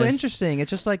 Yes. It's so interesting. It's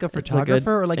just like a It's like a-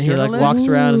 photographer or like and he journalist. like walks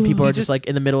around and people He are just like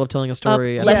in the middle of telling a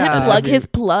story. and Let Yeah. him plug every- his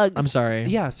plug. I'm sorry.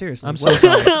 Yeah, seriously. I'm Well, so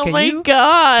sorry. Oh Can my you-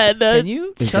 god! Can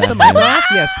you Is shut that the mic him? off?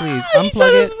 Yes, please. He Unplug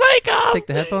shut his it. mic off. Take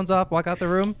the headphones off. Walk out the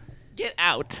room. Get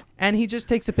out. And he just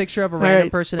takes a picture of a All random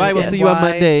right. person. Bye. in We'll see you on NY.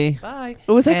 Monday. Bye.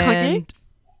 Was that Kanye? And-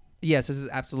 Yes, this is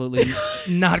absolutely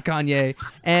not Kanye.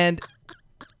 And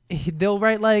they'll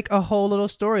write like a whole little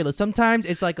story. Like, sometimes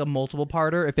it's like a multiple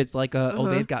parter. If it's like Uh-huh.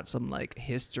 they've got some like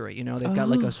history, they've got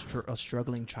like Oh. a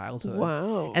struggling childhood.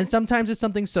 Wow. And sometimes it's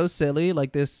something so silly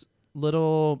like this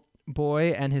little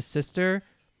boy and his sister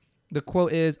The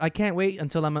quote is, "I can't wait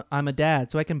until I'm a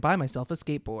dad so I can buy myself a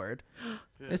skateboard."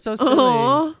 It's so silly.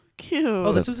 Oh, cute.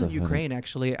 Oh, this That's was so in funny. Ukraine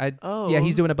actually. Oh. Yeah,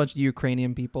 he's doing a bunch of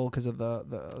Ukrainian people because of the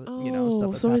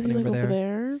stuff that's so is he happening like over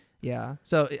there. Yeah.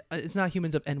 So it's not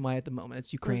Humans of NY at the moment.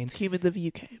 It's Ukraine. It's Humans of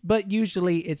UK. But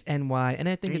usually it's NY, and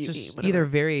I think Or it's UK, just whatever. either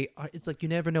very. It's like you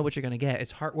never know what you're gonna get.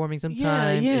 It's heartwarming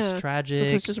sometimes. yeah. It's tragic.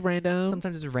 Sometimes it's just random.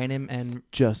 Sometimes it's random and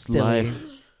Just silly. life.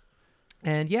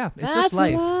 And yeah, it's That's just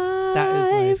life. That is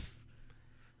life.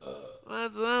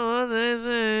 That's not what they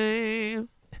say.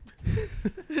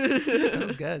 That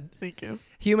was good. Thank you.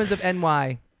 Humans of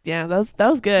NY. Yeah, that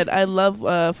was good. I love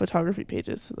photography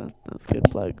pages, so that was a good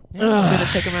plug. Yeah. I'm gonna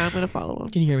check them out. I'm gonna follow them.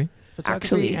 Can you hear me? Photography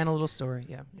Actually- and a little story.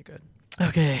 Yeah, you're good.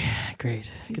 Okay, great.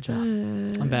 Good job.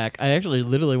 I'm back. I actually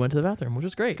literally went to the bathroom, which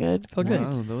was great. Good. Felt Wow, good.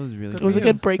 that was really Good It was a for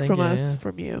you. good break Thank from you, us, yeah.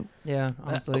 from you. Yeah,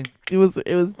 honestly. It was.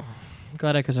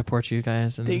 Glad I could support you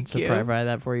guys and Thank you. provide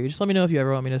that for you. Just let me know if you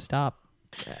ever want me to stop,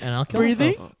 and I'll kill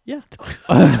Breathing? myself. Yeah.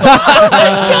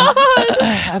 Oh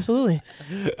Absolutely.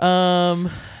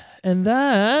 And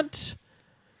that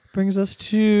brings us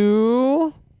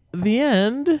to the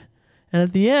end. And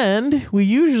at the end, we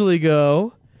usually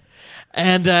go,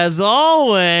 and as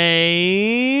always,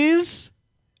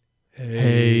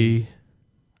 hey.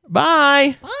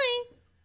 Bye. Bye.